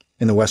happening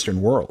in the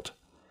Western world.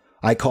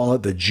 I call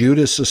it the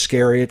Judas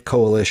Iscariot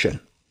coalition.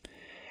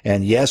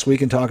 And yes, we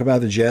can talk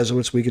about the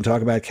Jesuits, we can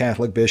talk about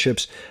Catholic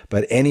bishops,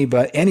 but any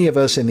of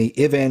us in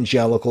the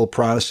evangelical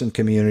Protestant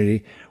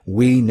community,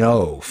 we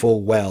know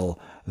full well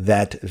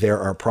that there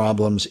are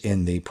problems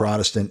in the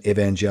Protestant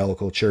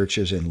evangelical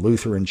churches, in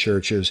Lutheran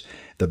churches,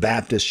 the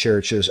Baptist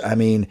churches. I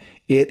mean,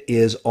 it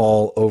is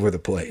all over the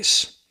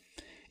place.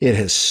 It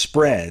has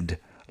spread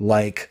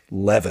like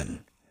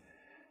leaven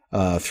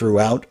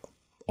throughout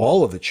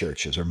all of the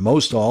churches, or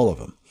most all of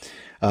them.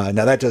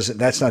 Now,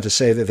 that's not to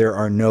say that there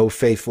are no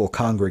faithful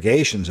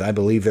congregations. I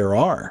believe there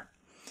are.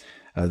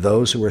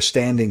 Those who are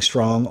standing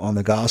strong on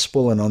the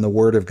gospel and on the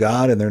word of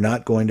God, and they're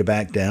not going to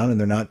back down, and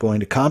they're not going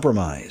to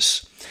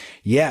compromise.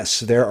 Yes,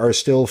 there are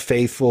still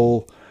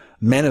faithful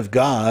men of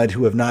God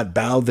who have not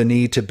bowed the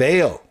knee to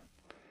Baal.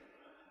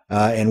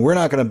 And we're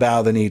not going to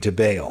bow the knee to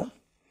Baal.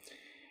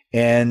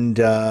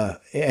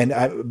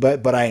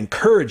 But I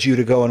encourage you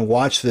to go and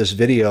watch this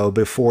video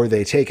before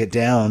they take it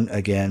down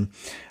again,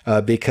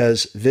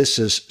 because this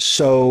is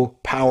so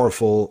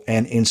powerful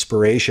and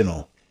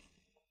inspirational,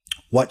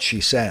 what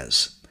she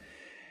says.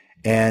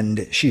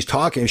 And she's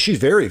talking,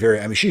 she's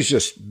she's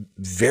just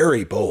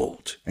very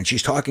bold. And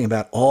she's talking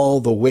about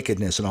all the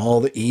wickedness and all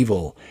the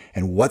evil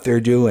and what they're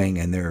doing.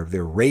 And they're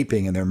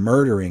raping and they're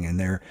murdering and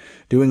they're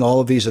doing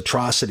all of these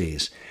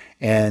atrocities.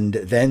 And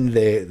then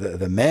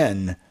the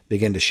men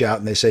begin to shout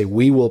and they say,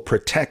 "We will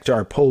protect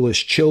our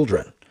Polish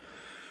children,"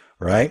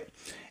 right?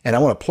 And I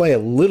want to play a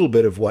little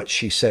bit of what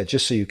she said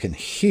just so you can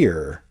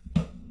hear.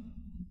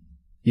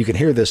 You can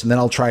hear this, and then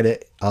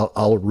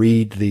I'll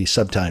read the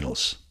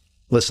subtitles.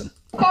 Listen.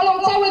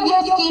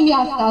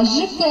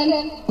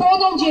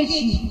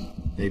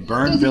 They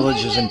burn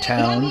villages and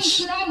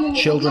towns.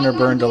 Children are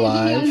burned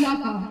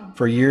alive.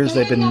 For years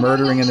they've been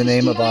murdering in the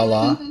name of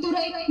Allah.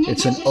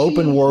 It's an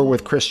open war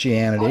with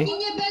Christianity.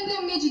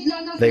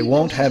 They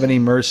won't have any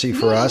mercy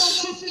for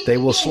us. They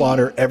will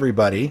slaughter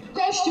everybody.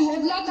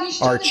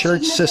 Our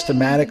church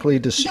systematically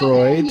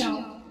destroyed.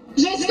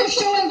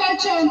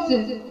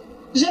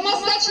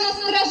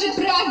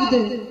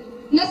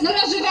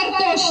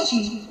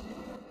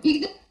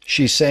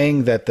 She's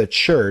saying that the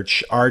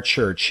church, our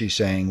church, she's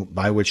saying,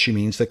 by which she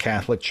means the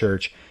Catholic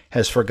Church,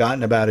 has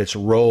forgotten about its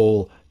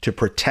role to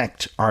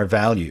protect our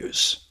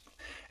values.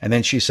 And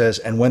then she says,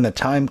 and when the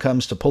time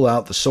comes to pull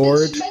out the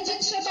sword,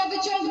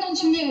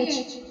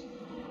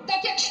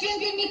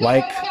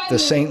 like the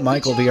Saint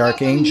Michael the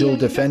Archangel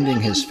defending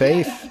his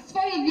faith,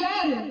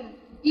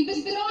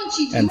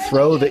 and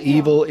throw the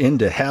evil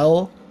into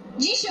hell.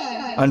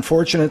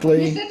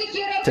 Unfortunately,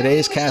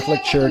 today's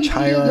Catholic Church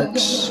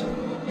hierarchs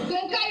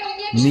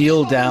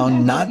kneel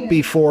down not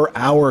before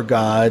our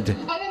God,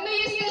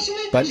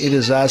 but it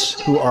is us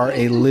who are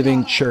a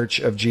living church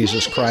of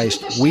Jesus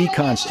Christ. We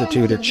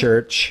constitute a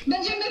church,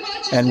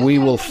 and we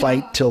will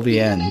fight till the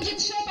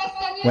end.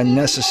 When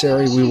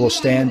necessary, we will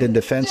stand in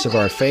defense of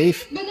our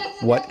faith,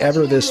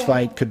 whatever this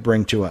fight could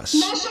bring to us.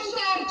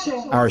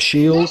 Our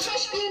shield,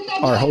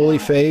 our holy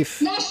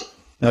faith.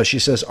 No, she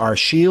says, our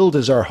shield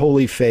is our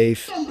holy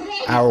faith.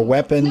 Our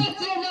weapon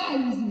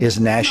is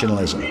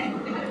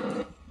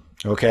nationalism.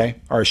 Okay?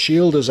 Our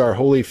shield is our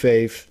holy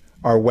faith.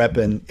 Our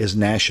weapon is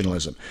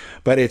nationalism.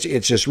 But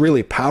it's just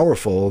really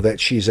powerful that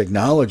she's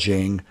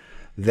acknowledging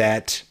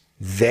that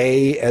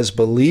they, as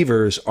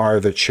believers, are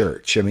the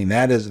church. I mean,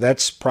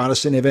 that's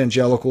Protestant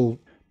evangelical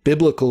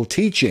biblical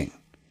teaching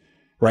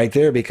right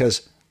there,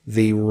 because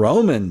the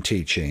Roman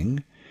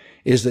teaching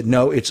is that,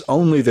 no, it's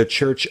only the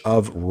Church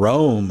of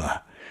Rome.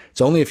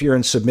 It's only if you're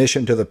in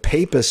submission to the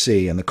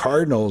papacy and the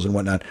cardinals and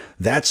whatnot.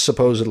 That's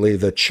supposedly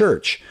the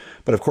church.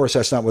 But of course,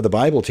 that's not what the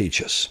Bible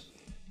teaches.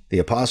 The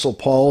Apostle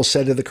Paul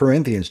said to the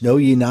Corinthians, "Know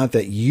ye not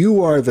that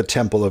you are the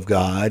temple of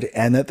God,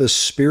 and that the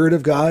Spirit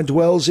of God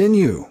dwells in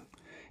you?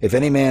 If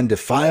any man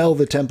defile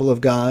the temple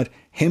of God,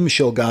 him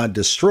shall God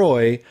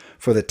destroy,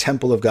 for the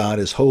temple of God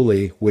is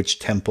holy, which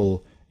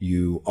temple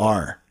you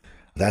are."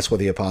 That's what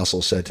the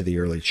apostle said to the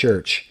early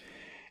church.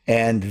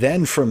 And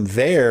then from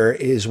there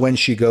is when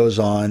she goes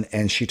on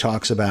and she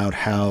talks about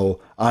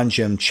how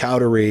Anjem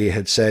Chowdhury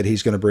had said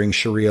he's going to bring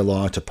Sharia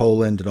law to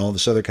Poland and all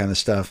this other kind of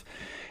stuff.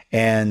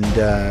 And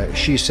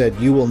she said,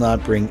 you will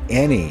not bring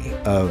any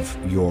of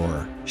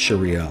your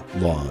Sharia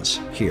laws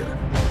here.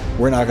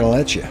 We're not going to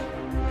let you.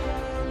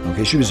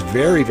 Okay, she was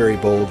very, very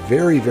bold,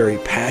 very, very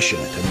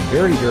passionate. I mean,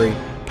 very, very,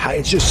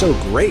 it's just so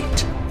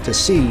great to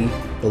see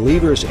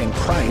believers in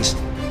Christ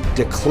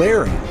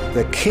declaring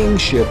the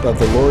kingship of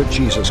the Lord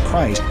Jesus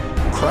Christ.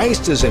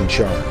 Christ is in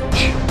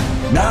charge,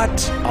 not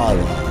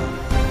Allah,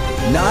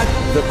 not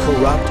the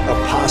corrupt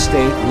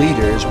apostate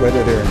leaders,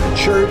 whether they're in the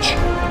church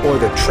or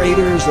the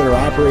traitors that are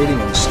operating in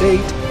the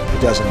state.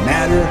 It doesn't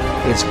matter.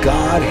 It's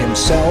God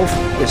himself.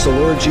 It's the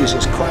Lord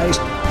Jesus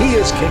Christ. He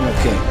is King of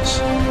Kings.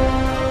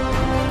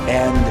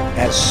 And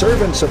as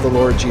servants of the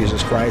Lord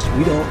Jesus Christ,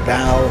 we don't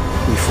bow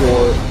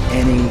before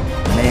any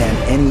man,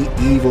 any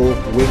evil,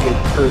 wicked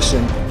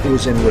person who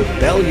is in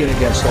rebellion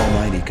against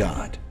Almighty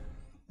God.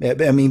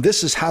 I mean,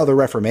 this is how the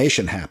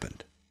Reformation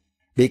happened,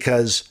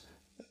 because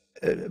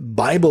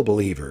Bible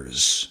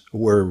believers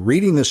were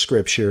reading the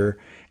Scripture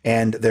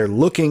and they're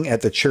looking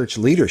at the church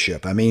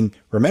leadership. I mean,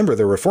 remember,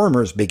 the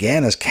Reformers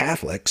began as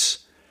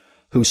Catholics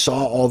who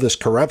saw all this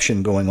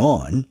corruption going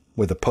on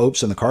with the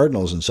popes and the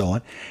cardinals and so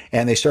on,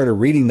 and they started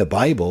reading the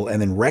Bible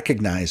and then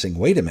recognizing,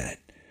 wait a minute,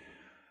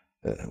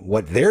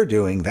 what they're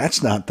doing,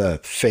 that's not the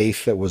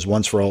faith that was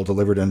once for all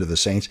delivered unto the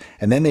saints.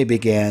 And then they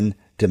began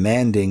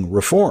demanding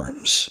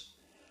reforms.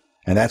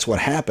 And that's what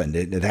happened.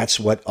 That's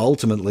what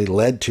ultimately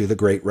led to the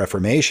Great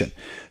Reformation.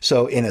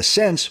 So in a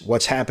sense,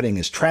 what's happening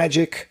is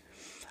tragic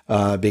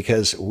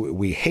because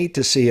we hate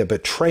to see a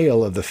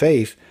betrayal of the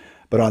faith.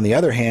 But on the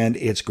other hand,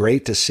 it's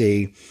great to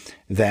see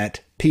that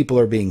people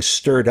are being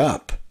stirred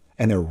up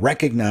and they're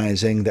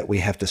recognizing that we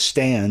have to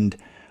stand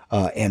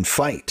and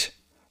fight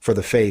for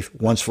the faith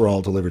once for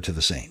all delivered to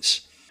the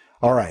saints.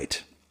 All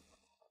right.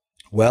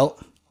 Well,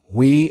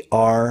 we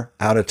are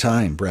out of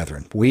time,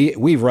 brethren.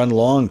 We've run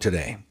long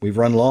today. We've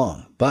run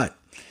long, but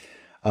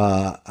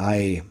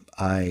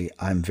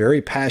I'm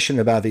very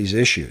passionate about these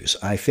issues.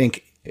 I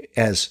think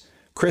as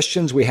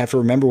Christians, we have to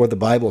remember what the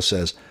Bible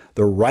says.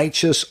 The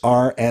righteous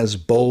are as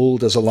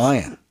bold as a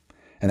lion.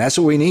 And that's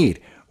what we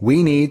need.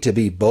 We need to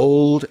be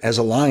bold as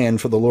a lion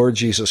for the Lord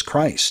Jesus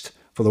Christ,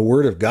 for the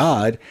Word of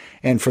God,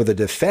 and for the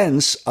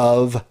defense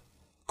of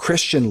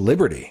Christian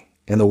liberty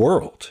in the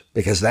world,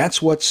 because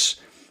that's what's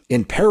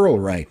in peril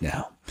right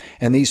now.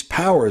 And these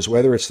powers,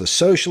 whether it's the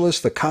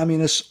socialists, the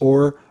communists,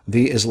 or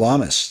the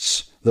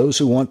Islamists, those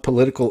who want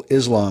political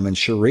Islam and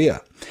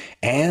Sharia,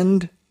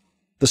 and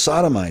the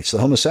sodomites, the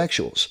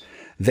homosexuals,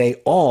 they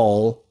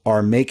all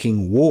are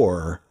making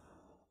war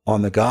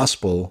on the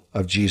gospel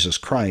of Jesus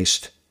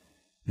Christ.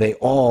 They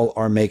all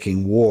are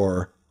making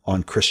war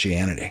on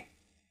Christianity.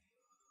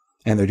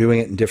 And they're doing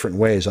it in different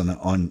ways.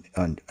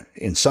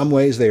 In some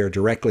ways, they are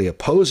directly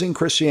opposing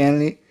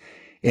Christianity.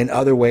 In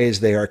other ways,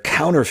 they are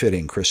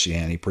counterfeiting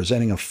Christianity,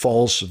 presenting a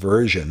false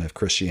version of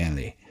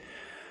Christianity,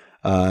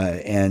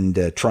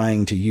 and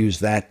trying to use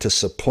that to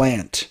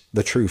supplant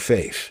the true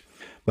faith.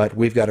 But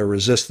we've got to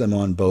resist them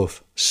on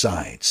both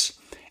sides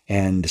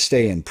and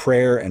stay in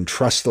prayer and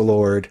trust the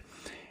Lord.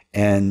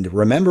 And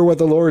remember what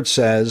the Lord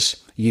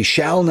says, ye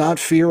shall not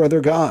fear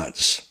other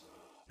gods,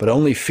 but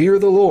only fear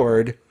the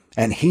Lord,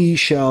 and he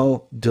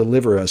shall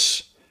deliver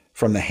us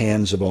from the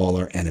hands of all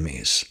our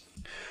enemies.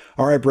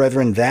 All right,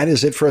 brethren, that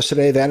is it for us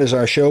today. That is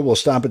our show. We'll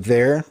stop it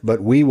there,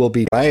 but we will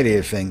be a variety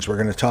of things. We're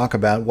going to talk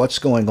about what's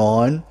going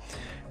on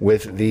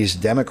with these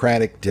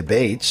Democratic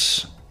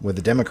debates with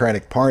the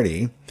Democratic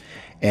Party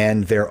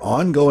and their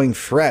ongoing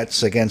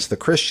threats against the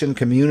Christian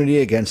community,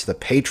 against the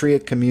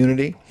patriot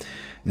community.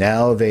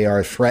 Now they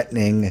are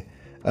threatening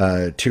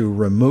to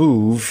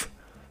remove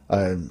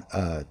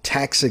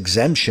tax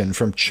exemption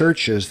from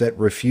churches that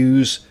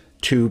refuse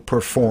to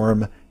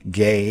perform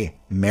gay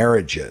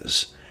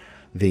marriages.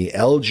 The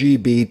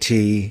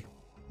LGBT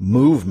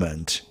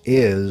movement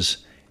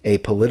is a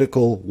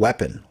political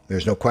weapon.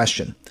 There's no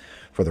question.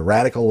 For the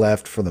radical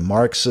left, for the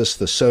Marxists,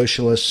 the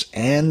socialists,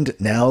 and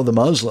now the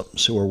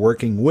Muslims who are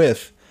working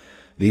with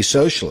the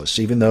socialists,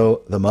 even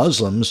though the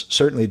Muslims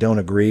certainly don't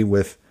agree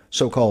with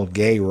so-called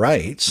gay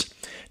rights.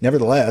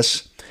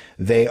 Nevertheless,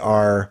 they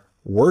are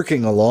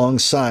working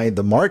alongside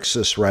the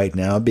Marxists right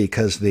now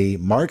because the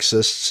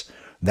Marxists,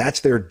 that's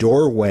their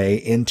doorway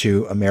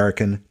into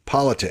American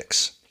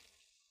politics.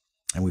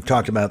 And we've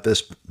talked about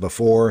this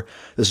before.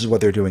 This is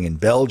what they're doing in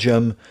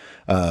Belgium.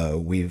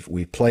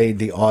 We've played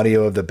the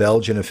audio of the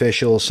Belgian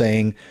official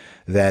saying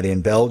that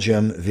in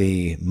Belgium,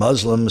 the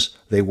Muslims,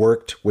 they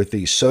worked with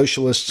the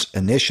socialists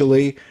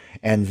initially,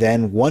 and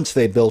then once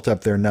they built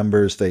up their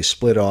numbers, they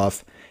split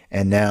off,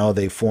 and now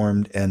they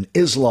formed an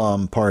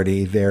Islam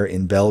party there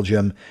in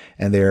Belgium,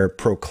 and they're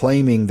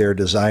proclaiming their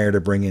desire to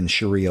bring in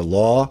Sharia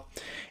law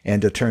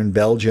and to turn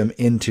Belgium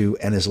into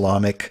an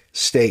Islamic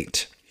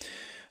state.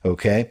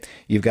 Okay,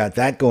 you've got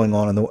that going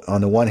on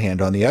the one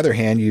hand. On the other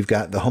hand, you've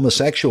got the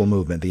homosexual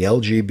movement, the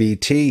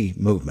LGBT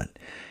movement.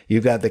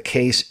 You've got the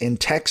case in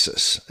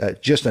Texas,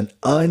 just an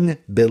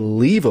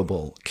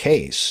unbelievable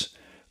case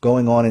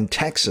going on in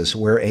Texas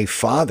where a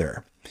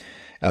father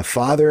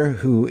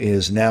who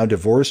is now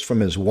divorced from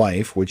his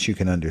wife, which you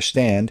can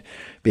understand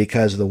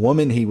because the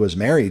woman he was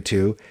married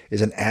to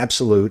is an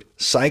absolute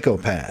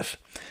psychopath.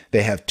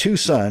 They have 2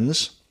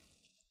 sons,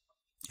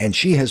 and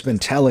she has been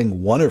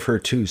telling one of her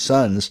 2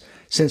 sons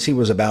since he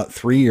was about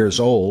 3 years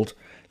old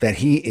that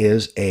he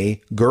is a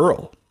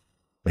girl.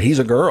 He's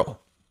a girl.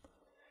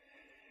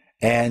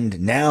 And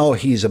now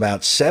he's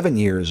about 7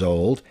 years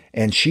old,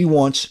 and she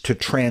wants to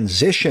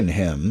transition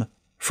him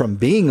from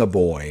being a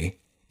boy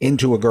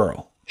into a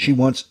girl. She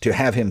wants to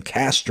have him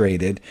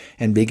castrated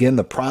and begin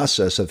the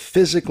process of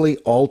physically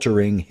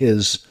altering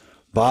his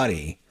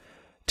body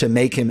to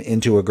make him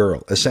into a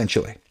girl,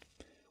 essentially,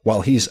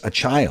 while he's a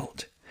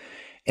child.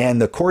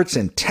 And the courts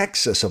in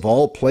Texas, of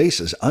all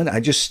places, I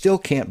just still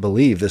can't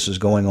believe this is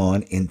going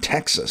on in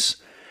Texas.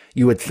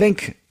 You would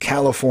think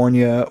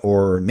California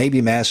or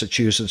maybe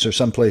Massachusetts or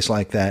someplace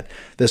like that,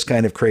 this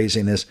kind of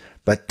craziness,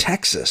 but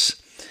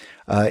Texas,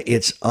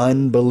 it's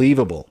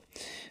unbelievable.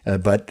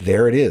 But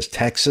there it is.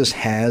 Texas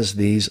has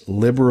these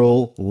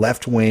liberal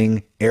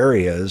left-wing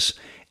areas,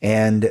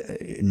 and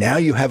now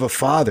you have a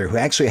father who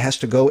actually has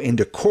to go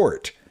into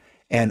court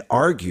and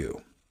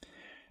argue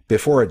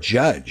before a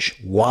judge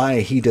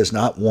why he does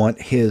not want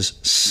his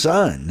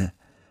son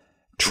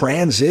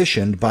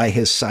transitioned by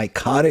his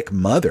psychotic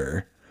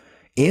mother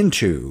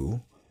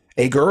into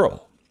a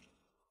girl.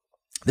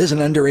 This is an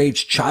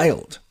underage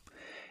child,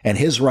 and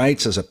his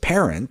rights as a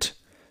parent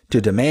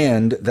to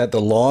demand that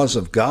the laws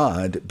of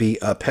God be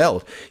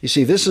upheld. You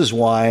see, this is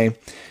why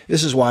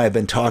I've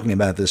been talking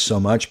about this so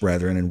much,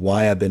 brethren, and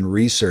why I've been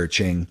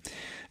researching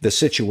the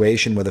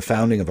situation with the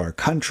founding of our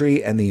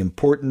country and the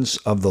importance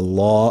of the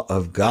law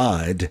of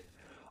God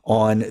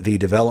on the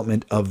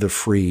development of the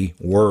free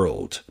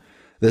world.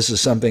 This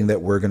is something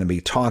that we're going to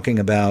be talking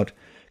about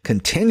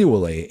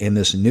continually in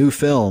this new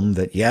film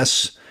that,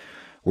 yes,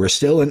 we're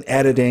still in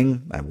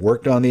editing. I've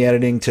worked on the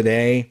editing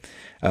today.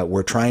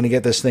 We're trying to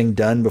get this thing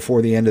done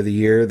before the end of the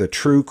year. The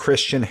True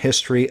Christian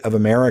History of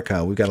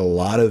America. We've got a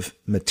lot of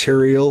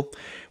material.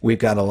 We've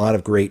got a lot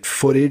of great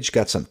footage,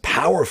 got some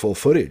powerful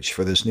footage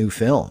for this new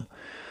film.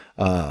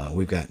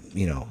 We've got,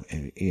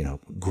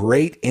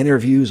 great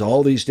interviews,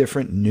 all these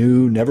different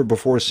new, never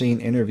before seen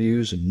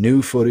interviews,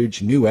 new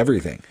footage, new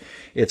everything.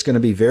 It's going to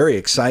be very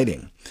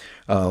exciting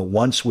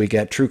once we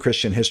get True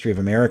Christian History of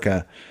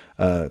America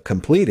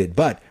completed.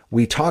 But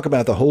we talk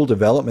about the whole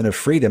development of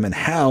freedom and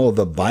how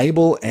the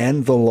Bible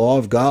and the law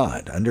of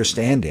God,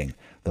 understanding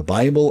the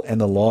Bible and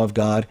the law of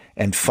God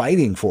and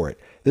fighting for it.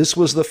 This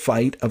was the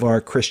fight of our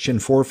Christian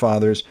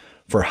forefathers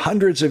for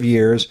hundreds of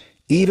years,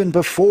 even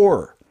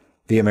before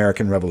the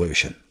American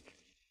Revolution,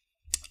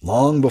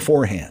 long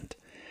beforehand.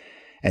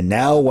 And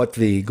now what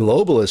the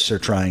globalists are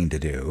trying to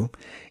do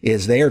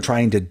is they are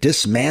trying to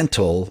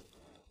dismantle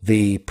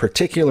the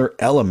particular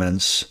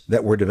elements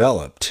that were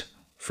developed: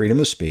 freedom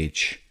of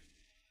speech,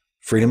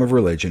 freedom of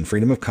religion,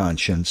 freedom of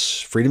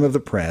conscience, freedom of the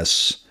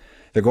press.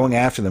 They're going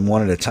after them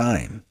one at a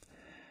time.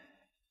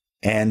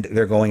 And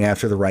they're going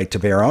after the right to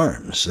bear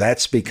arms.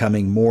 That's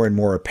becoming more and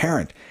more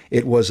apparent.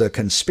 It was a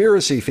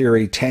conspiracy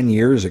theory 10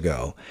 years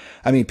ago.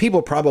 I mean,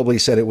 people probably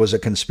said it was a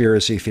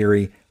conspiracy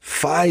theory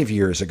 5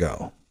 years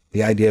ago,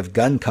 the idea of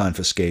gun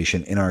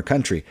confiscation in our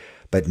country.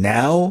 But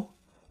now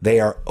they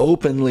are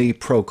openly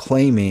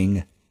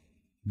proclaiming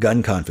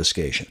gun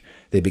confiscation.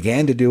 They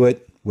began to do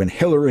it when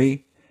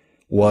Hillary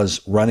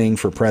was running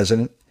for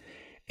president,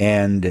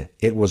 and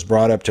it was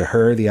brought up to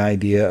her, the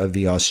idea of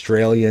the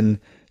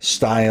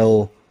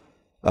Australian-style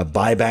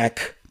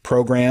buyback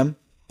program,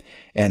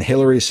 and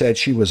Hillary said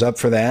she was up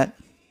for that.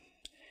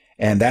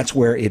 And that's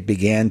where it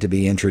began to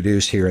be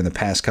introduced here in the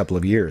past couple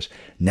of years.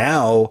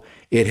 Now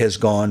it has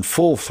gone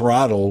full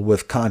throttle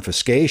with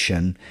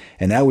confiscation,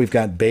 and now we've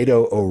got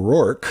Beto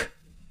O'Rourke.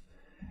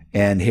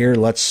 And here,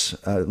 let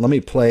me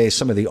play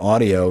some of the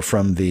audio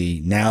from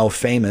the now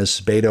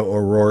famous Beto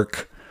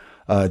O'Rourke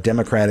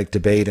Democratic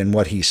debate and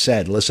what he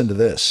said. Listen to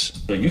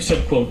this. You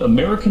said, quote,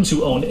 Americans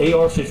who own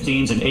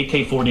AR-15s and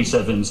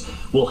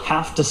AK-47s will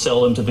have to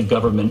sell them to the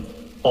government,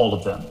 all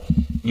of them.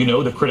 You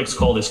know, the critics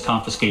call this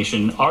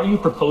confiscation. Are you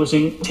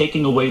proposing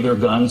taking away their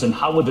guns, and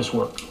how would this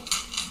work?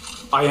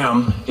 I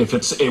am, if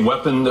it's a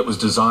weapon that was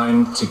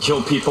designed to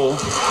kill people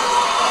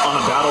on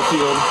a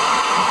battlefield.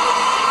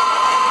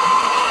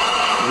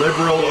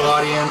 Liberal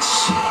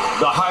audience.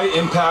 The high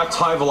impact,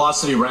 high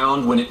velocity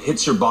round, when it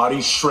hits your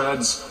body,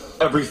 shreds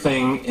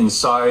everything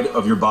inside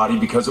of your body,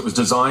 because it was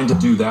designed to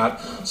do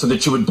that, so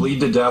that you would bleed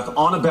to death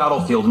on a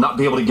battlefield and not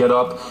be able to get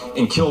up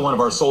and kill one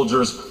of our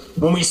soldiers.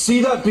 When we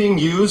see that being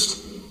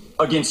used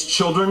against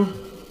children,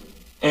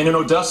 and in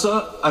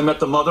Odessa, I met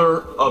the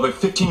mother of a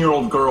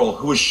 15-year-old girl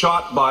who was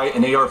shot by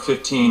an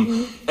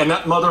AR-15, and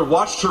that mother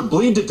watched her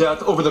bleed to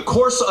death over the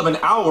course of an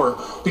hour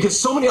because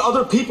so many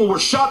other people were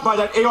shot by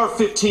that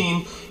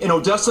AR-15 in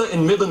Odessa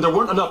and Midland. There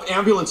weren't enough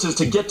ambulances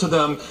to get to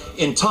them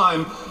in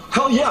time.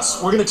 Hell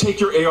yes, we're going to take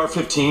your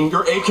AR-15,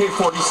 your AK-47.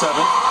 We're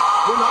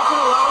not going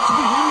to allow it to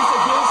be used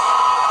against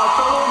our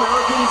fellow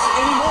Americans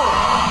anymore.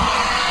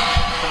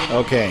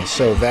 Okay,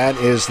 so that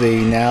is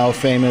the now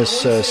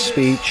famous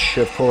speech,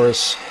 of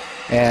course.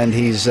 And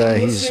he's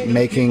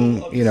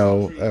making,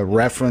 a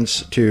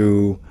reference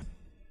to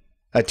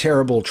a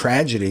terrible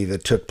tragedy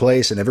that took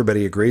place, and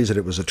everybody agrees that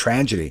it was a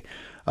tragedy.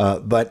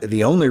 But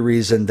the only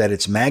reason that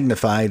it's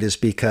magnified is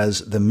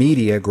because the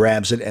media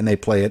grabs it and they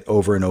play it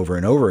over and over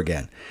and over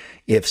again.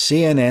 If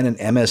CNN and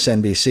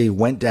MSNBC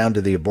went down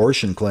to the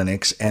abortion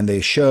clinics and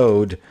they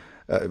showed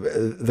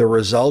the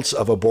results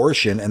of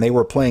abortion, and they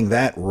were playing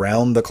that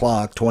round the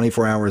clock,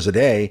 24 hours a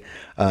day,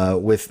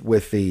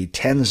 with the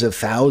tens of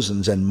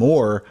thousands and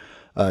more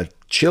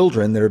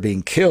children that are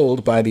being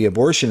killed by the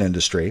abortion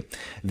industry.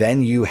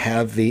 Then you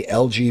have the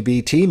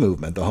LGBT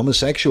movement, the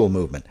homosexual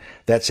movement,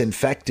 that's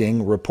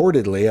infecting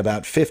reportedly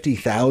about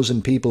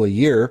 50,000 people a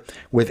year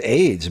with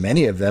AIDS,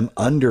 many of them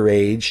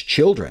underage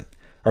children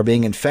are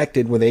being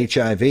infected with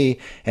HIV,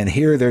 and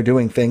here they're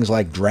doing things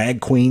like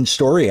drag queen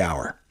story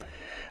hour.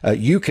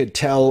 You could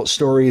tell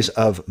stories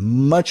of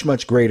much,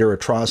 much greater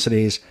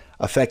atrocities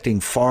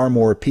affecting far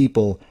more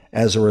people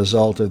as a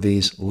result of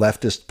these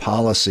leftist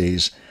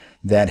policies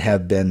that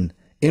have been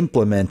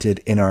implemented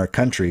in our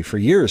country for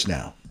years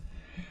now.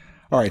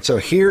 All right, so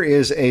here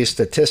is a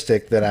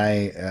statistic that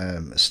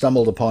I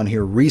stumbled upon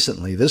here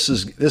recently. This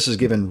is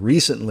given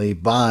recently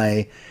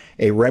by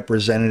a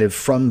representative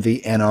from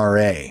the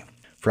NRA.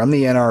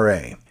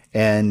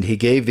 And he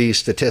gave these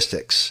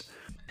statistics.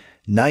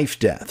 Knife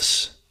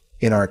deaths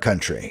in our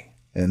country,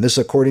 and this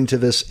according to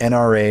this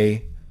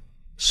NRA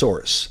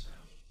source,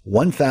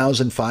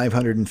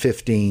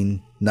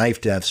 1,515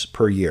 knife deaths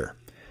per year.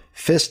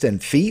 Fist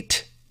and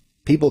feet,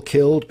 people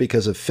killed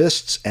because of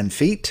fists and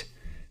feet,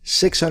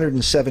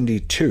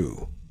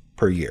 672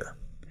 per year.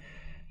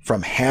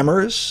 From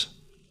hammers,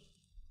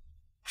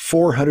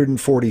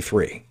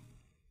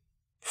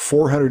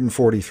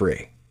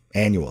 443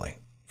 annually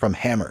from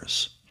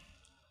hammers.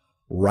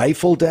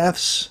 Rifle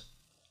deaths,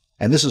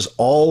 and this is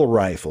all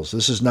rifles.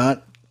 This is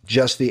not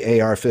just the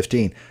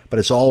AR-15, but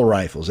it's all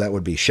rifles. That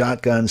would be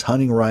shotguns,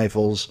 hunting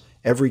rifles,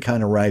 every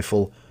kind of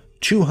rifle.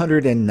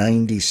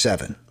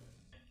 297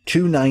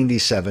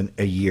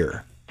 a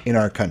year in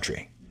our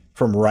country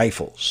from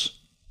rifles.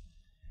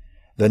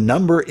 The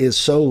number is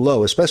so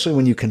low, especially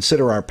when you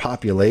consider our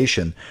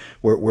population,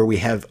 where we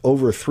have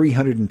over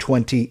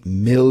 320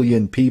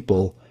 million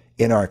people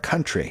in our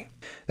country.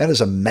 That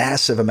is a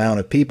massive amount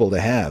of people to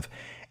have.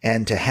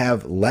 And to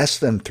have less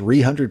than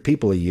 300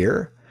 people a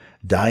year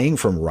dying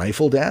from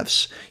rifle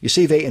deaths, you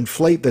see, they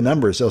inflate the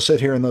numbers. They'll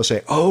sit here and they'll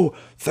say,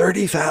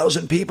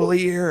 30,000 people a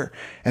year,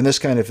 and this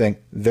kind of thing.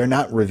 They're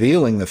not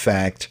revealing the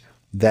fact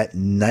that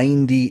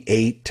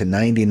 98 to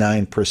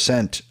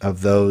 99%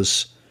 of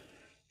those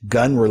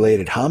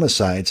gun-related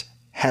homicides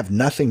have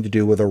nothing to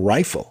do with a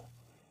rifle.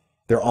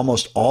 They're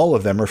almost all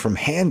of them are from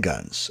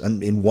handguns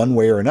in one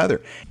way or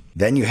another.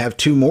 Then you have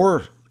two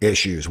more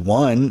issues.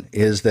 One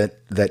is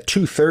that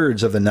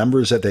 2/3 of the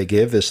numbers that they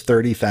give, this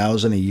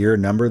 30,000 a year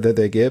number that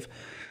they give,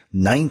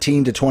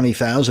 19 to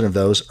 20,000 of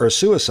those are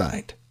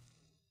suicide.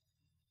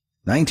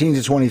 19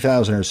 to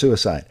 20,000 are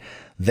suicide.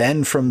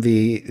 Then from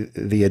the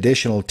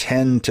additional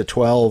 10 to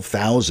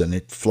 12,000,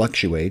 it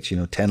fluctuates,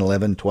 10,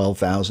 11,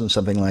 12,000,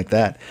 something like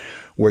that,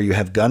 where you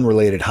have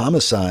gun-related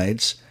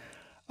homicides.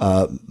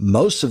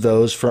 Most of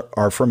those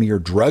are from your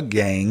drug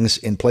gangs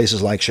in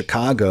places like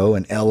Chicago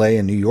and LA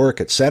and New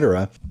York,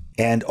 etc.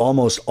 And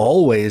almost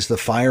always the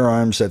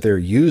firearms that they're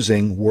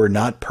using were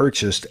not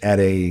purchased at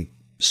a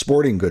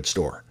sporting goods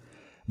store.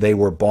 They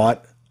were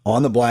bought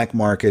on the black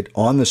market,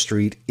 on the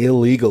street,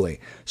 illegally.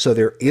 So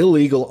they're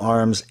illegal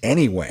arms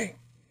anyway.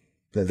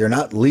 They're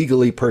not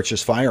legally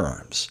purchased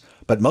firearms.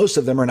 But most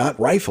of them are not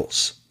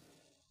rifles.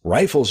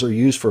 Rifles are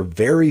used for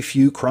very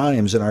few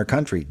crimes in our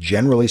country,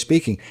 generally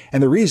speaking.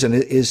 And the reason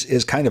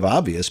is kind of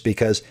obvious,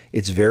 because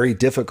it's very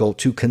difficult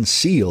to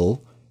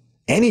conceal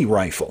any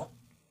rifle.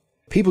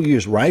 People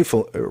use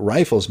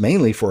rifles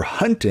mainly for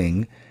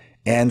hunting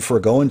and for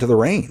going to the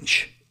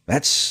range.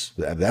 That's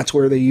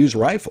where they use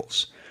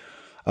rifles.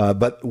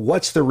 But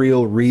what's the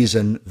real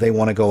reason they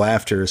want to go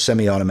after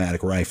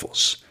semi-automatic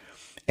rifles,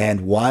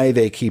 and why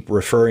they keep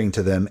referring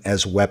to them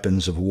as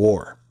weapons of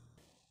war?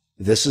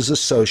 This is a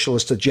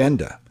socialist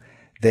agenda.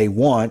 They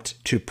want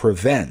to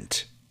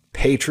prevent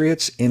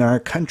patriots in our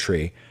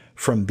country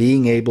from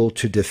being able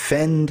to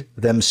defend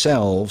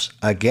themselves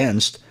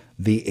against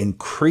the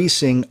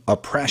increasing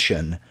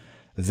oppression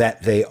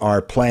that they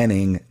are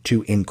planning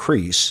to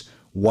increase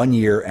one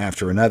year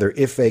after another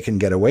if they can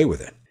get away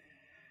with it.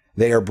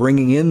 They are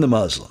bringing in the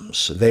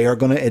Muslims. They are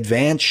going to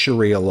advance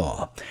Sharia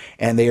law,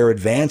 and they are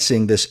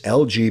advancing this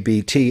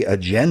LGBT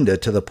agenda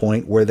to the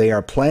point where they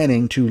are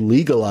planning to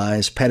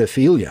legalize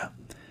pedophilia.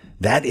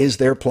 That is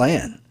their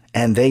plan.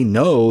 And they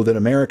know that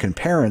American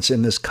parents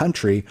in this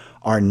country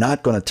are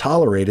not going to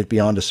tolerate it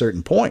beyond a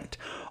certain point.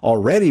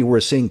 Already we're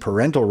seeing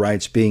parental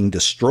rights being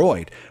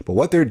destroyed. But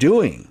what they're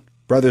doing,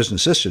 brothers and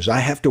sisters, I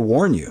have to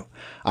warn you.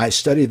 I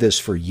studied this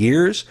for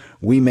years.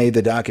 We made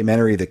the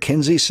documentary The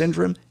Kinsey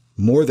Syndrome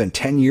more than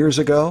 10 years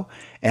ago.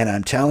 And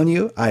I'm telling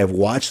you, I have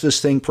watched this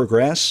thing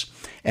progress.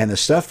 And the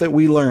stuff that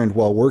we learned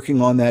while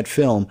working on that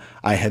film,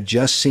 I have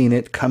just seen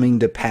it coming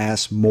to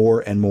pass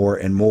more and more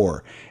and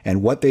more.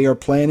 And what they are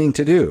planning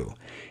to do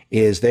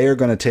is they are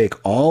going to take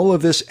all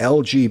of this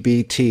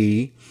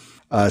LGBT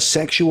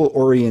sexual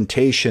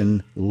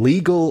orientation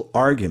legal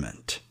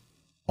argument,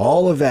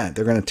 all of that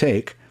they're going to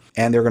take,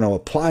 and they're going to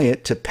apply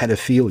it to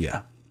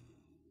pedophilia.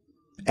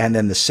 And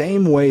then the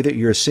same way that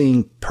you're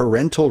seeing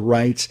parental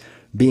rights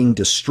being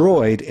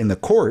destroyed in the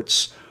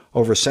courts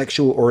over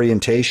sexual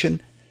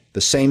orientation,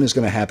 the same is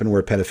going to happen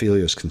where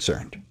pedophilia is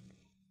concerned.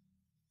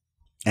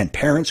 And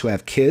parents who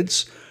have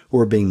kids who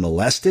are being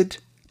molested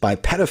by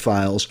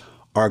pedophiles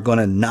are going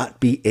to not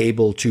be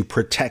able to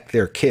protect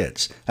their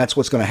kids. That's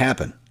what's going to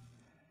happen.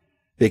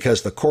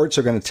 Because the courts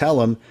are going to tell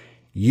them,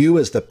 you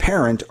as the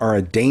parent are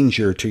a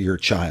danger to your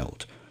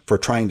child for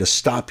trying to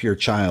stop your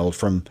child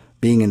from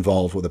being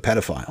involved with a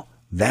pedophile.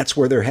 That's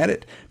where they're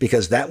headed,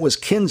 because that was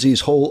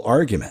Kinsey's whole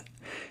argument.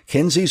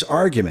 Kinsey's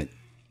argument,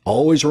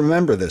 always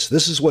remember this,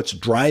 this is what's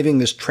driving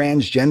this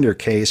transgender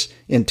case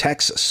in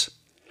Texas.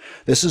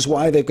 This is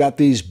why they've got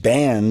these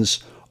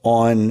bans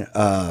on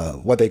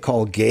what they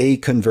call gay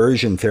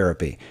conversion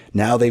therapy.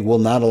 Now they will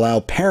not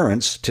allow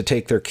parents to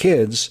take their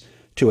kids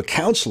to a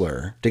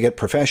counselor to get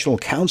professional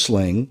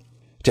counseling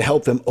to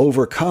help them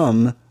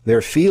overcome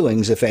their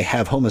feelings if they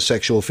have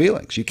homosexual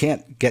feelings. You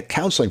can't get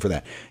counseling for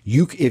that.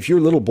 If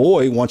your little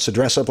boy wants to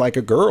dress up like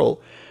a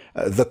girl,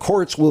 the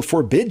courts will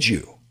forbid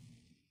you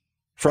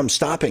from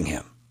stopping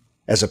him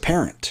as a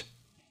parent.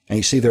 And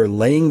you see, they're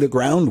laying the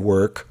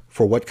groundwork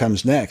for what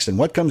comes next. And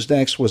what comes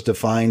next was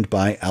defined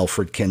by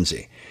Alfred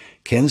Kinsey.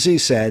 Kinsey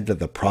said that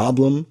the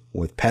problem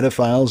with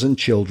pedophiles and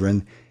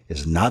children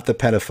is not the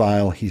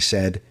pedophile. He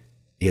said,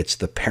 it's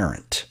the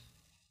parent.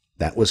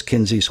 That was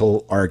Kinsey's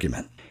whole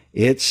argument.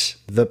 It's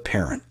the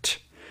parent.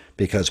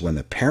 Because when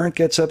the parent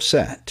gets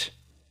upset,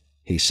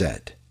 he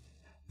said,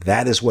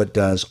 that is what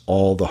does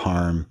all the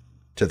harm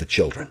to the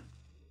children.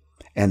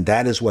 And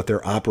that is what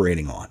they're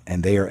operating on.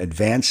 And they are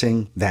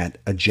advancing that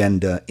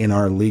agenda in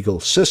our legal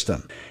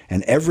system.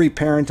 And every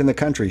parent in the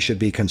country should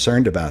be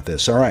concerned about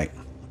this. All right.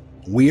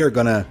 We are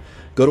going to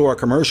go to our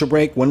commercial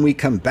break. When we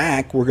come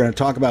back, we're going to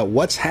talk about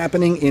what's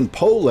happening in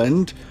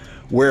Poland,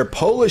 where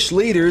Polish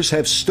leaders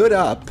have stood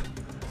up,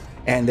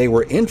 and they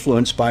were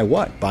influenced by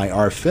what? By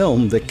our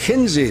film, The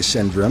Kinsey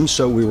Syndrome,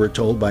 so we were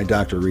told by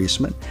Dr.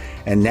 Reisman.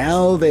 And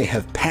now they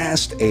have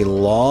passed a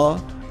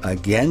law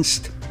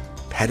against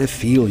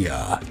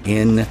pedophilia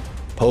in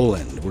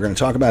Poland. We're going to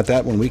talk about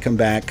that when we come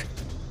back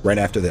right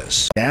after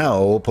this.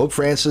 Now, Pope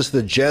Francis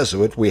the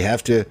Jesuit, we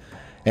have to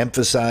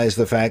emphasize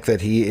the fact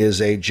that he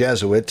is a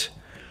Jesuit,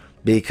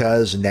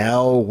 because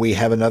now we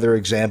have another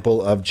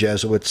example of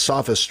Jesuit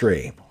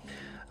sophistry.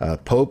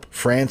 Pope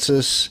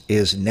Francis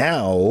is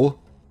now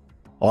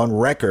on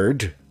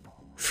record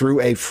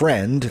through a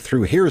friend,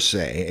 through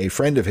hearsay, a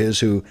friend of his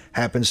who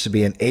happens to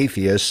be an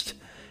atheist,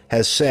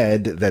 has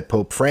said that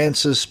Pope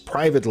Francis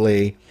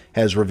privately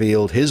has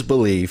revealed his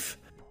belief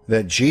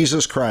that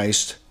Jesus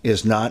Christ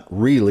is not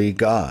really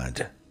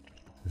God.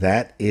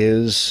 That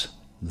is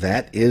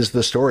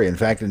the story. In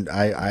fact,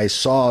 I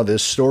saw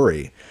this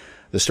story.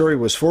 The story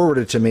was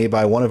forwarded to me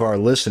by one of our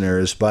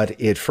listeners, but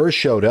it first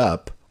showed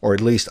up, or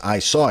at least I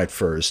saw it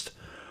first,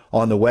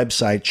 on the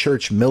website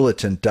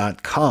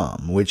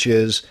churchmilitant.com, which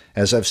is,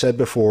 as I've said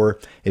before,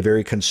 a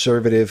very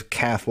conservative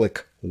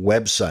Catholic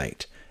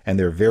website. And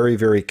they're very,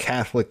 very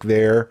Catholic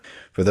there,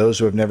 for those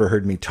who have never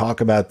heard me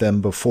talk about them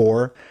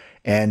before.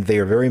 And they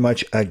are very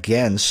much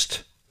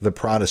against the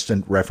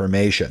Protestant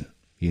Reformation.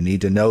 You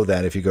need to know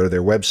that if you go to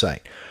their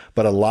website.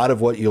 But a lot of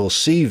what you'll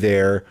see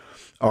there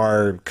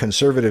are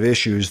conservative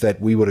issues that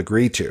we would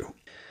agree to.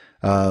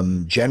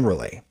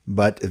 Generally,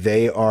 but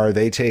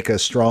they take a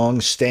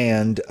strong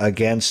stand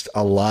against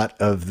a lot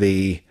of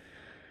the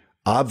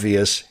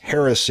obvious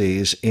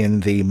heresies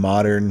in the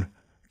modern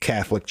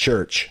Catholic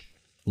Church,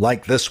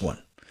 like this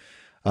one.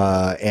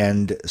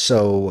 And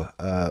so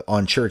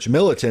on Church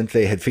Militant,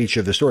 they had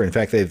featured the story. In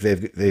fact,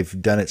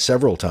 they've done it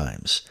several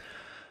times.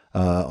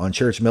 On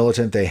Church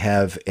Militant, they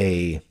have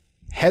a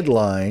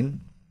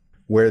headline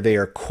where they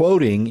are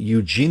quoting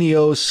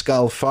Eugenio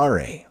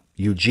Scalfari.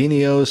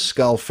 Eugenio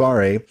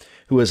Scalfari,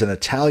 who is an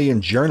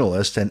Italian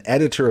journalist and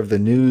editor of the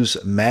news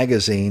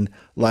magazine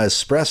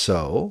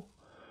L'Espresso,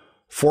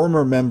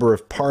 former member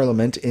of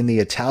parliament in the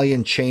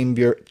Italian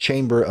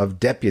Chamber of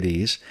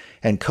Deputies,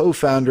 and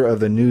co-founder of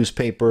the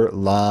newspaper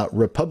La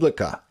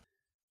Repubblica.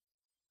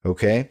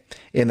 Okay?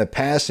 In the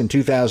past, in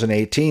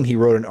 2018, he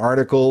wrote an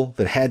article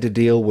that had to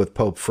deal with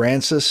Pope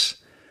Francis,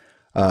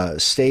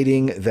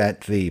 stating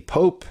that the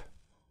Pope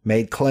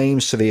made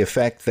claims to the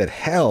effect that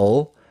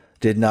hell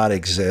did not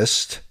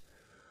exist.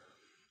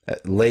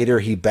 Later,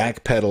 he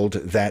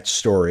backpedaled that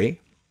story.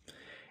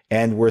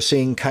 And we're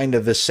seeing kind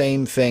of the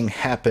same thing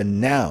happen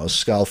now.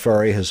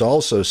 Scalfari has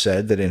also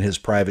said that in his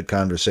private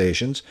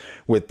conversations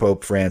with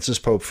Pope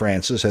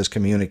Francis has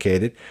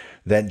communicated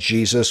that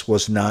Jesus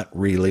was not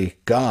really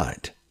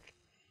God.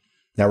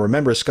 Now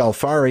remember,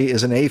 Scalfari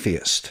is an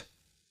atheist.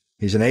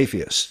 He's an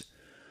atheist.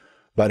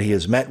 But he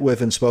has met with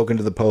and spoken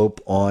to the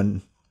Pope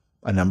on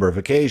a number of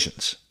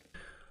occasions.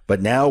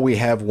 But now we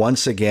have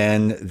once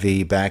again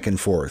the back and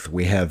forth.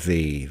 We have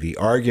the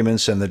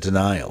arguments and the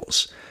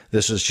denials.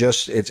 This is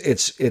just,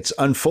 it's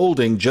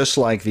unfolding just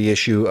like the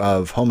issue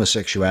of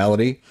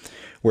homosexuality,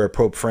 where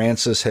Pope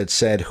Francis had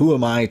said, "Who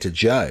am I to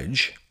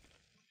judge?"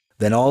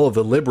 Then all of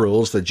the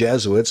liberals, the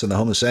Jesuits and the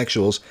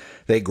homosexuals,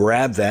 they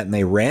grabbed that and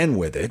they ran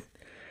with it,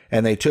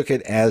 and they took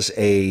it as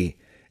a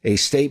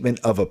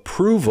statement of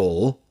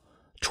approval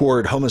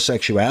toward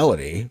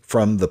homosexuality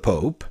from the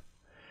Pope.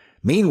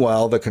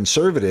 Meanwhile, the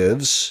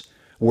conservatives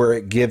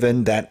were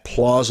given that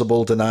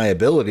plausible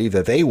deniability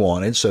that they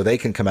wanted, so they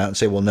can come out and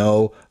say, well,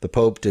 no, the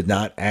Pope did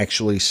not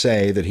actually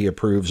say that he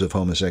approves of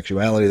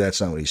homosexuality.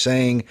 That's not what he's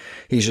saying.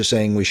 He's just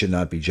saying we should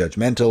not be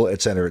judgmental,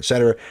 et cetera, et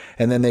cetera.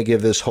 And then they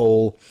give this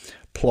whole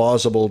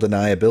plausible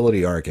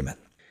deniability argument.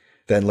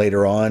 Then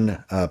later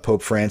on,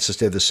 Pope Francis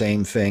did the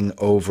same thing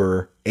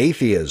over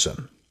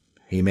atheism.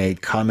 He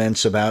made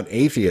comments about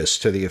atheists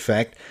to the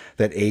effect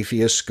that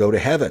atheists go to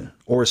heaven,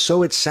 or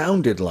so it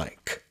sounded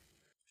like.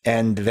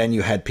 And then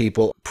you had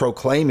people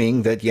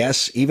proclaiming that,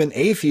 yes, even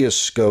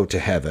atheists go to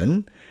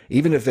heaven,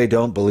 even if they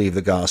don't believe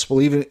the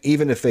gospel,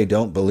 even if they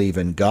don't believe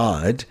in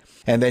God.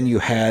 And then you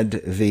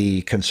had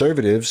the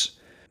conservatives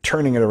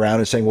turning it around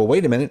and saying, well,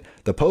 wait a minute,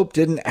 the Pope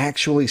didn't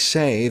actually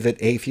say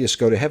that atheists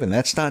go to heaven.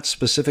 That's not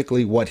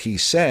specifically what he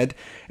said,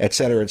 et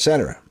cetera, et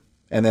cetera.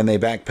 And then they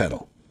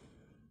backpedal.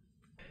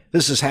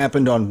 This has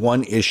happened on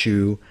one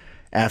issue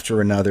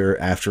after another,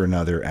 after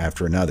another,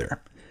 after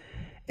another.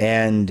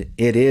 And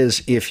it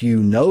is, if you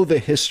know the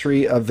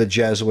history of the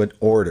Jesuit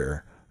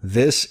order,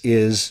 this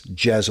is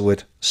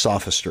Jesuit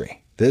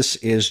sophistry. This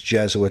is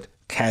Jesuit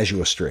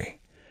casuistry.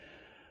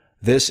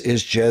 This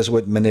is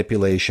Jesuit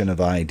manipulation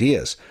of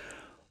ideas.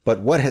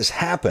 But what has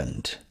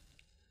happened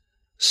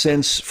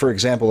since, for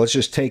example, let's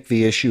just take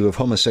the issue of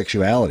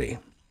homosexuality.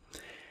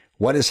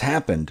 What has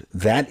happened?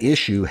 That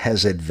issue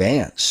has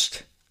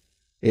advanced.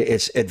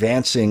 It's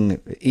advancing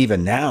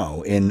even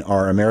now in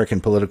our American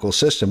political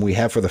system. We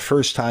have, for the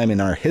first time in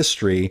our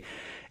history,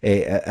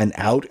 an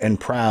out and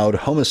proud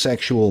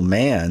homosexual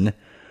man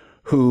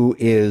who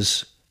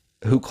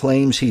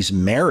claims he's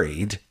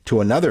married to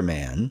another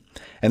man,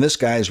 and this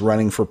guy's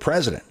running for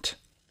president.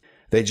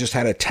 They just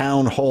had a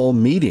town hall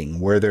meeting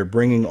where they're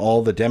bringing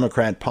all the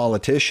Democrat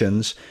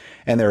politicians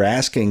and they're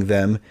asking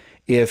them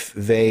if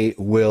they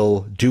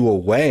will do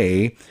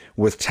away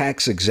with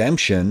tax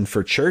exemption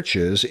for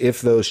churches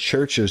if those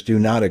churches do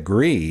not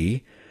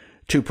agree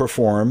to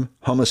perform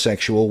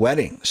homosexual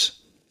weddings.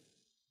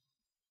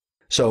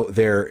 So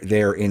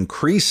they're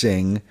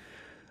increasing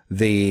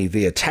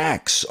the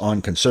attacks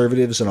on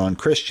conservatives and on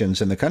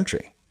Christians in the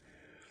country.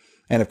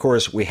 And of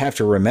course, we have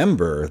to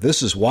remember,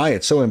 this is why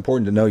it's so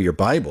important to know your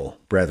Bible,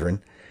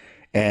 brethren,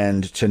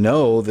 and to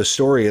know the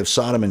story of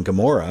Sodom and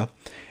Gomorrah,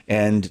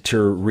 and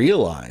to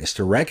realize,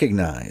 to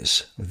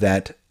recognize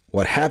that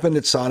what happened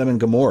at Sodom and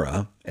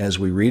Gomorrah, as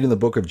we read in the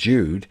book of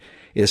Jude,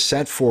 is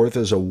set forth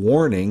as a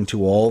warning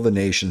to all the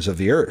nations of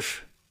the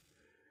earth.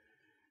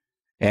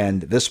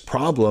 And this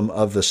problem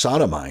of the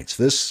Sodomites,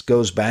 this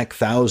goes back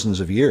thousands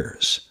of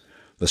years.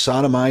 The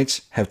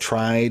Sodomites have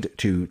tried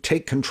to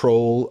take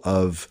control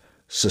of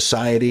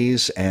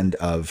societies and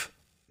of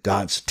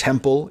God's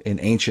temple in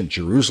ancient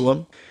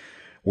Jerusalem,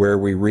 where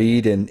we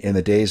read in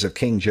the days of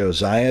King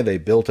Josiah, they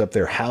built up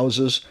their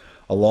houses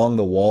along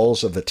the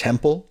walls of the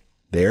temple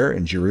there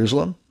in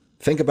Jerusalem.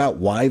 Think about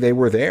why they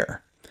were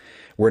there.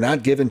 We're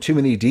not given too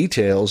many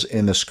details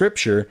in the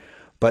scripture,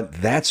 but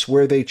that's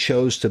where they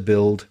chose to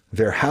build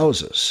their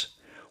houses.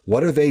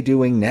 What are they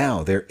doing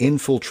now? They're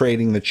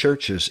infiltrating the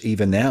churches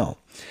even now.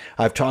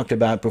 I've talked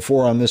about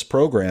before on this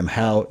program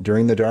how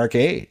during the Dark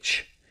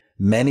Age,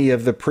 many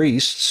of the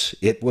priests,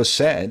 it was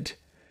said,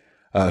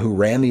 who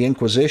ran the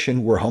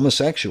Inquisition were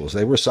homosexuals.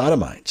 They were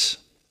sodomites.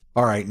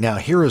 All right, now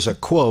here is a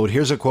quote.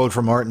 Here's a quote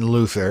from Martin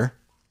Luther.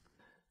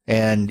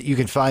 And you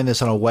can find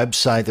this on a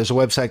website. There's a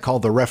website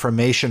called the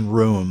Reformation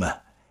Room.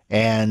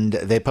 And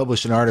they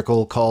published an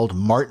article called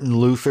Martin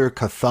Luther,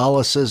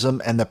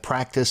 Catholicism and the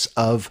Practice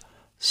of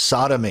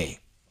Sodomy.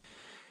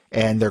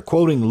 And they're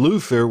quoting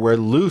Luther, where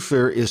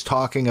Luther is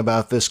talking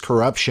about this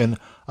corruption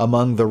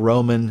among the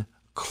Roman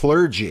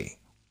clergy.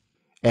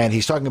 And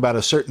he's talking about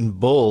a certain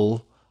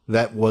bull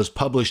that was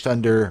published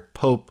under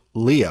Pope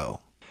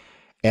Leo.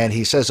 And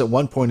he says at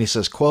one point, he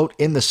says, quote,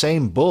 in the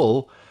same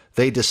bull,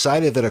 they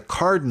decided that a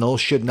cardinal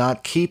should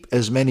not keep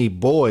as many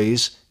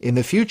boys in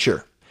the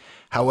future.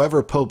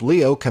 However, Pope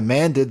Leo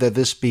commanded that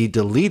this be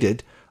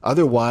deleted.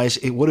 Otherwise,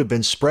 it would have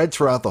been spread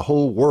throughout the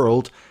whole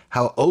world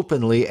how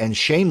openly and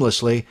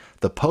shamelessly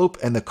the Pope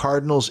and the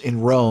cardinals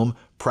in Rome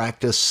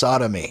practice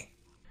sodomy.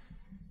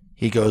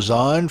 He goes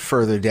on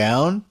further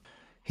down.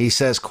 He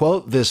says,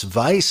 quote, this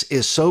vice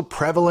is so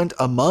prevalent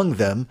among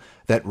them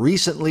that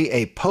recently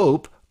a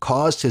pope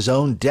caused his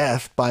own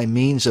death by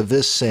means of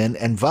this sin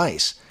and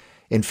vice.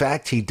 In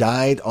fact, he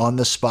died on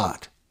the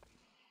spot.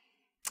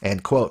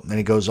 End quote. And then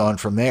he goes on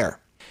from there.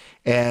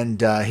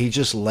 And he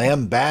just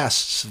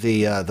lambasts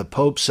the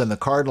popes and the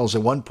cardinals.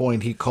 At one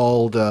point, he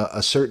called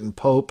a certain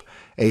pope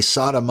a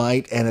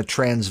sodomite and a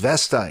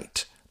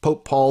transvestite.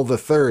 Pope Paul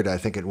III, I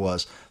think it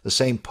was, the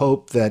same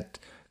pope that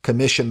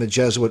commissioned the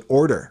Jesuit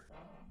order.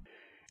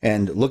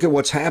 And look at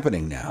what's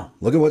happening now.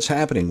 Look at what's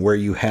happening where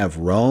you have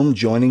Rome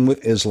joining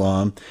with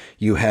Islam.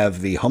 You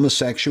have the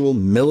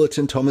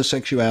militant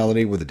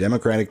homosexuality with the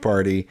Democratic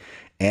Party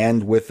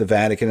and with the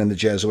Vatican and the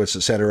Jesuits,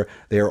 etc.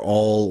 They're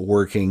all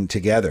working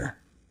together.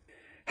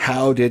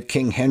 How did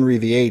King Henry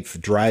VIII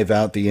drive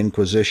out the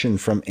Inquisition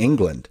from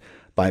England?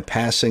 By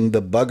passing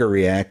the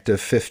Buggery Act of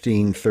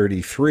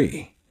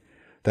 1533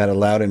 that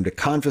allowed him to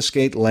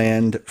confiscate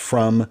land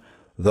from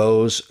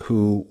those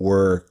who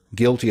were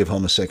guilty of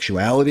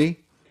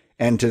homosexuality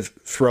and to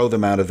throw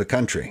them out of the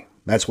country.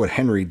 That's what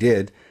Henry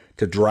did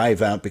to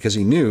drive out, because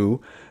he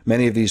knew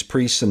many of these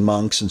priests and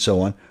monks and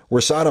so on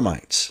were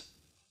sodomites.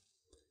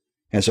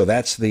 And so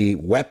that's the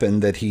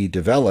weapon that he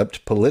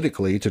developed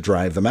politically to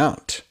drive them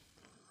out.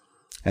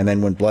 And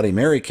then when Bloody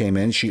Mary came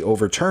in, she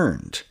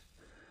overturned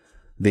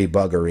the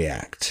Buggery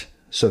Act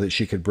so that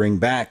she could bring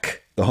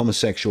back the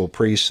homosexual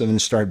priests and then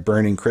start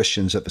burning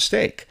Christians at the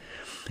stake.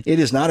 It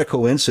is not a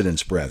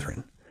coincidence,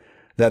 brethren,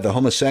 that the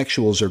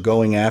homosexuals are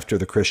going after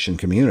the Christian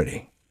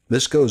community.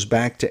 This goes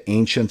back to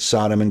ancient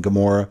Sodom and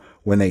Gomorrah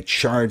when they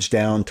charged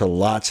down to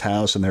Lot's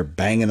house and they're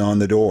banging on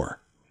the door.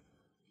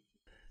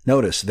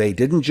 Notice, they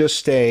didn't just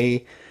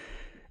stay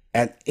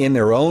in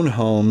their own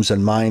homes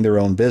and mind their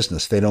own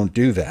business. They don't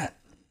do that.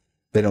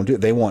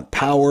 They want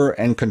power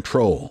and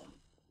control.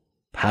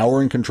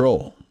 Power and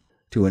control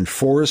to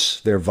enforce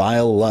their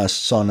vile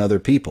lusts on other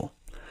people.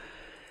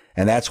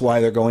 And that's why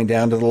they're going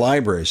down to the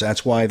libraries.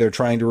 That's why they're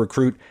trying to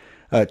recruit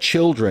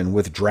children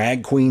with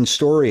drag queen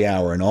story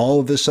hour and all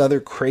of this other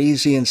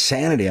crazy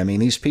insanity. I mean,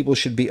 these people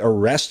should be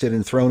arrested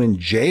and thrown in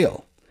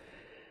jail.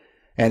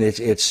 And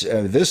this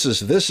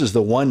is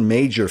the one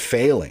major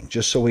failing,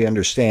 just so we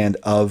understand,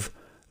 of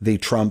the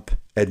Trump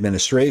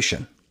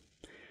administration.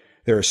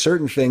 There are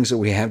certain things that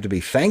we have to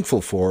be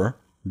thankful for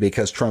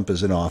because Trump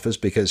is in office,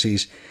 because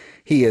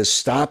he is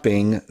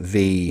stopping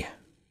the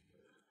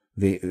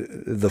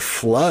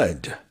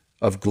flood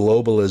of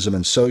globalism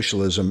and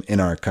socialism in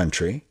our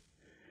country.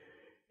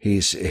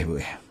 He's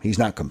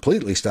not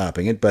completely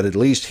stopping it, but at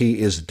least he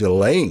is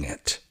delaying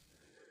it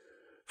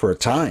for a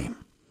time.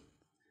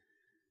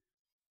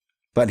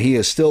 But he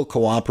is still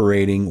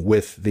cooperating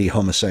with the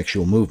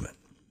homosexual movement.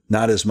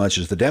 Not as much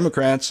as the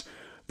Democrats,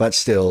 but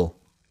still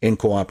in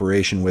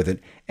cooperation with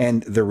it.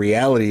 And the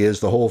reality is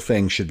the whole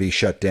thing should be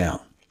shut down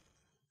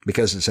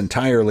because it's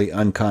entirely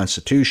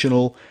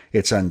unconstitutional.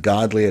 It's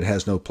ungodly. It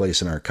has no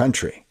place in our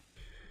country.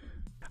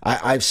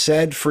 I've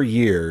said for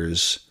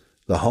years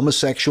the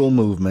homosexual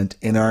movement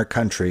in our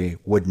country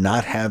would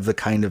not have the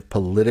kind of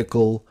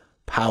political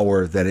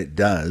power that it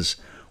does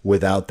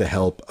without the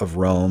help of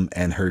Rome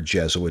and her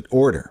Jesuit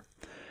order,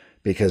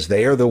 because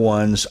they are the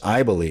ones,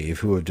 I believe,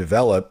 who have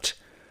developed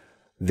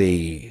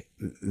the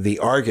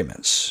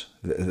arguments,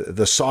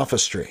 the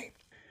sophistry,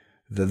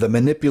 the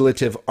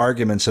manipulative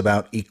arguments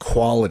about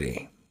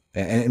equality.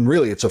 And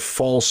really, it's a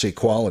false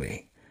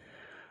equality.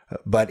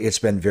 But it's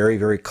been very,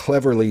 very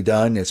cleverly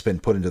done. It's been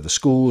put into the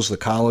schools, the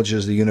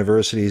colleges, the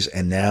universities,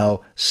 and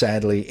now,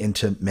 sadly,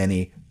 into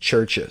many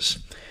churches.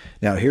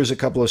 Now, here's a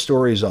couple of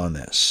stories on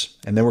this.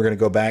 And then we're going to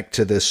go back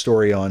to this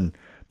story on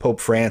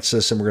Pope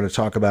Francis, and we're going to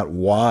talk about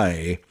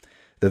why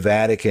the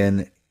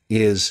Vatican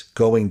is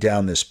going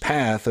down this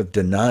path of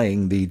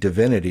denying the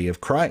divinity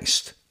of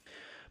Christ.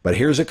 But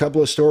here's a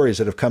couple of stories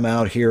that have come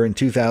out here in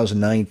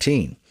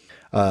 2019.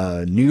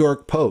 New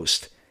York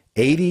Post,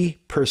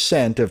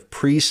 80% of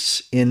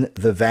priests in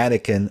the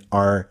Vatican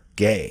are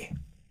gay,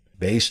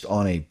 based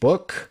on a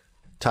book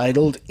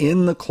titled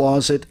In the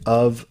Closet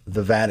of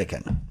the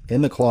Vatican.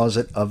 In the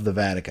Closet of the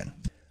Vatican.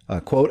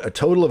 Quote, a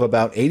total of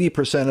about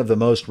 80% of the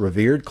most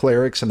revered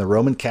clerics in the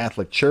Roman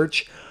Catholic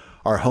Church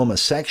are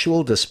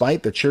homosexual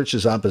despite the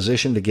Church's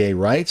opposition to gay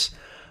rights,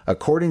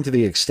 according to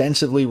the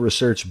extensively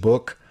researched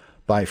book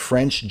by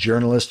French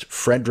journalist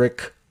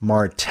Frédéric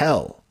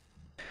Martel.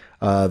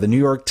 The New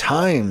York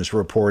Times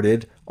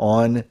reported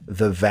on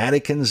the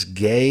Vatican's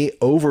gay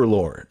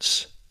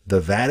overlords. The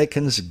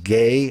Vatican's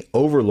gay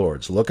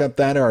overlords. Look up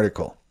that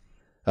article.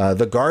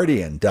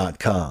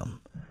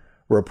 TheGuardian.com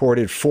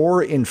reported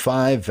 4 in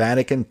 5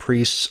 Vatican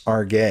priests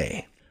are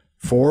gay.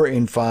 4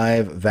 in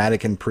 5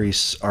 Vatican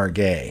priests are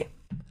gay.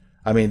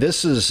 I mean,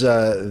 these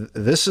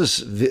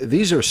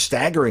are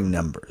staggering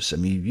numbers. I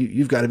mean,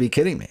 you've got to be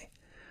kidding me.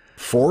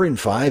 4 in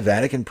 5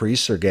 Vatican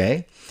priests are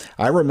gay.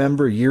 I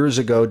remember years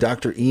ago,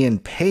 Dr. Ian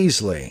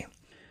Paisley,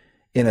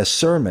 in a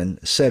sermon,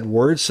 said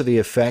words to the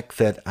effect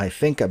that I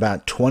think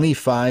about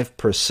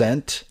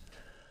 25%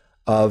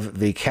 of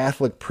the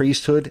Catholic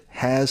priesthood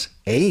has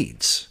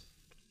AIDS.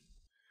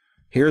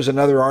 Here's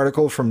another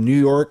article from New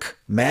York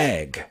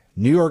Mag,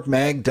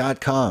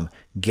 NewYorkMag.com.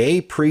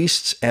 Gay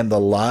priests and the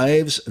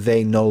lives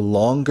they no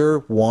longer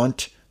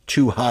want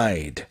to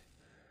hide.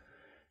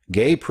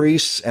 Gay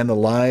priests and the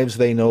lives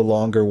they no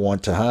longer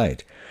want to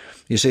hide.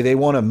 You see, they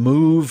want to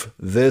move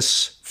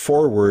this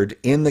forward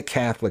in the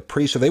Catholic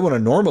priesthood. They want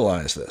to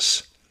normalize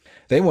this.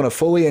 They want to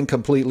fully and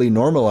completely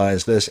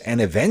normalize this.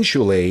 And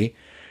eventually,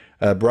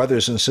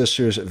 brothers and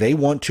sisters, they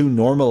want to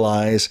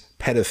normalize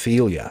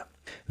pedophilia.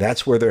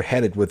 That's where they're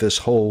headed with this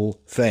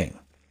whole thing.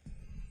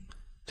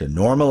 To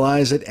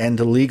normalize it and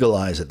to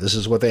legalize it. This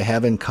is what they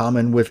have in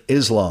common with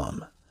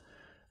Islam.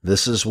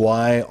 This is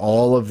why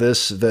all of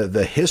this,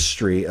 the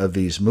history of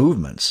these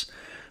movements,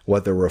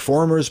 what the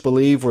reformers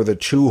believe were the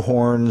 2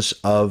 horns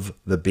of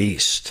the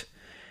beast.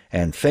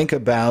 And think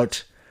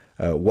about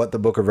what the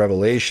book of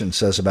Revelation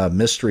says about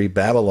Mystery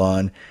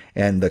Babylon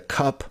and the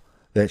cup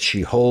that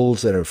she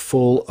holds that are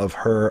full of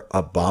her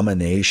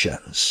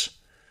abominations.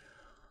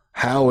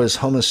 How is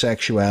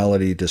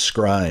homosexuality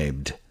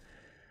described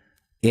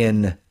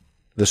in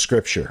the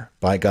scripture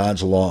by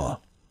God's law?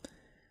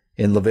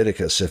 In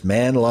Leviticus, if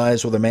man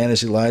lies with a man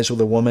as he lies with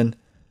a woman,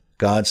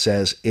 God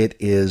says it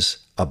is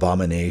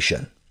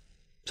abomination.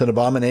 It's an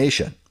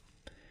abomination.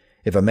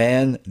 If a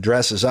man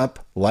dresses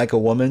up like a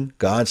woman,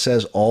 God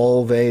says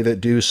all they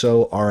that do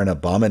so are an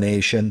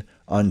abomination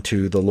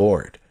unto the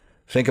Lord.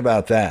 Think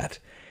about that.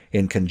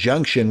 In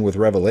conjunction with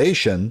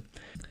Revelation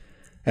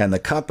and the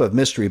cup of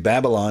mystery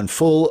Babylon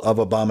full of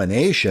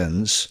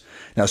abominations.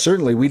 Now,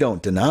 certainly we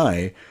don't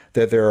deny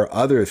that there are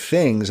other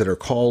things that are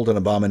called an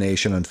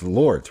abomination unto the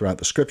Lord throughout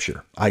the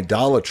scripture.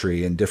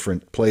 Idolatry in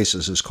different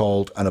places is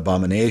called an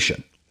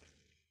abomination.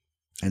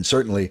 And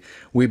certainly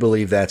we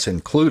believe that's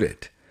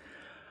included.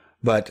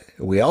 But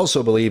we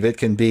also believe it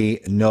can be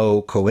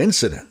no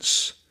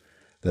coincidence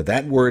that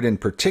that word in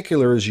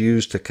particular is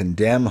used to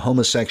condemn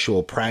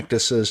homosexual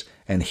practices,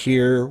 and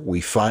here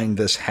we find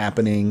this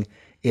happening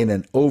in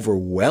an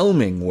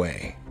overwhelming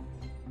way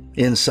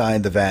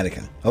inside the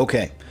Vatican.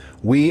 Okay,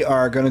 we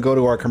are going to go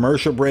to our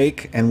commercial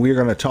break, and we're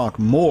going to talk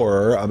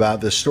more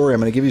about this story. I'm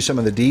going to give you some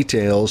of the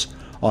details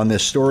on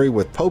this story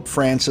with Pope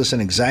Francis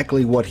and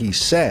exactly what he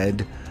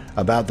said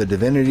about the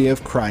divinity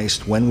of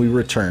Christ when we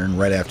return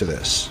right after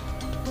this.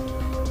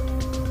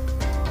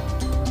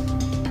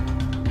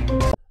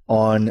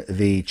 On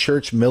the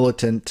Church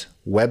Militant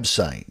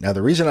website. Now,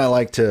 the reason I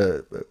like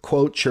to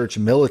quote Church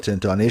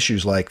Militant on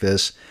issues like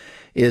this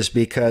is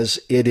because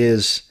it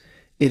is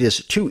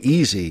too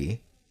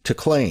easy to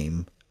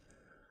claim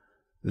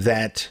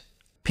that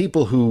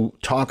people who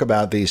talk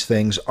about these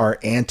things are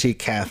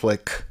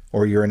anti-Catholic,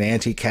 or you're an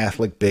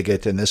anti-Catholic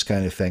bigot and this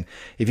kind of thing.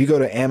 If you go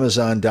to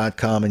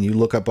Amazon.com and you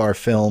look up our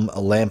film,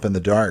 A Lamp in the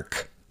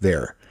Dark,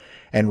 there,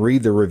 and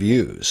read the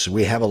reviews.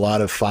 We have a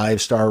lot of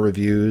 5-star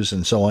reviews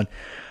and so on.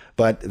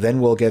 But then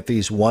we'll get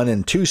these 1-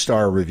 and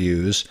 2-star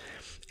reviews,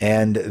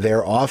 and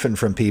they're often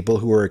from people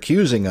who are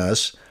accusing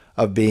us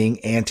of being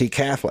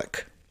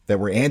anti-Catholic, that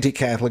we're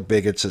anti-Catholic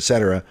bigots,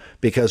 etc.,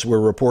 because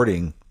we're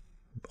reporting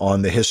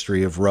on the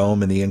history of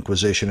Rome and the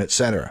Inquisition,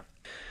 etc.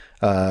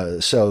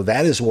 So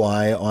that is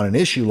why on an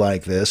issue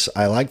like this,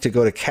 I like to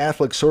go to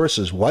Catholic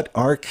sources. What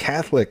are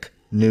Catholic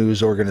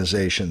news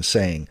organizations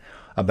saying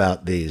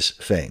about these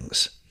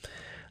things?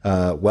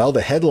 Well,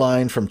 the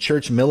headline from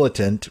Church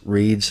Militant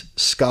reads,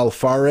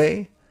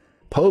 Scalfare,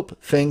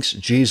 Pope thinks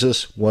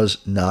Jesus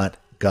was not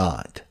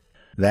God.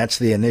 That's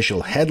the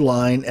initial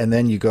headline, and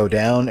then you go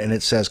down and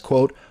it says,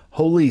 quote,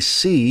 Holy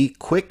See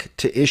quick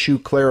to issue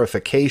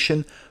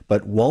clarification,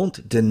 but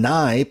won't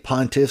deny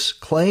pontiff's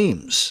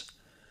claims.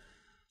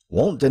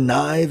 Won't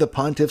deny the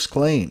pontiff's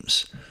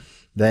claims.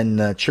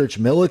 Then Church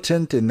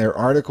Militant, in their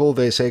article,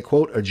 they say,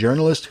 quote, a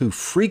journalist who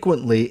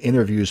frequently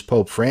interviews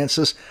Pope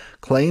Francis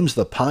claims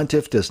the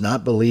pontiff does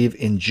not believe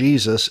in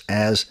Jesus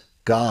as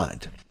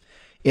God.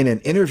 In an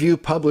interview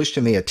published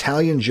in the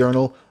Italian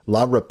journal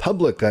La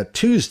Repubblica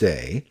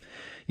Tuesday,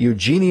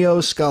 Eugenio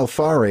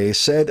Scalfare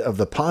said of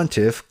the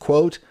pontiff,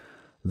 quote,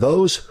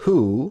 those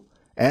who,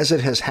 as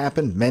it has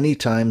happened many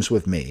times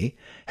with me,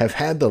 have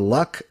had the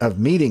luck of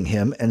meeting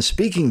him and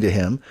speaking to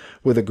him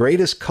with the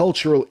greatest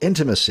cultural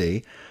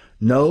intimacy,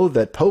 know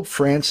that Pope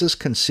Francis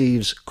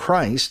conceives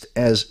Christ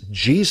as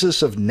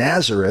Jesus of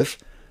Nazareth,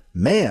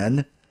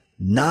 man,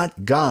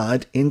 not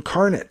God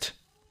incarnate.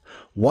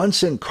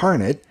 Once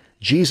incarnate,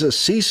 Jesus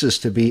ceases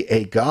to be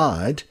a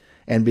God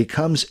and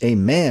becomes a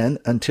man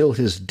until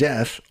his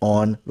death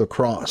on the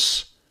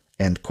cross.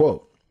 End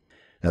quote.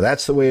 Now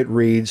that's the way it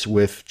reads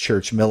with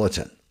Church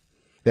Militant.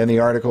 Then the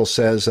article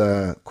says,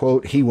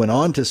 quote, he went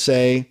on to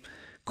say,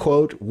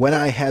 quote, when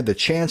I had the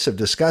chance of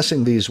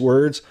discussing these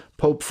words,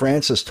 Pope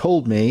Francis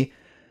told me,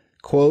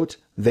 quote,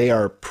 they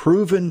are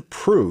proven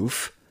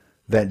proof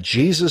that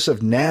Jesus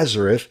of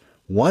Nazareth,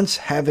 once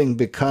having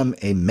become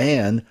a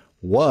man,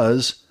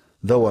 was,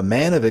 though a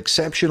man of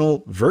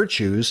exceptional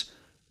virtues,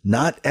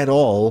 not at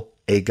all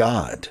a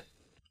God.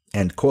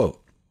 End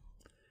quote.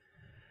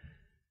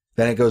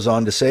 Then it goes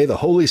on to say, the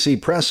Holy See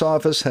Press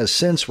Office has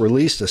since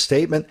released a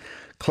statement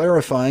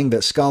clarifying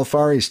that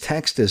Scalfare's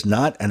text is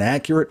not an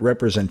accurate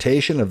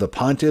representation of the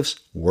pontiff's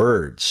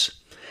words.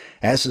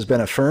 As has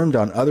been affirmed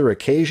on other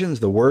occasions,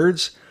 the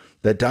words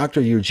that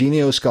Dr.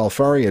 Eugenio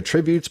Scalfare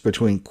attributes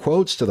between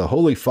quotes to the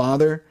Holy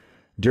Father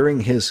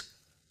during his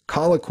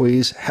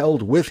colloquies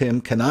held with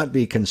him cannot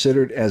be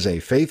considered as a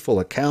faithful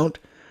account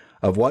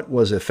of what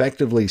was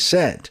effectively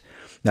said.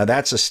 Now,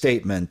 that's a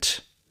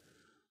statement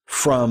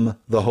from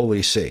the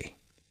Holy See,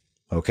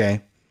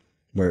 okay,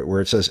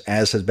 where it says,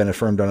 as has been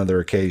affirmed on other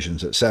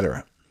occasions,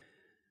 etc.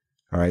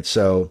 All right,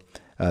 so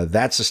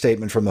that's a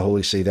statement from the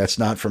Holy See. That's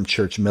not from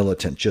Church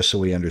Militant, just so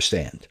we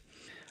understand.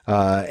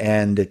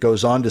 And it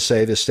goes on to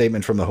say, this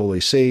statement from the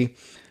Holy See,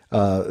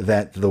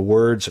 that the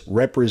words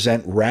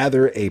represent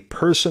rather a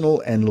personal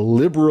and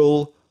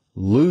liberal,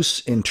 loose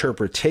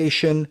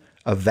interpretation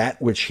of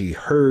that which he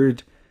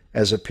heard,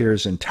 as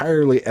appears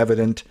entirely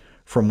evident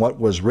from what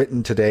was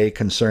written today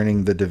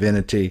concerning the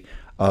divinity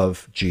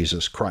of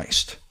Jesus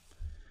Christ.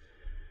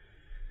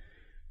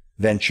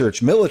 Then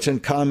Church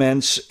Militant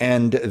comments,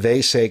 and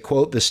they say,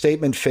 quote, the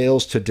statement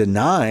fails to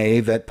deny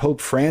that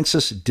Pope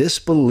Francis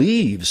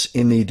disbelieves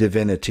in the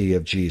divinity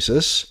of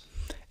Jesus,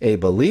 a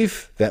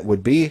belief that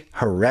would be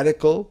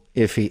heretical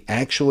if he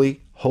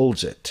actually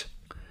holds it.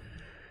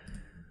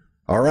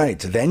 All right,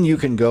 then you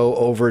can go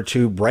over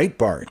to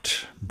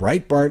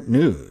Breitbart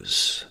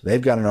News. They've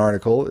got an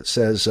article that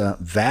says,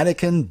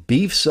 Vatican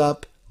beefs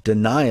up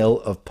denial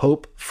of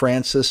Pope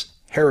Francis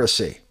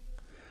heresy.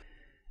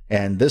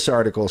 And this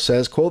article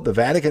says, quote, the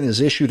Vatican has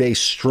issued a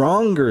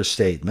stronger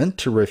statement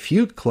to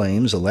refute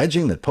claims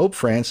alleging that Pope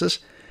Francis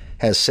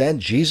has said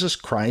Jesus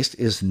Christ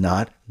is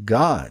not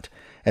God,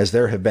 as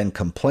there have been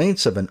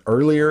complaints of an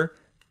earlier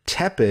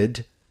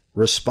tepid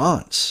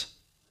response.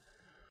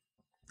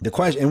 The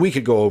question, and we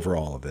could go over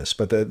all of this,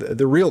 but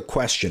the real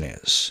question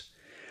is,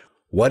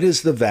 what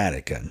is the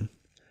Vatican,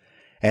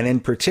 and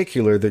in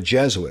particular the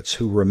Jesuits,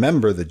 who,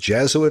 remember, the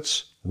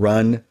Jesuits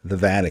run the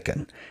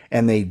Vatican,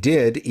 and they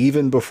did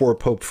even before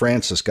Pope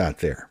Francis got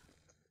there.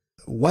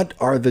 What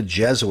are the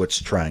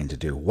Jesuits trying to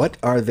do? What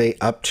are they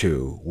up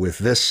to with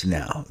this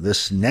now,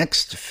 this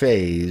next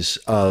phase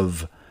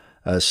of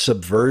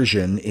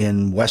subversion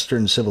in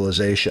Western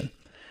civilization?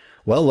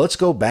 Well, let's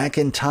go back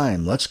in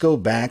time. Let's go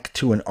back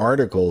to an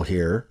article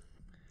here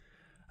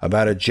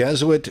about a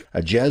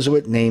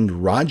Jesuit named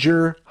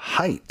Roger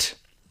Haidt.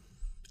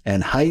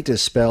 And Haidt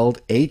is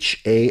spelled Haight,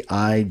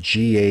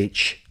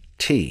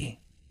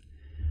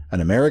 an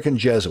American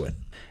Jesuit.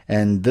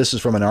 And this is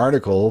from an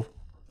article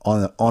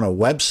on a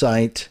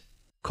website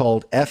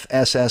called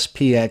fsspx.news,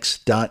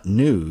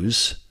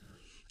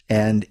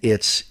 and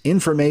it's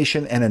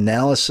information and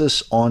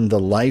analysis on the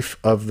life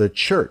of the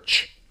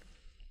Church.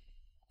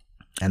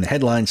 And the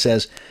headline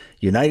says,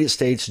 United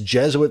States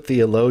Jesuit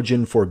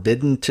theologian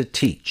forbidden to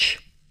teach.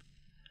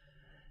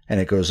 And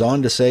it goes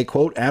on to say,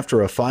 quote,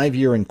 after a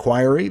 5-year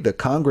inquiry, the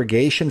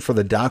Congregation for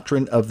the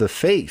Doctrine of the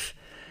Faith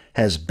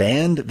has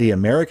banned the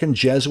American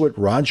Jesuit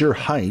Roger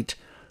Haidt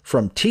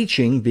from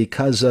teaching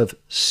because of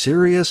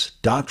serious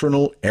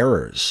doctrinal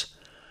errors.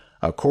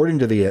 According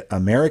to the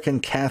American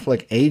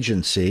Catholic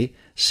Agency,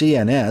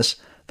 CNS,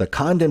 the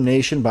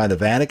condemnation by the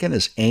Vatican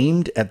is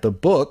aimed at the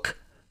book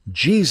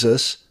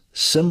Jesus,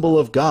 Symbol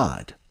of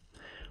God,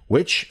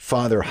 which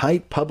Father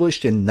Haidt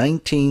published in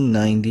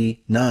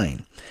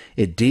 1999.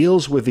 It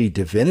deals with the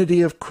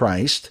divinity of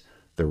Christ,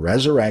 the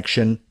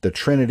resurrection, the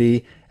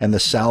Trinity, and the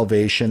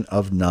salvation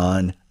of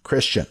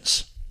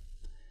non-Christians.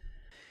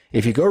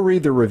 If you go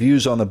read the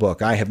reviews on the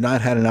book, I have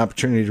not had an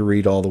opportunity to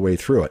read all the way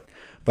through it,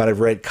 but I've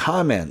read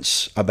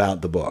comments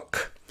about the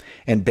book.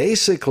 And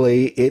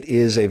basically, it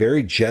is a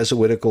very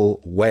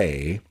Jesuitical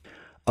way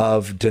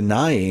of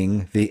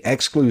denying the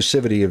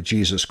exclusivity of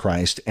Jesus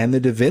Christ and the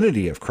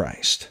divinity of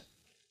Christ.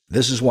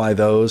 This is why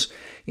those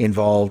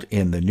involved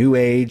in the New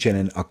Age and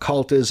in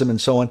occultism and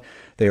so on,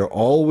 they are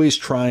always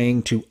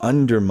trying to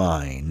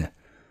undermine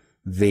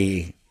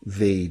the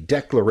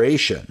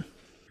declaration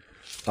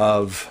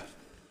of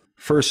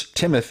 1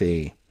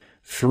 Timothy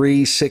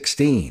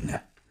 3:16,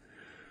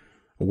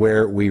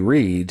 where we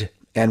read,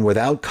 and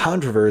without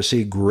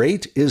controversy,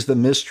 great is the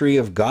mystery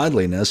of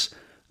godliness.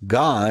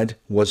 God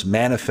was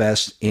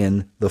manifest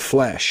in the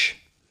flesh.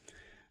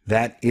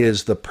 That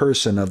is the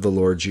person of the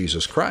Lord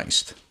Jesus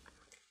Christ.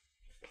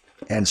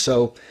 And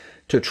so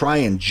to try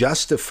and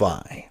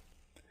justify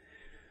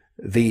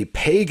the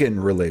pagan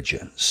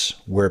religions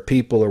where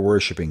people are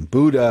worshiping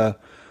Buddha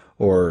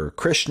or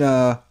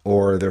Krishna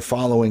or they're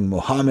following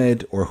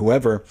Muhammad or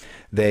whoever,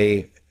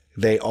 they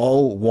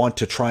all want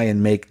to try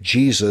and make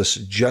Jesus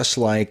just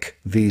like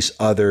these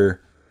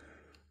other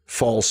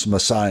false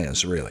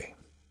messiahs, really,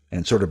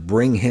 and sort of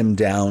bring him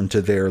down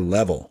to their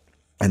level.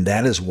 And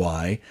that is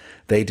why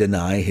they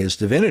deny his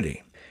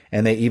divinity.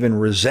 And they even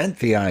resent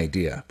the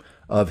idea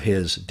of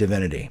his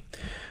divinity.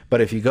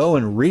 But if you go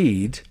and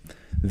read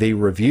the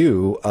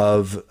review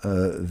of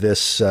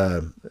this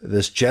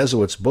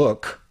Jesuit's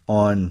book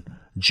on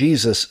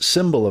Jesus,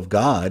 Symbol of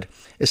God,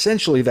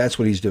 essentially that's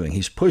what he's doing.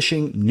 He's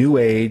pushing New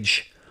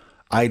Age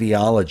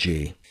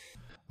ideology.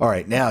 All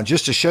right, now,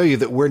 just to show you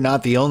that we're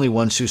not the only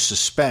ones who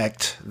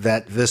suspect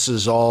that this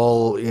is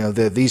all,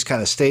 these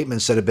kind of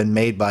statements that have been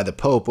made by the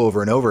Pope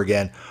over and over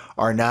again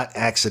are not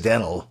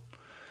accidental,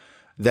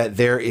 that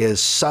there is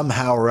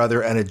somehow or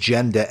other an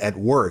agenda at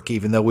work,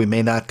 even though we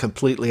may not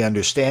completely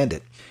understand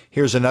it.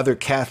 Here's another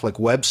Catholic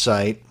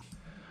website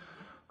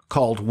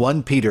called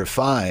 1 Peter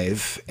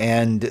 5,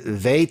 and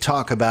they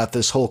talk about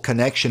this whole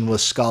connection with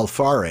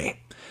Scalfari.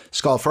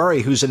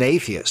 Scalfari, who's an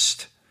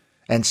atheist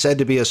and said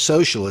to be a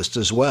socialist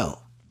as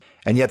well.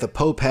 And yet the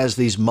Pope has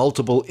these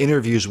multiple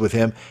interviews with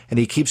him, and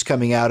he keeps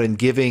coming out and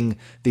giving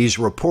these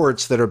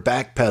reports that are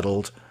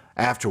backpedaled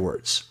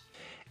afterwards.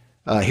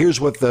 Here's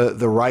what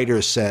the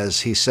writer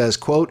says. He says,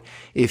 quote,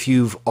 if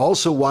you've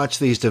also watched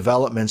these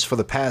developments for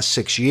the past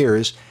 6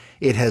 years,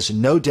 it has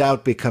no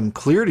doubt become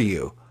clear to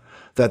you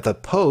that the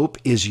Pope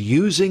is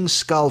using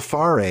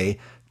Scalfari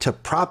to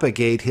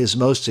propagate his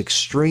most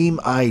extreme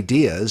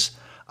ideas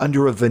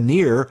under a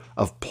veneer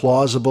of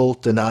plausible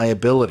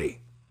deniability.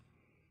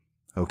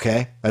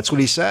 Okay? That's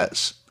what he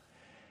says.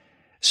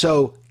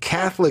 So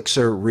Catholics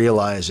are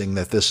realizing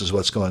that this is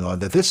what's going on,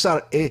 that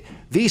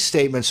these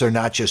statements are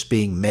not just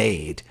being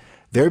made.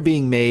 They're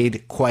being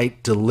made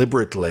quite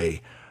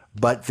deliberately,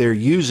 but they're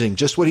using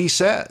just what he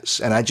says.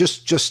 And I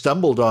just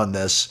stumbled on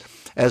this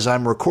as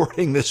I'm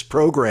recording this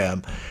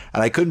program,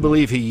 and I couldn't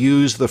believe he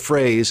used the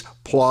phrase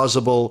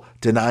plausible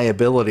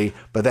deniability,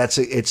 but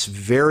it's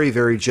very,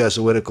 very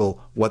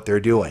Jesuitical what they're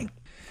doing.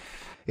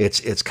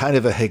 It's kind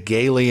of a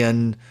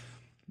Hegelian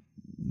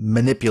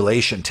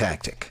manipulation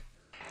tactic.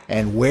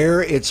 And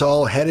where it's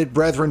all headed,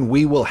 brethren,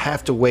 we will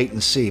have to wait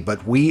and see.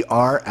 But we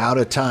are out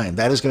of time.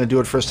 That is going to do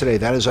it for us today.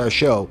 That is our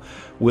show.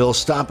 We'll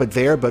stop it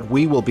there, but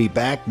we will be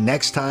back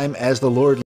next time as the Lord